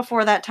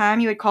 Before that time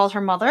you had called her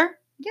mother?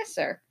 Yes,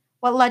 sir.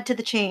 What led to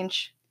the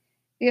change?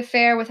 The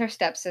affair with her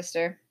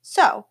stepsister.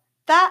 So,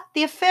 that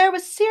the affair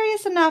was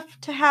serious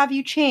enough to have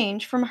you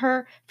change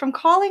from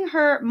calling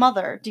her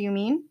mother, do you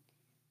mean?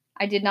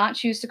 I did not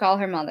choose to call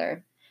her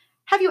mother.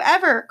 Have you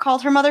ever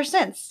called her mother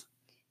since?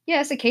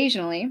 Yes,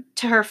 occasionally.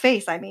 To her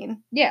face, I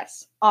mean.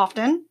 Yes.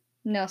 Often?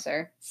 No,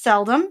 sir.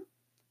 Seldom?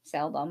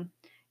 Seldom.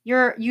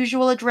 Your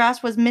usual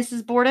address was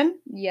Mrs. Borden?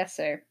 Yes,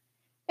 sir.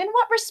 In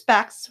what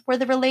respects were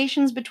the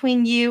relations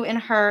between you and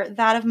her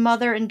that of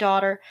mother and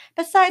daughter,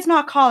 besides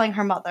not calling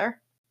her mother?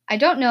 I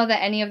don't know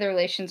that any of the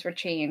relations were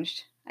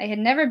changed. I had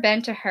never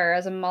been to her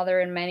as a mother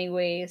in many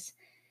ways.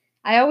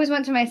 I always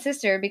went to my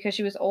sister because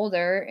she was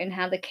older and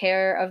had the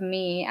care of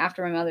me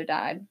after my mother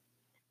died.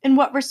 In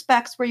what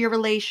respects were your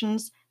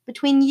relations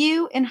between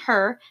you and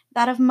her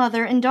that of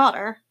mother and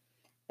daughter?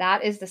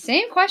 That is the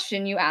same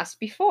question you asked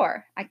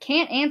before. I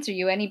can't answer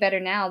you any better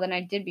now than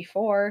I did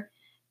before.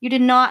 You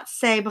did not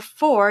say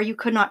before you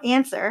could not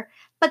answer,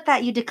 but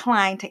that you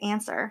declined to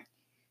answer.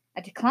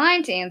 I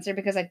declined to answer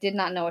because I did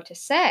not know what to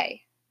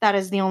say. That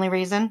is the only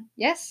reason?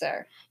 Yes,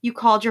 sir. You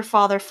called your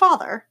father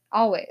father.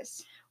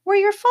 Always. Were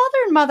your father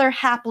and mother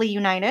happily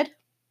united?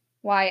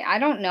 Why, I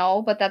don't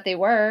know, but that they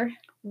were.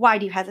 Why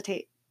do you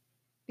hesitate?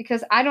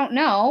 Because I don't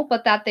know,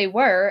 but that they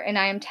were, and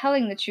I am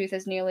telling the truth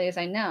as nearly as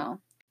I know.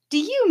 Do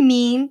you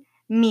mean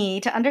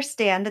me to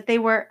understand that they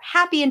were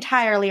happy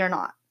entirely or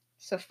not?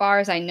 So far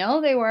as I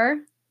know, they were.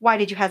 Why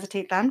did you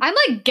hesitate then? I'm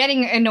like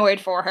getting annoyed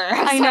for her.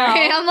 I know.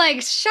 I'm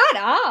like, shut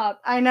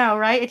up. I know,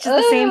 right? It's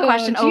just the same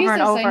question over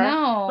and over. I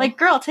know. Like,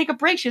 girl, take a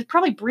break. She was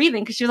probably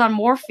breathing because she was on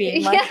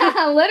morphine. Like,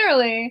 yeah,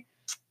 literally.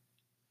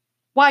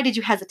 Why did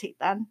you hesitate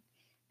then?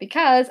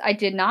 Because I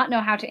did not know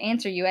how to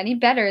answer you any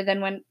better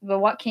than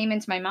what came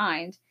into my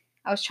mind.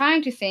 I was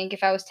trying to think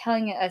if I was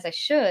telling it as I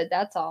should,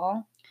 that's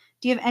all.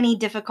 Do you have any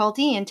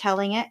difficulty in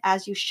telling it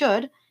as you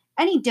should?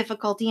 Any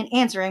difficulty in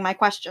answering my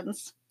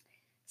questions?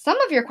 Some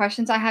of your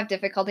questions I have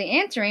difficulty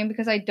answering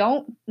because I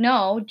don't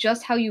know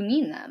just how you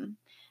mean them.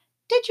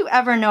 Did you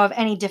ever know of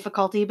any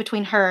difficulty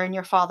between her and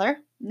your father?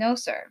 No,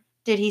 sir.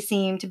 Did he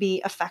seem to be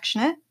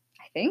affectionate?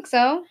 I think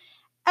so.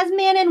 As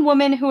man and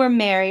woman who are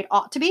married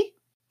ought to be?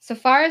 So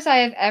far as I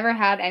have ever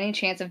had any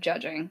chance of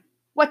judging.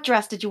 What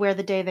dress did you wear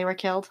the day they were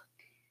killed?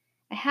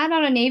 I had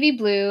on a navy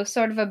blue,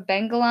 sort of a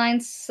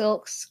bengaline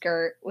silk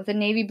skirt with a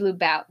navy blue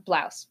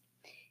blouse.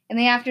 In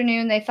the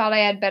afternoon, they thought I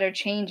had better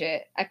change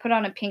it. I put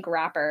on a pink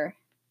wrapper.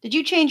 Did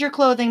you change your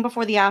clothing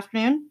before the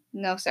afternoon?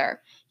 No, sir.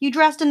 You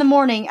dressed in the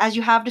morning as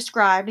you have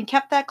described and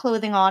kept that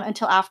clothing on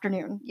until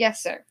afternoon.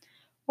 Yes, sir.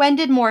 When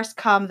did Morse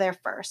come there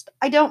first?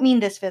 I don't mean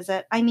this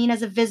visit. I mean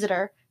as a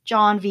visitor,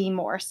 John V.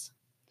 Morse.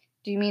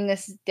 Do you mean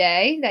this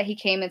day that he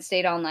came and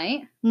stayed all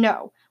night?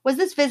 No. Was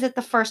this visit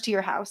the first to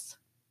your house?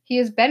 He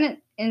has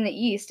been in the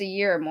East a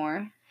year or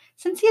more.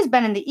 Since he has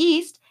been in the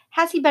East,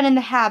 has he been in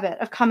the habit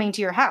of coming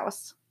to your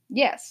house?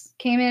 Yes,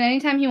 came in any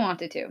time he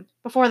wanted to.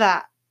 Before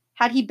that,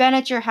 had he been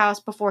at your house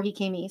before he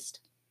came east?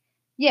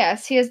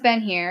 Yes, he has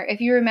been here.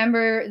 If you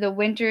remember the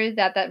winter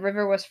that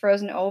river was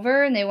frozen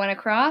over and they went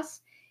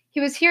across, he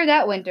was here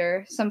that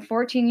winter, some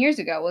 14 years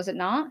ago, was it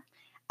not?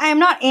 I am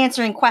not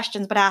answering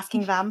questions, but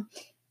asking them.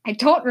 I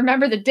don't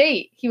remember the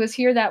date. He was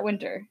here that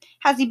winter.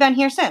 Has he been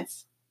here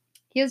since?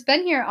 He has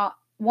been here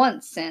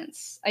once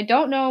since. I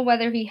don't know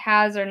whether he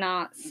has or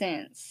not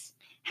since.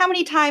 How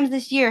many times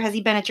this year has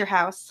he been at your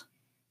house?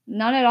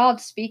 None at all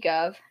to speak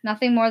of.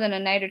 Nothing more than a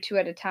night or two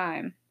at a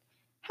time.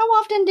 How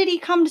often did he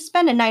come to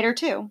spend a night or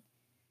two?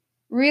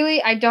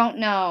 Really, I don't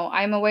know.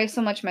 I'm away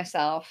so much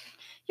myself.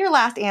 Your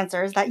last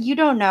answer is that you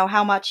don't know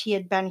how much he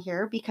had been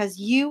here because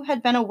you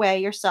had been away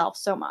yourself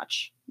so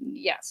much.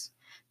 Yes.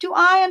 Do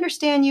I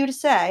understand you to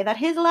say that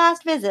his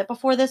last visit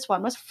before this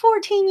one was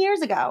 14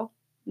 years ago?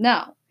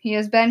 No, he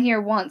has been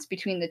here once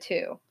between the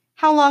two.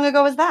 How long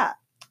ago was that?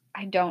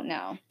 I don't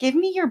know. Give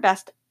me your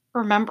best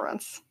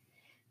remembrance.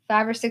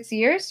 5 or 6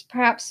 years,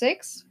 perhaps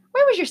 6.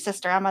 Where was your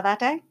sister, Emma, that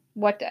day?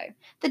 What day?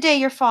 The day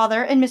your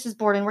father and Mrs.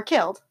 Borden were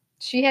killed.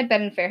 She had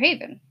been in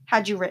Fairhaven.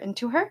 Had you written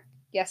to her?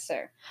 Yes,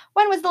 sir.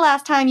 When was the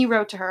last time you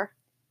wrote to her?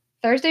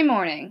 Thursday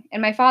morning,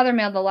 and my father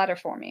mailed the letter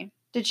for me.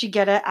 Did she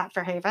get it at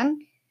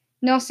Fairhaven?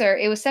 No, sir,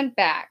 it was sent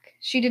back.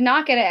 She did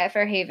not get it at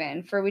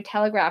Fairhaven, for we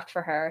telegraphed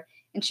for her,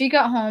 and she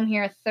got home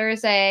here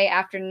Thursday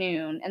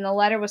afternoon, and the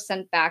letter was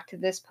sent back to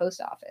this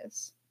post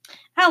office.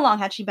 How long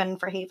had she been in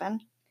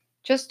Fairhaven?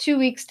 Just 2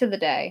 weeks to the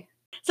day.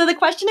 So the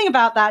questioning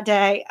about that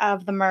day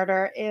of the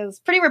murder is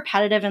pretty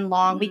repetitive and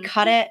long. We Mhm.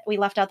 cut it. We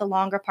left out the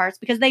longer parts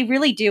because they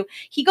really do.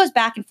 He goes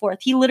back and forth.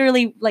 He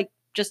literally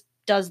just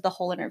does the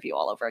whole interview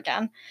all over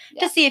again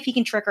Yeah. to see if he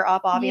can trick her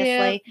up,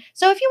 obviously.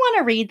 So if you want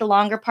to read the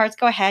longer parts,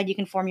 go ahead. You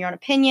can form your own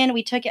opinion.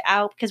 We took it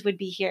out because we'd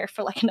be here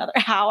for another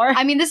hour.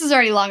 I mean, this is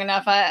already long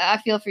enough. I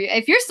feel for you.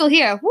 If you're still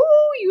here, woo,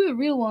 you the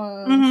real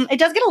ones. Mhm. It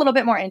does get a little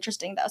bit more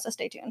interesting, though, so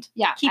stay tuned.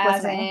 Yeah, Keep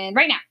as listening. in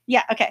right now.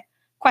 Yeah, okay.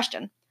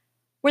 Question.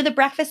 Were the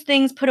breakfast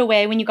things put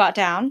away when you got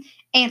down?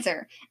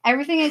 Answer.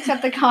 Everything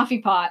except the coffee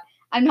pot.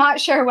 I'm not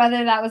sure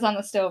whether that was on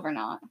the stove or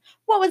not.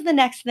 What was the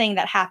next thing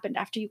that happened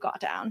after you got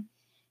down?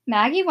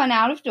 Maggie went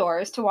out of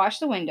doors to wash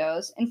the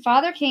windows, and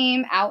Father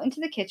came out into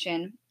the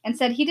kitchen and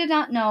said he did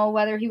not know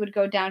whether he would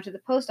go down to the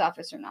post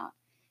office or not.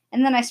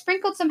 And then I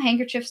sprinkled some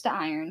handkerchiefs to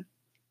iron.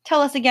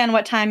 Tell us again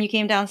what time you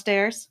came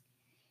downstairs.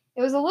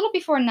 It was a little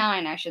before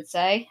 9, I should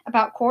say.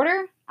 About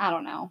quarter? I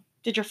don't know.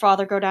 Did your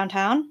father go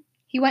downtown?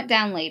 He went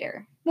down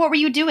later. What were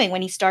you doing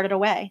when he started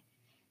away?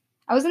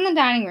 I was in the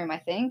dining room, I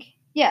think.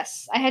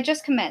 Yes, I had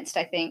just commenced,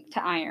 I think,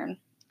 to iron.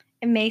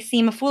 It may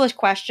seem a foolish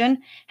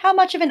question. How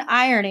much of an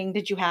ironing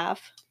did you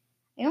have?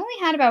 I only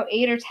had about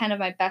 8 or 10 of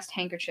my best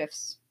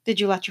handkerchiefs. Did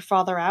you let your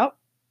father out?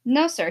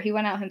 No, sir, he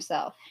went out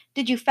himself.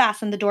 Did you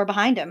fasten the door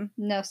behind him?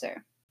 No,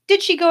 sir.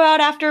 Did she go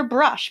out after a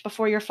brush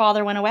before your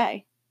father went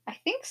away? I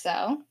think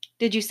so.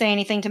 Did you say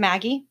anything to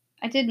Maggie?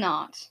 I did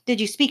not. Did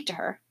you speak to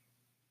her?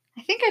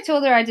 I think I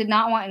told her I did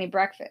not want any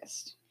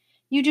breakfast.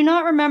 You do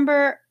not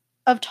remember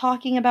of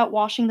talking about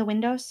washing the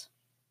windows?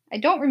 I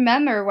don't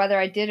remember whether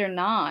I did or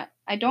not.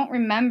 I don't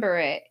remember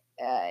it.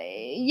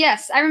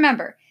 Yes, I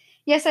remember.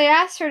 Yes, I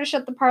asked her to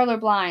shut the parlor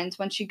blinds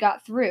when she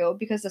got through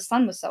because the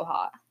sun was so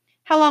hot.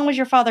 How long was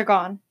your father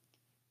gone?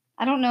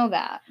 I don't know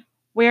that.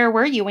 Where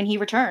were you when he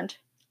returned?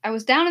 I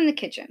was down in the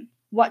kitchen.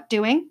 What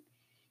doing?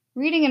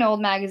 Reading an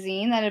old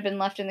magazine that had been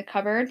left in the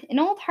cupboard, an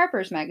old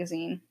Harper's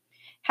magazine.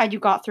 Had you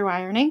got through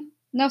ironing?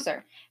 No,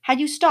 sir. Had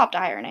you stopped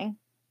ironing?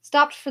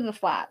 Stopped for the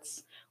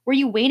flats. Were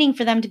you waiting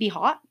for them to be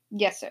hot?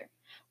 Yes, sir.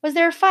 Was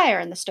there a fire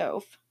in the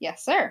stove?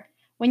 Yes, sir.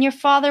 When your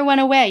father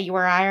went away, you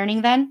were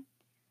ironing then?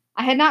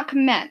 I had not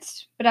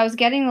commenced, but I was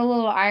getting the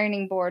little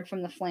ironing board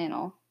from the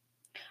flannel.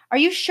 Are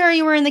you sure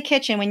you were in the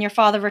kitchen when your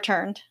father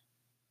returned?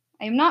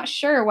 I am not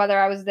sure whether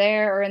I was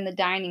there or in the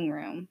dining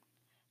room.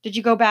 Did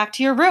you go back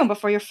to your room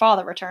before your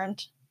father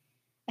returned?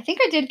 I think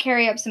I did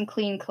carry up some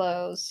clean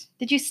clothes.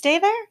 Did you stay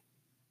there?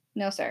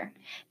 No, sir.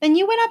 Then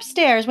you went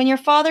upstairs when your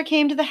father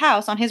came to the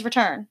house on his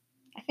return.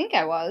 I think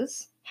I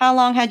was. How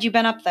long had you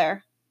been up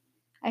there?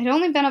 I had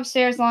only been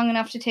upstairs long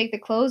enough to take the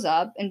clothes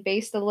up and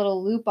baste the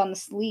little loop on the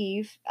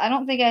sleeve. I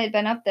don't think I had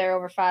been up there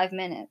over 5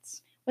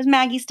 minutes. Was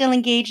Maggie still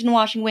engaged in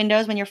washing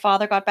windows when your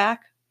father got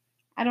back?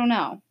 I don't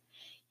know.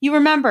 You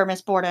remember,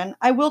 Miss Borden,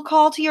 I will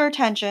call to your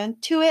attention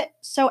to it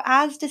so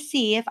as to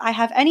see if I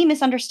have any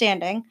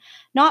misunderstanding,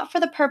 not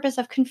for the purpose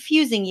of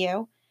confusing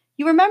you.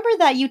 You remember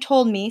that you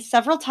told me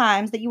several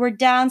times that you were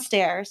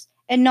downstairs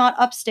and not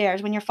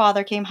upstairs when your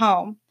father came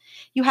home.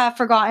 You have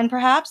forgotten,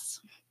 perhaps?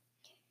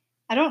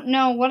 I don't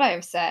know what I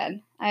have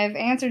said. I have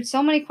answered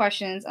so many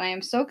questions, and I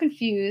am so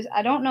confused.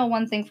 I don't know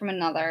one thing from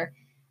another.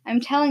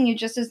 I'm telling you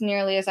just as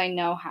nearly as I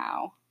know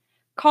how.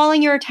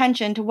 Calling your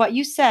attention to what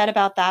you said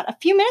about that a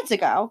few minutes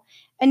ago,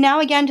 and now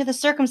again to the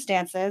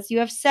circumstances. You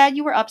have said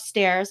you were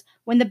upstairs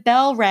when the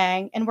bell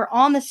rang and were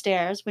on the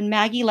stairs when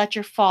Maggie let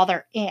your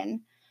father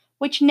in,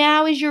 which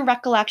now is your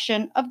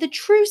recollection of the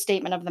true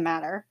statement of the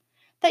matter,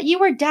 that you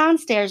were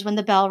downstairs when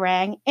the bell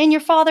rang and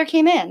your father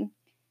came in,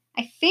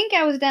 I think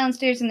I was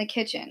downstairs in the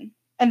kitchen.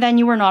 and then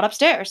you were not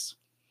upstairs.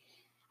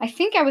 I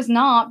think I was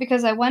not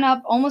because I went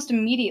up almost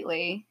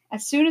immediately,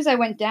 as soon as I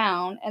went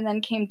down, and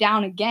then came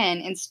down again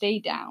and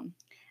stayed down.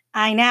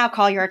 I now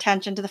call your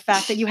attention to the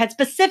fact that you had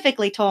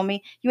specifically told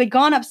me you had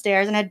gone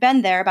upstairs and had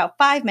been there about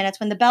 5 minutes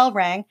when the bell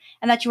rang,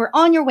 and that you were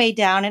on your way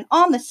down and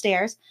on the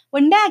stairs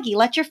when Maggie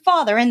let your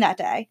father in that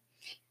day.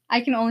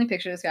 I can only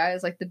picture this guy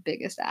as like the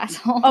biggest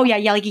asshole. Oh yeah,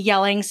 like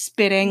yelling,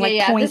 spitting,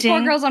 yeah, pointing. This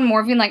poor girl's on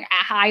morphine, like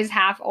eyes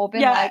half open.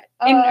 Yeah, like,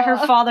 and her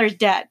father's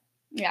dead.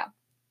 Yeah.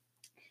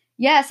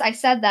 Yes, I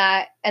said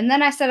that, and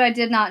then I said I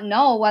did not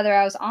know whether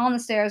I was on the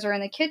stairs or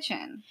in the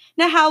kitchen.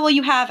 Now how will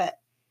you have it?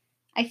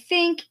 I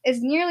think,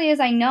 as nearly as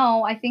I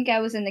know, I think I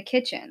was in the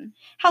kitchen.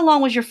 How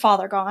long was your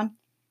father gone?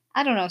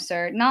 I don't know,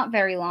 sir. Not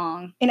very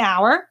long. An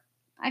hour?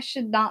 I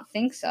should not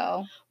think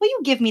so. Will you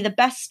give me the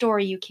best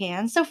story you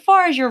can, so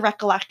far as your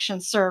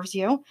recollection serves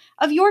you,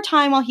 of your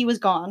time while he was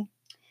gone?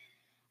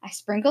 I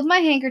sprinkled my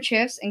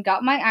handkerchiefs and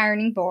got my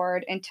ironing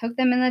board and took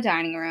them in the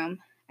dining room.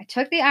 I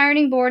took the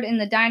ironing board in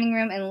the dining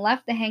room and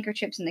left the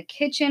handkerchiefs in the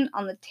kitchen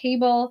on the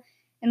table,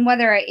 and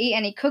whether I ate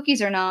any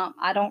cookies or not,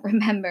 I don't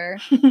remember.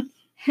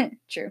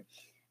 True.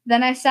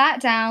 Then I sat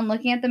down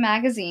looking at the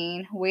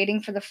magazine, waiting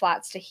for the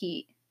flats to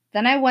heat.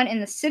 Then I went in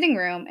the sitting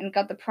room and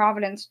got the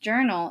Providence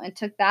Journal and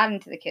took that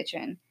into the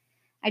kitchen.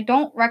 I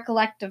don't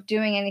recollect of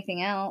doing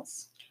anything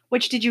else.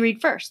 Which did you read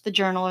first, the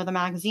journal or the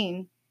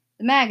magazine?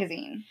 The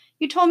magazine.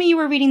 You told me you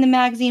were reading the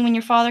magazine when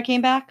your father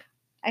came back?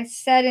 I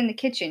said in the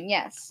kitchen,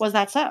 yes. Was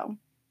that so?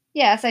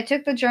 Yes, I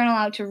took the journal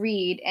out to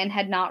read and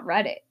had not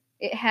read it.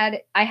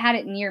 I had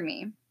it near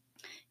me.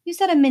 You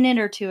said a minute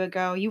or two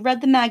ago you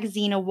read the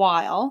magazine a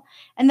while,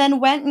 and then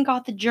went and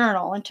got the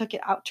journal and took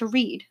it out to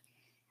read.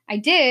 I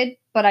did,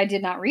 but I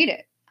did not read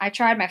it. I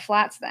tried my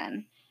flats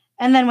then.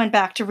 And then went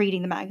back to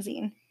reading the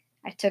magazine.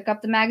 I took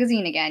up the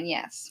magazine again,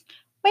 yes.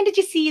 When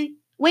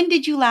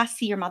did you last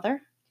see your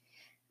mother?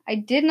 I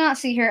did not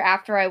see her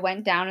after I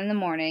went down in the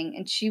morning,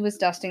 and she was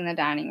dusting the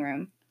dining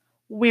room.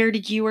 Where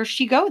did you or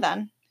she go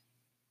then?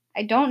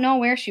 I don't know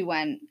where she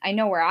went. I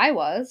know where I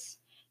was.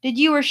 Did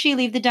you or she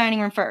leave the dining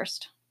room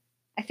first?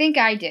 I think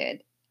I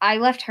did. I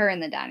left her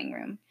in the dining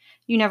room.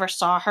 You never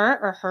saw her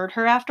or heard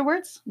her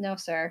afterwards? No,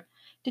 sir.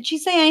 Did she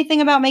say anything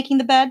about making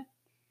the bed?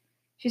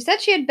 She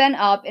said she had been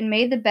up and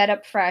made the bed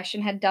up fresh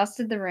and had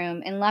dusted the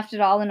room and left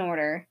it all in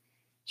order.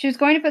 She was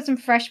going to put some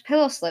fresh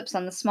pillow slips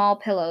on the small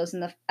pillows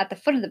at the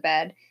foot of the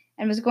bed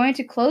and was going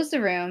to close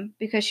the room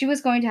because she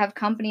was going to have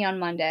company on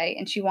Monday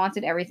and she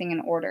wanted everything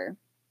in order.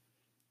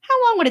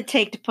 How long would it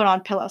take to put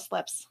on pillow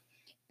slips?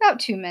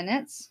 About 2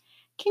 minutes.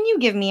 Can you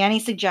give me any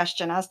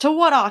suggestion as to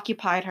what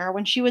occupied her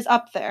when she was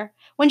up there,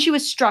 when she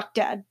was struck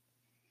dead?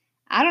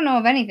 I don't know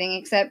of anything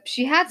except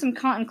she had some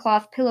cotton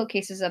cloth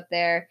pillowcases up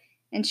there,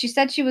 and she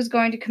said she was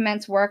going to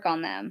commence work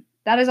on them.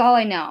 That is all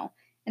I know.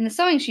 And the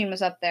sewing machine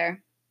was up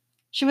there.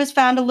 She was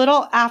found a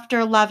little after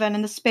 11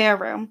 in the spare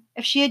room.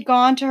 If she had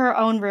gone to her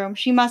own room,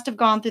 she must have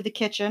gone through the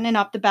kitchen and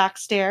up the back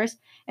stairs,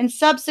 and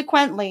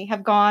subsequently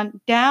have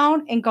gone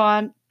down and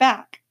gone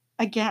back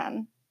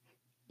again.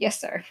 Yes,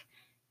 sir.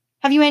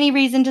 Have you any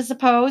reason to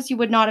suppose you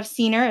would not have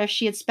seen her if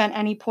she had spent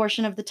any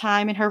portion of the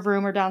time in her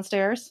room or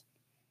downstairs?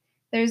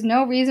 There's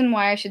no reason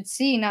why I should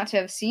see not to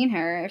have seen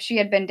her if she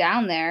had been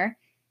down there,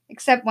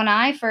 except when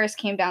I first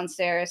came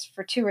downstairs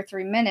for 2 or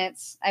 3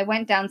 minutes, I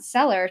went down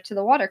cellar to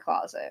the water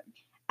closet.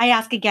 I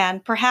ask again,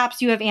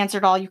 perhaps you have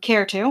answered all you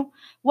care to.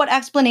 What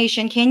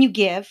explanation can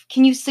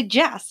you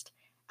suggest,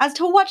 as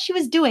to what she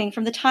was doing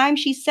from the time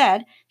she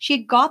said she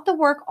had got the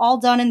work all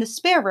done in the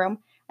spare room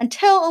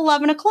until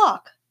 11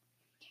 o'clock?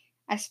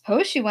 I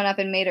suppose she went up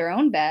and made her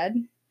own bed.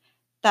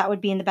 That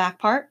would be in the back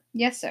part?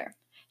 Yes, sir.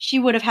 She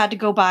would have had to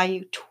go by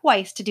you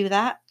twice to do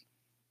that.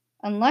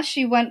 Unless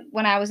she went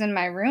when I was in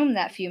my room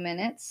that few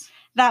minutes.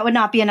 That would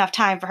not be enough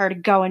time for her to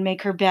go and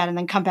make her bed and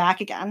then come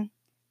back again.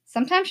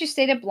 Sometimes she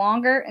stayed up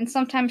longer and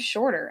sometimes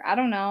shorter. I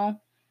don't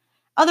know.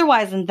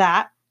 Otherwise than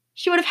that,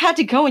 she would have had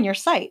to go in your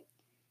sight.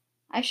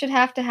 I should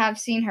have to have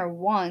seen her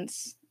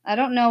once. I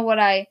don't know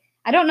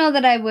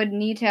that I would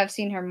need to have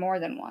seen her more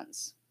than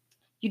once.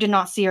 You did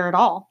not see her at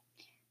all?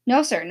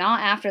 No, sir,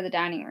 not after the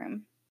dining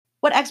room.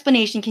 What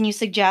explanation can you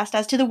suggest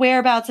as to the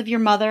whereabouts of your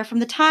mother from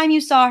the time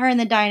you saw her in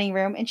the dining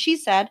room and she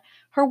said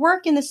her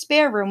work in the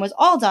spare room was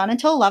all done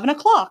until 11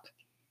 o'clock?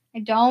 I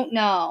don't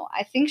know.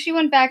 I think she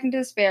went back into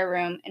the spare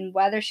room, and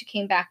whether she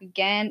came back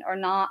again or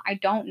not, I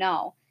don't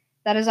know.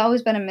 That has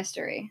always been a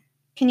mystery.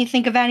 Can you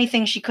think of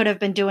anything she could have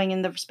been doing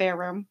in the spare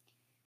room?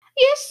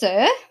 Yes,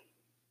 sir.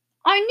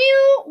 I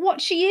knew what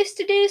she used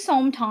to do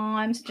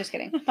sometimes. Just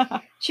kidding.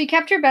 She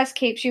kept her best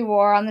cape she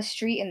wore on the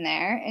street in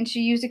there, and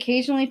she used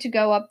occasionally to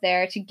go up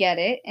there to get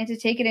it and to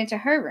take it into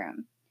her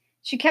room.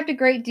 She kept a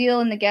great deal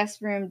in the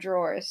guest room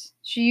drawers.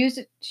 She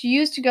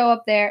used to go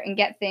up there and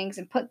get things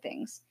and put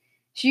things.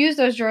 She used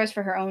those drawers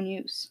for her own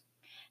use.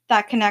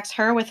 That connects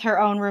her with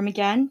her own room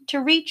again, to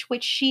reach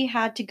which she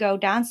had to go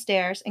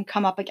downstairs and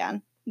come up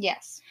again.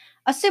 Yes.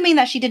 Assuming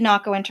that she did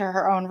not go into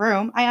her own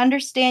room, I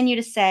understand you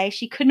to say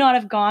she could not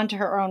have gone to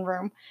her own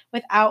room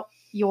without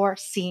your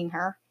seeing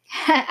her.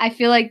 I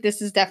feel like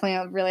this is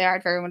definitely really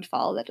hard for everyone to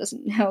follow that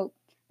doesn't know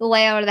the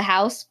layout of the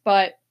house,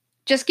 but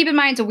just keep in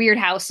mind it's a weird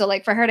house, so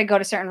like for her to go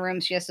to certain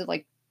rooms, she has to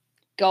like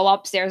go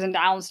upstairs and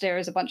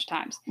downstairs a bunch of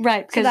times.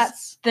 Right,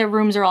 because their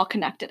rooms are all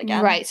connected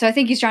again. Right, so I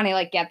think he's trying to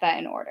like get that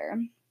in order.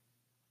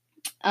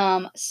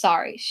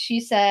 Sorry.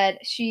 She said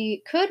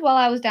she could while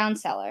I was down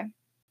cellar.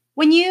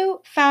 When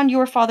you found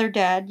your father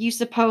dead, you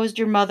supposed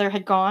your mother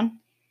had gone?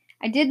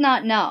 I did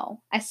not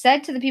know. I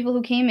said to the people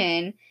who came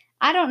in,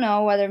 I don't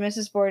know whether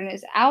Mrs. Borden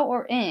is out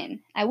or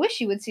in. I wish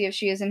you would see if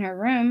she is in her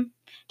room.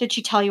 Did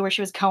she tell you where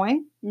she was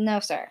going? No,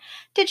 sir.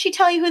 Did she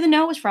tell you who the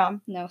note was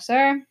from? No,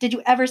 sir. Did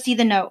you ever see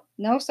the note?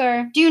 No,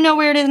 sir. Do you know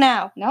where it is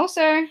now? No,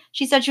 sir.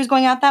 She said she was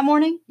going out that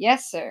morning?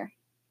 Yes, sir.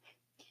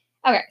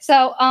 Okay,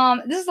 so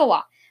this is a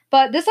lot.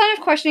 But this line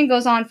of questioning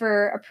goes on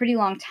for a pretty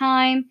long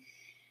time.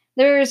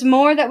 There's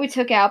more that we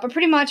took out, but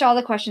pretty much all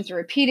the questions are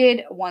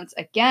repeated once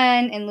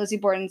again, and Lizzie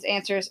Borden's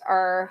answers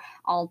are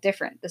all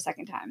different the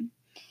second time.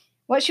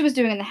 What she was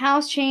doing in the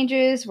house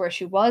changes, where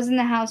she was in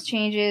the house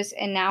changes,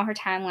 and now her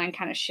timeline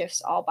kind of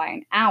shifts all by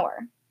an hour.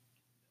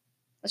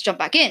 Let's jump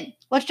back in.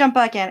 Let's jump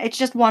back in. It's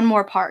just one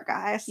more part,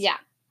 guys. Yeah.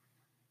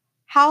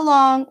 How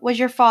long was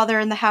your father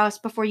in the house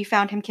before you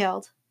found him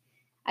killed?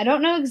 I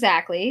don't know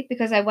exactly,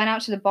 because I went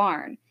out to the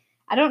barn.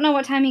 I don't know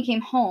what time he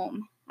came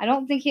home. I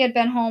don't think he had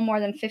been home more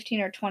than 15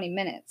 or 20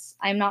 minutes.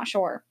 I'm not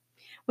sure.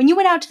 When you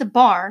went out to the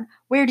barn,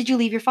 where did you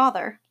leave your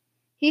father?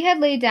 He had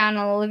laid down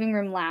on the living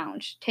room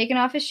lounge, taken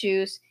off his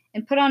shoes,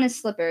 and put on his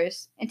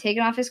slippers, and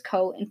taken off his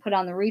coat and put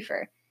on the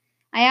reefer.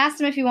 I asked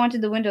him if he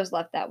wanted the windows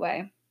left that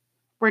way.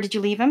 Where did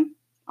you leave him?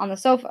 On the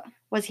sofa.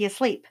 Was he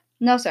asleep?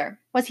 No, sir.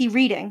 Was he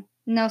reading?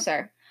 No,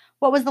 sir.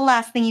 What was the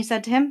last thing you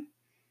said to him?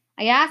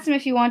 I asked him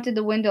if he wanted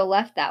the window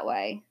left that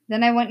way.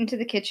 Then I went into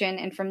the kitchen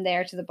and from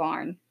there to the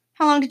barn.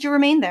 How long did you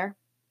remain there?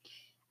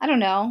 I don't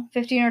know,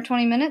 15 or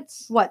 20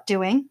 minutes? What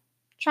doing?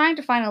 Trying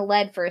to find a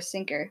lead for a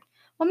sinker.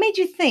 What made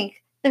you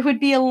think there would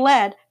be a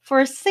lead for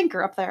a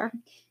sinker up there?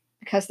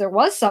 Because there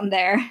was some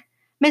there.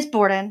 Miss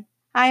Borden,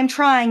 I am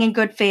trying in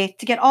good faith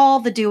to get all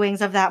the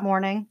doings of that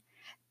morning.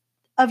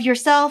 Of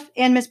yourself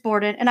and Miss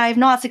Borden, and I have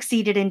not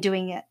succeeded in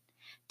doing it.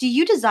 Do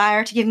you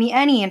desire to give me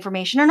any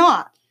information or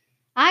not?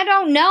 I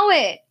don't know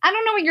it. I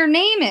don't know what your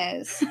name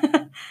is.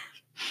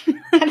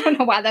 I don't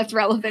know why that's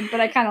relevant, but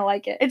I kind of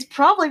like it. It's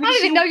probably I because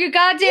don't even know your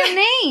goddamn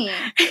name.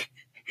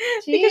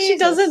 because she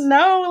doesn't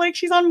know, like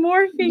she's on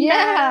morphine.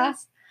 Yeah.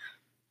 Guys.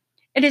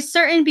 It is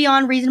certain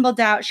beyond reasonable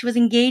doubt she was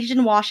engaged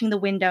in washing the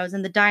windows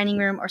in the dining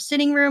room or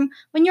sitting room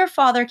when your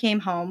father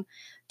came home.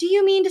 Do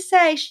you mean to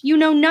say you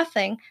know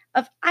nothing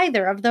of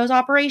either of those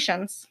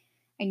operations?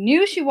 I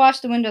knew she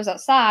washed the windows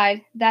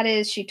outside. That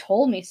is, she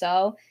told me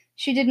so.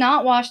 She did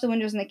not wash the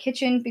windows in the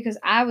kitchen because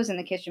I was in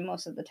the kitchen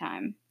most of the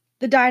time.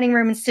 The dining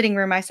room and sitting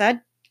room, I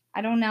said.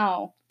 I don't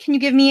know. Can you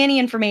give me any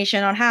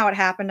information on how it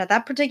happened at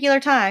that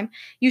particular time?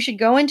 You should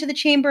go into the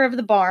chamber of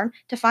the barn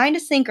to find a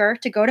sinker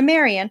to go to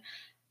Marion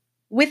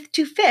with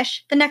to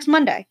fish the next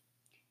Monday.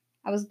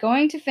 I was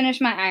going to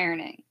finish my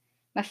ironing.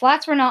 My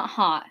flats were not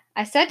hot.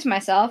 I said to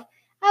myself,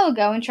 I will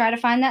go and try to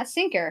find that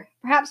sinker.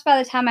 Perhaps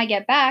by the time I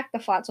get back, the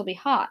flats will be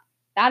hot.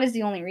 That is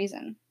the only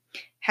reason.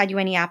 Had you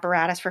any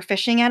apparatus for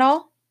fishing at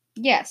all?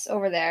 Yes,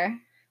 over there.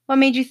 What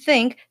made you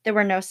think there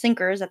were no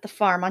sinkers at the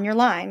farm on your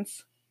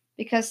lines?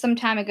 Because some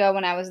time ago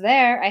when I was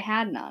there, I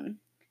had none.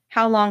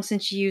 How long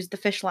since you used the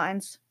fish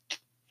lines?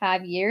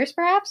 5 years,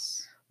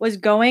 perhaps? Was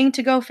going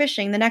to go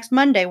fishing the next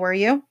Monday, were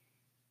you?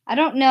 I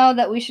don't know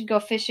that we should go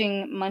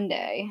fishing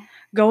Monday.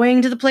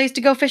 Going to the place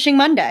to go fishing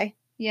Monday?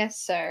 Yes,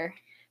 sir.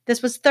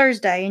 This was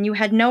Thursday, and you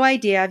had no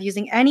idea of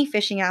using any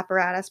fishing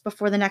apparatus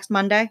before the next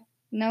Monday?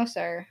 No,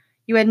 sir.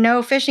 You had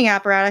no fishing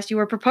apparatus you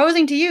were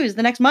proposing to use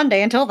the next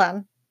Monday until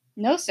then?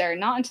 No, sir.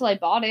 Not until I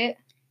bought it.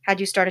 Had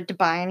you started to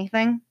buy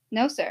anything?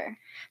 No, sir.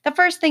 The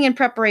first thing in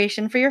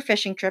preparation for your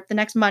fishing trip the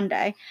next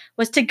Monday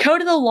was to go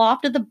to the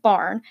loft of the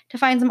barn to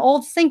find some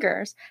old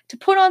sinkers to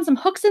put on some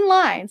hooks and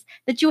lines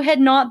that you had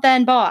not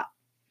then bought.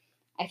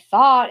 I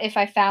thought if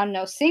I found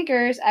no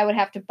sinkers, I would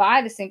have to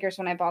buy the sinkers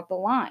when I bought the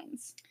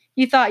lines.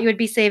 You thought you would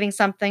be saving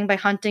something by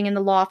hunting in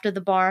the loft of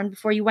the barn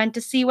before you went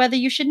to see whether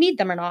you should need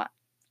them or not.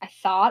 I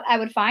thought I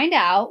would find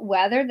out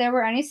whether there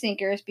were any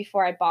sinkers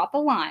before I bought the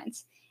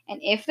lines, and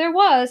if there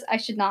was, I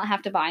should not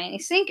have to buy any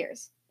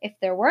sinkers. If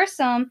there were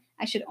some,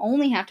 I should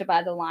only have to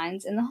buy the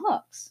lines and the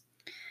hooks.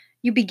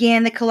 You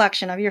began the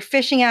collection of your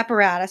fishing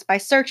apparatus by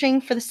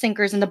searching for the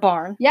sinkers in the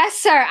barn. Yes,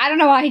 sir. I don't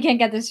know why he can't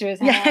get this through his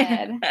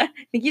head. I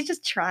think he's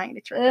just trying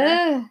to trick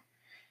her.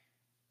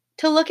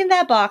 to look in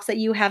that box that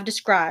you have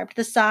described,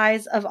 the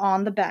size of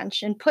on the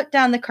bench, and put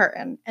down the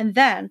curtain, and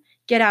then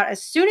get out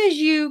as soon as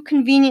you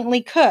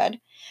conveniently could.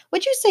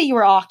 Would you say you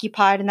were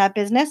occupied in that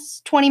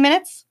business 20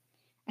 minutes?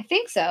 I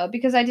think so,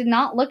 because I did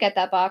not look at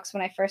that box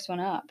when I first went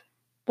up.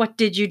 What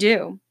did you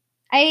do?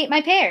 I ate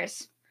my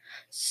pears.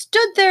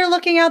 Stood there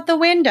looking out the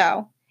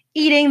window,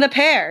 eating the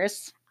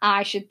pears.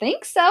 I should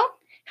think so.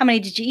 How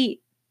many did you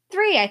eat?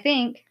 3, I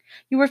think.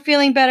 You were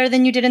feeling better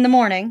than you did in the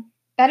morning.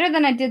 Better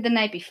than I did the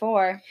night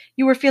before.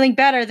 You were feeling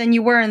better than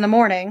you were in the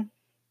morning.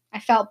 I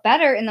felt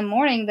better in the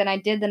morning than I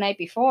did the night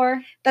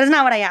before. That is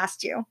not what I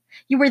asked you.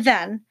 You were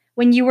then,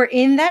 when you were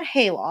in that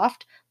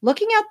hayloft,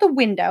 looking out the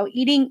window,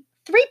 eating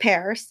 3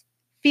 pears,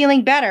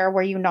 feeling better,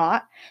 were you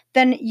not,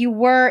 than you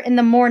were in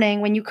the morning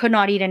when you could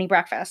not eat any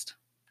breakfast?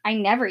 I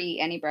never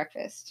eat any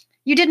breakfast.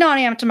 You did not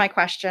answer my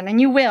question,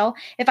 and you will,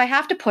 if I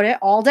have to put it,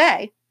 all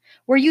day.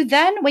 Were you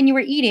then, when you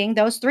were eating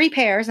those 3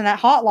 pears in that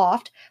hot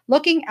loft,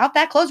 looking out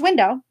that closed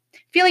window,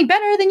 feeling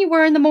better than you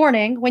were in the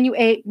morning when you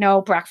ate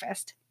no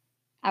breakfast?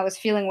 I was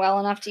feeling well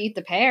enough to eat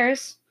the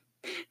pears.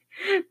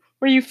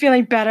 Were you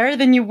feeling better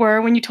than you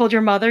were when you told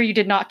your mother you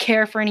did not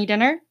care for any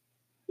dinner?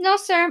 No,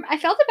 sir. I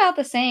felt about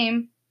the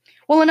same.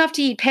 Well enough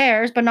to eat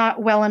pears, but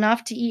not well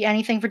enough to eat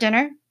anything for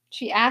dinner?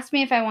 She asked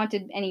me if I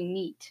wanted any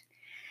meat.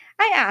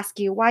 I ask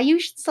you why you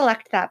should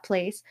select that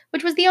place,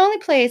 which was the only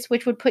place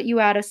which would put you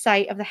out of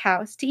sight of the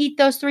house, to eat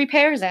those 3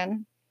 pears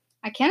in.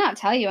 I cannot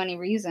tell you any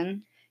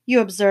reason. You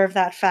observe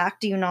that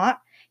fact, do you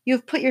not? You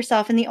have put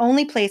yourself in the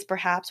only place,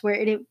 perhaps, where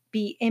it would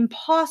be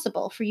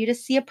impossible for you to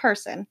see a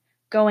person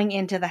going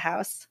into the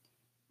house.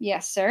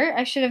 Yes, sir.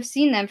 I should have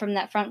seen them from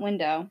that front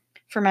window.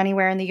 From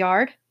anywhere in the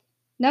yard?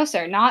 No,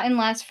 sir. Not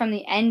unless from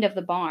the end of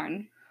the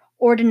barn.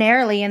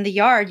 Ordinarily, in the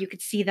yard you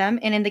could see them,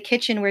 and in the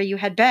kitchen where you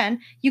had been,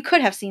 you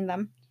could have seen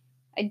them.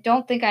 I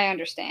don't think I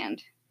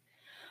understand.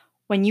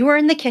 When you were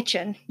in the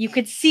kitchen, you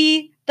could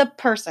see the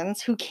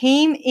persons who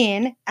came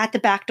in at the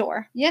back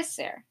door. Yes,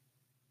 sir.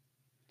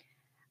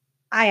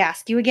 I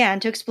ask you again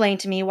to explain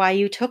to me why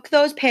you took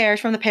those pears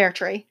from the pear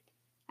tree.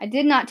 I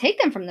did not take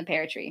them from the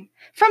pear tree.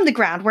 From the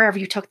ground, wherever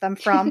you took them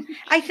from.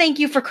 I thank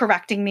you for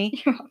correcting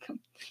me. You're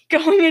welcome.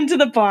 Going into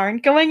the barn,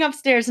 going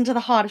upstairs into the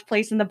hottest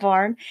place in the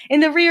barn,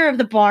 in the rear of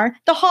the barn,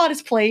 the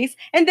hottest place,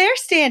 and there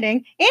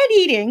standing and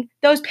eating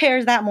those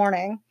pears that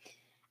morning.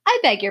 I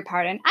beg your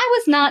pardon. I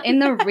was not in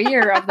the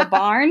rear of the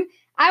barn.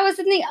 I was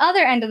in the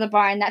other end of the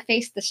barn that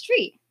faced the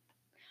street.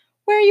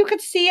 Where you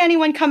could see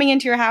anyone coming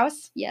into your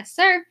house? Yes,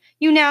 sir.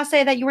 You now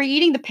say that you were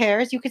eating the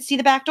pears, you could see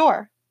the back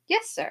door.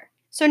 Yes, sir.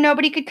 So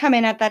nobody could come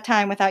in at that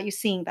time without you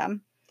seeing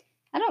them.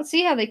 I don't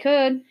see how they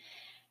could.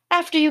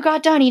 After you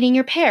got done eating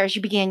your pears,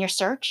 you began your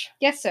search.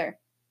 Yes, sir.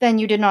 Then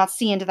you did not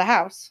see into the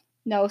house.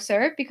 No,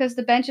 sir, because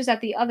the bench is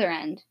at the other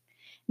end.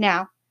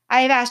 Now,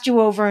 I have asked you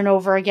over and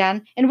over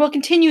again, and will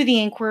continue the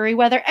inquiry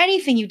whether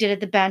anything you did at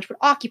the bench would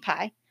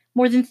occupy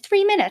more than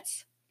 3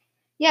 minutes.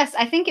 Yes,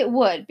 I think it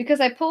would, because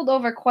I pulled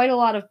over quite a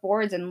lot of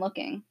boards in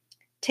looking.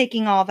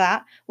 Taking all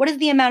that, what is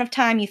the amount of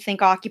time you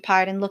think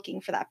occupied in looking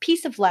for that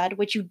piece of lead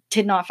which you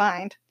did not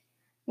find?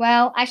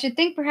 Well, I should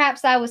think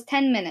perhaps that was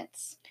 10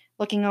 minutes.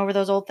 Looking over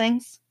those old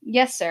things?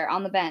 Yes, sir,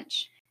 on the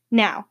bench.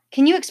 Now,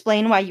 can you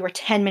explain why you were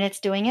 10 minutes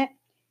doing it?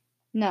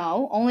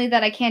 No, only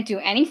that I can't do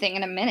anything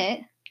in a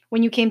minute.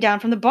 When you came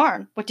down from the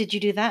barn, what did you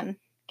do then?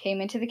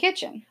 Came into the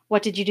kitchen.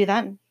 What did you do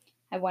then?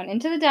 I went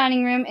into the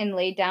dining room and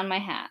laid down my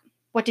hat.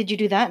 What did you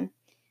do then?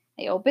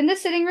 I opened the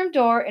sitting room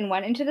door and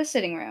went into the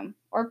sitting room,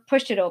 or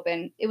pushed it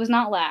open. It was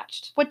not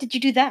latched. What did you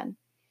do then?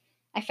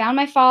 I found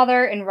my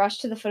father and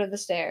rushed to the foot of the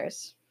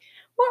stairs.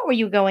 What were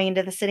you going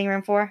into the sitting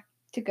room for?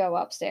 To go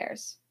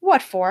upstairs.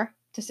 What for?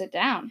 To sit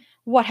down.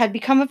 What had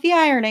become of the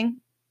ironing?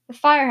 The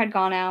fire had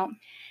gone out.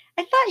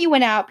 I thought you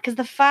went out because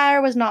the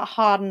fire was not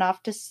hot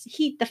enough to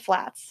heat the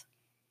flats.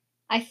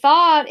 I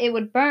thought it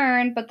would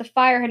burn, but the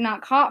fire had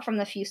not caught from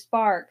the few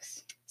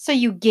sparks. So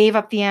you gave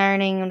up the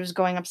ironing and was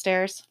going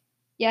upstairs?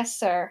 Yes,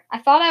 sir. I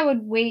thought I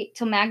would wait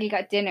till Maggie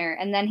got dinner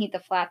and then heat the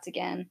flats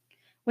again.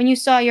 When you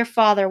saw your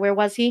father, where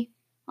was he?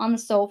 On the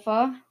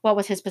sofa. What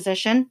was his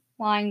position?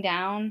 Lying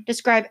down.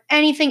 Describe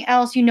anything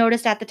else you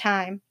noticed at the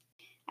time.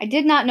 I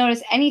did not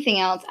notice anything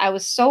else. I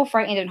was so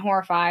frightened and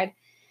horrified.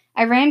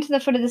 I ran to the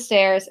foot of the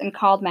stairs and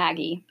called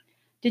Maggie.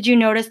 Did you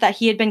notice that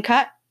he had been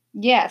cut?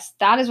 Yes,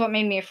 that is what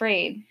made me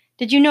afraid.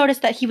 Did you notice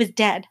that he was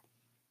dead?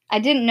 I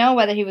didn't know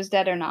whether he was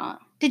dead or not.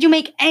 Did you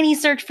make any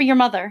search for your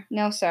mother?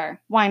 No, sir.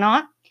 Why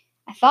not?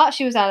 I thought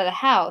she was out of the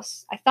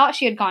house. I thought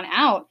she had gone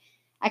out.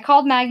 I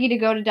called Maggie to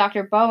go to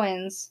Dr.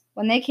 Bowen's.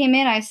 When they came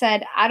in, I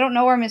said, I don't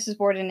know where Mrs.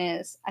 Borden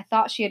is. I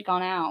thought she had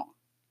gone out.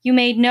 You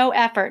made no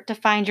effort to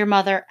find your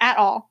mother at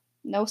all?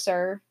 No,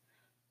 sir.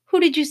 Who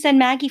did you send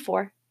Maggie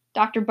for?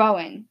 Dr.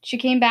 Bowen. She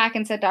came back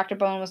and said Dr.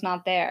 Bowen was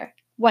not there.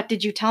 What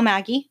did you tell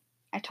Maggie?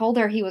 I told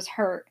her he was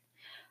hurt.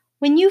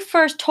 When you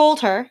first told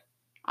her,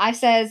 I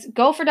says,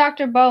 go for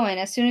Dr. Bowen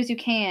as soon as you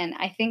can.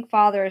 I think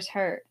father is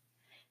hurt.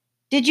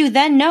 Did you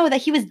then know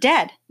that he was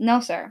dead?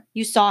 No, sir.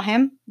 You saw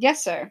him?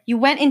 Yes, sir. You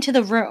went into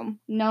the room?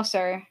 No,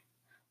 sir.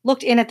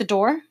 Looked in at the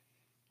door?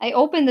 I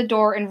opened the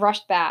door and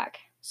rushed back.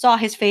 Saw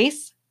his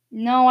face?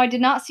 No, I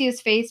did not see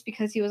his face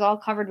because he was all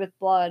covered with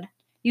blood.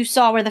 You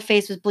saw where the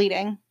face was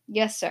bleeding.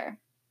 Yes, sir.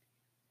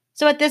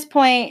 So at this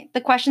point,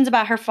 the questions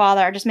about her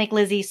father just make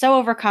Lizzie so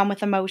overcome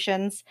with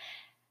emotions.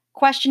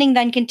 Questioning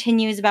then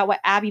continues about what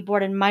Abby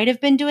Borden might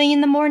have been doing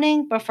in the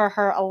morning before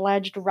her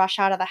alleged rush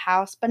out of the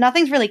house, but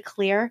nothing's really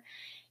clear.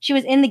 She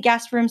was in the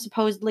guest room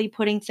supposedly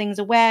putting things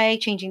away,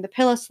 changing the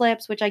pillow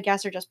slips, which I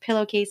guess are just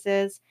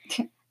pillowcases.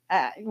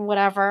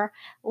 Whatever.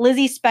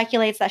 Lizzie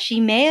speculates that she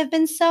may have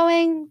been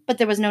sewing, but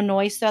there was no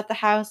noise throughout the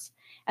house.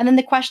 And then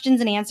the questions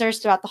and answers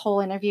throughout the whole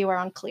interview are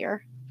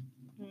unclear.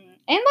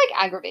 And,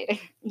 like, aggravating.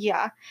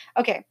 Yeah.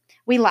 Okay.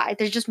 We lied.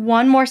 There's just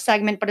one more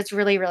segment, but it's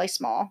really, really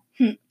small.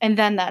 And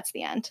then that's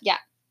the end. Yeah.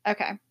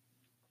 Okay.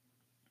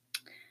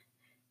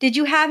 Did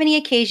you have any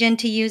occasion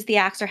to use the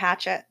axe or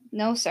hatchet?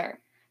 No, sir.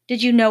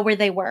 Did you know where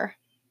they were?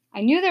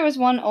 I knew there was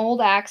one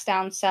old axe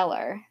down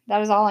cellar.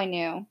 That is all I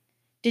knew.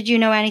 Did you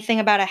know anything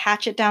about a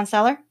hatchet down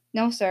cellar?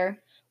 No, sir.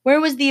 Where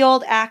was the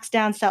old axe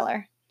down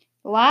cellar?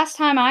 The last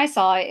time I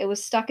saw it, it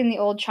was stuck in the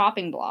old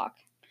chopping block.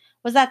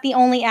 Was that the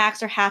only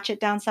axe or hatchet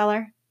down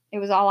cellar? It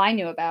was all I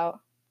knew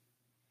about.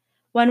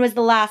 When was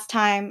the last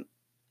time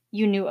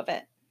you knew of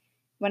it?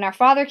 When our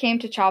father came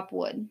to chop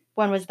wood.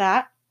 When was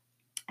that?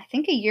 I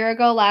think a year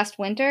ago last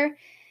winter.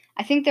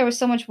 I think there was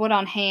so much wood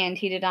on hand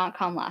he did not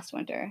come last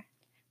winter.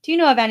 Do you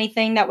know of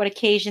anything that would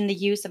occasion the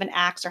use of an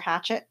axe or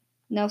hatchet?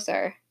 No,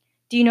 sir.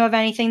 Do you know of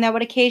anything that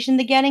would occasion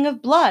the getting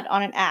of blood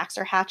on an axe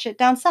or hatchet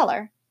down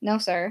cellar? No,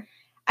 sir.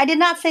 I did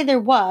not say there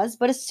was,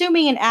 but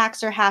assuming an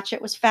axe or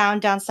hatchet was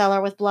found down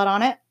cellar with blood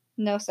on it.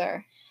 No,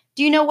 sir.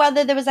 Do you know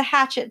whether there was a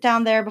hatchet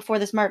down there before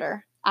this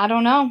murder? I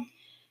don't know.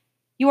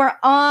 You are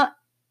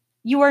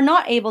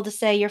not able to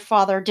say your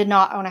father did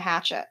not own a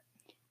hatchet.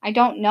 I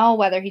don't know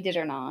whether he did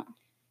or not.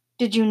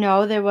 Did you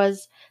know there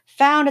was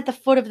found at the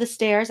foot of the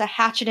stairs a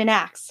hatchet and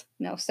axe?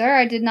 No, sir,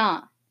 I did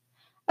not.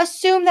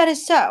 Assume that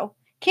is so.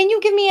 Can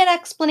you give me an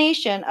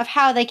explanation of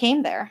how they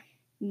came there?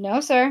 No,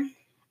 sir.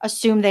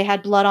 Assume they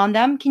had blood on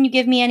them. Can you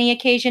give me any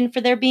occasion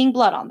for there being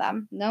blood on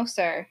them? No,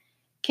 sir.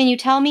 Can you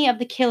tell me of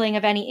the killing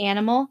of any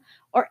animal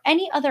or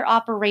any other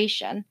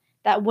operation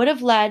that would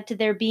have led to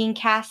their being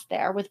cast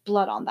there with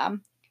blood on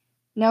them?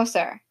 No,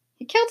 sir.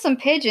 He killed some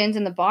pigeons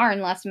in the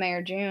barn last May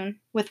or June.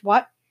 With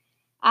what?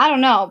 I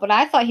don't know, but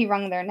I thought he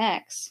wrung their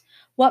necks.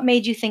 What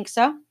made you think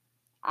so?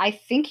 I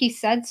think he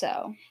said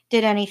so.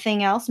 Did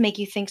anything else make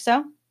you think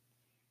so?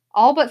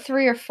 All but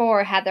 3 or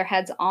 4 had their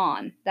heads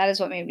on. That is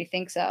what made me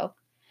think so.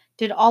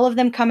 Did all of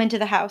them come into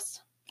the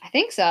house? I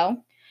think so.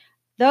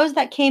 Those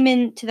that came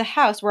into the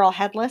house were all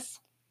headless?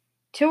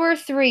 2 or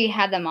 3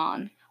 had them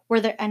on.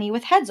 Were there any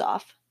with heads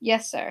off?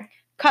 Yes, sir.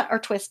 Cut or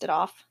twisted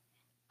off?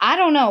 I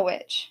don't know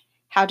which.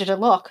 How did it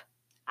look?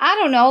 I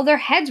don't know. Their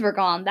heads were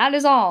gone. That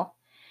is all.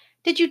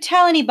 Did you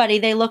tell anybody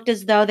they looked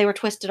as though they were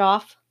twisted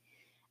off?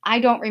 I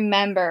don't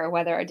remember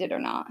whether I did or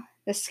not.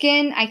 The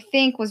skin, I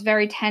think, was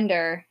very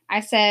tender. I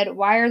said,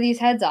 "Why are these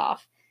heads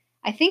off?"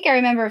 I think I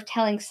remember of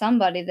telling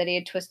somebody that he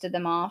had twisted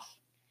them off.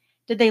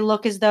 Did they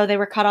look as though they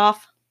were cut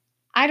off?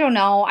 I don't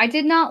know. I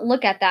did not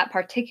look at that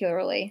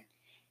particularly.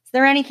 Is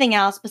there anything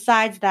else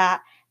besides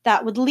that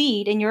that would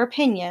lead, in your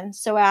opinion,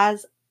 so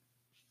as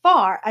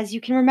far as you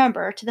can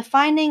remember, to the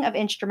finding of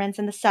instruments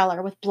in the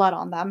cellar with blood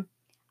on them?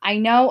 I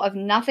know of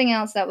nothing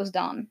else that was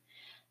done.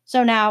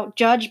 So now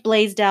Judge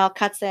Blaisdell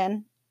cuts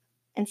in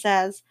and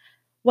says,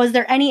 was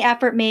there any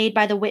effort made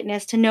by the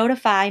witness to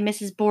notify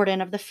Mrs. Borden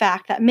of the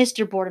fact that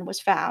Mr. Borden was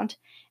found?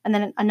 And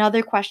then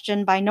another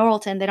question by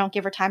Norlton, they don't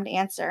give her time to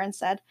answer, and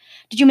said,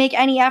 did you make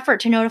any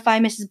effort to notify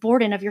Mrs.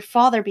 Borden of your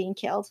father being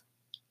killed?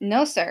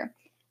 No, sir.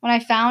 When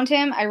I found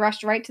him, I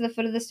rushed right to the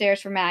foot of the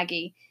stairs for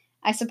Maggie.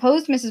 I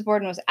supposed Mrs.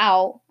 Borden was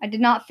out. I did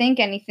not think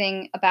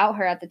anything about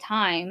her at the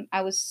time.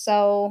 I was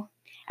so...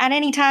 At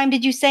any time,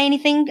 did you say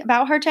anything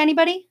about her to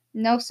anybody?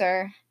 No,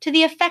 sir. To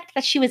the effect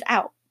that she was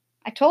out?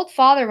 I told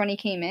Father when he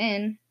came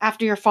in.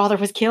 After your father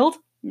was killed?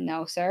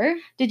 No, sir.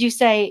 Did you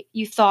say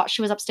you thought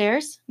she was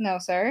upstairs? No,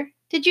 sir.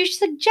 Did you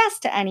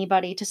suggest to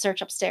anybody to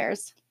search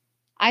upstairs?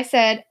 I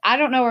said, I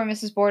don't know where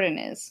Mrs. Borden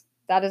is.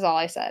 That is all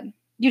I said.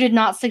 You did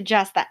not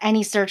suggest that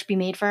any search be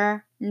made for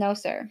her? No,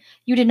 sir.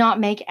 You did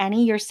not make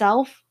any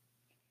yourself?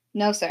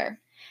 No, sir.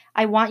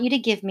 I want you to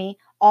give me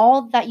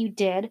all that you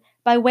did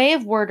by way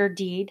of word or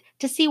deed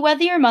to see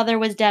whether your mother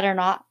was dead or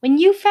not when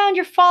you found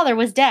your father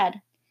was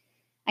dead.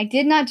 I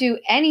did not do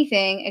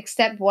anything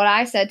except what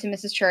I said to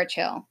Mrs.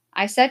 Churchill.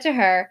 I said to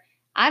her,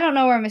 I don't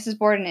know where Mrs.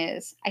 Borden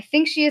is. I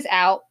think she is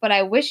out, but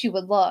I wish you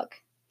would look.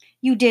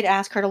 You did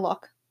ask her to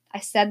look. I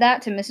said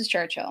that to Mrs.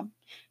 Churchill.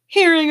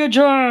 Hearing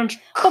adjourned.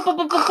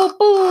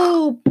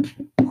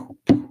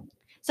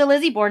 So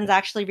Lizzie Borden's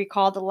actually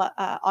recalled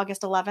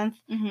August 11th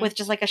with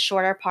just like a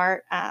shorter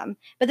part.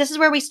 But this is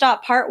where we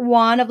stop part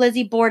 1 of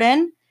Lizzie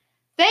Borden.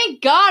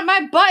 Thank God,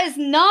 my butt is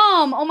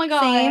numb. Oh my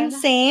God.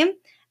 Same.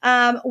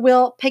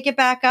 We'll pick it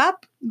back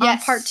up on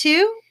part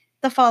 2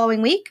 the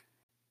following week.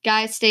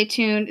 Guys, stay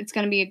tuned. It's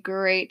going to be a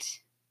great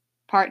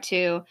part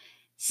 2.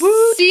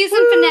 Woot,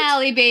 Season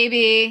finale,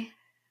 baby.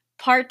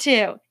 Part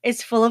 2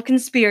 is full of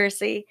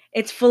conspiracy.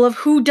 It's full of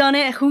who done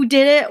it, who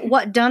did it,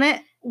 what done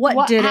it.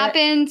 What did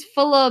happened?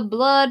 Full of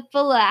blood,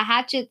 full of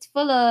hatchets,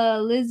 full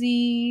of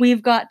Lizzie.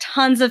 We've got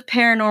tons of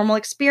paranormal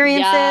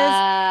experiences.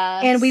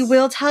 Yes. And we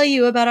will tell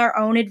you about our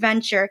own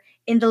adventure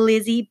in the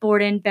Lizzie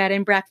Borden Bed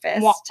and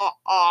Breakfast.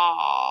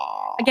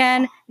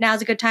 Again,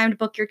 now's a good time to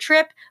book your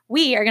trip.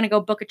 We are going to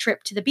go book a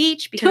trip to the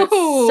beach because it's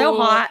so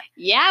hot.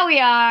 Yeah, we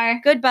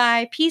are.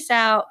 Goodbye. Peace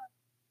out.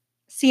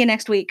 See you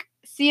next week.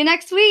 See you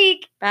next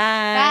week. Bye.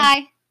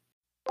 Bye.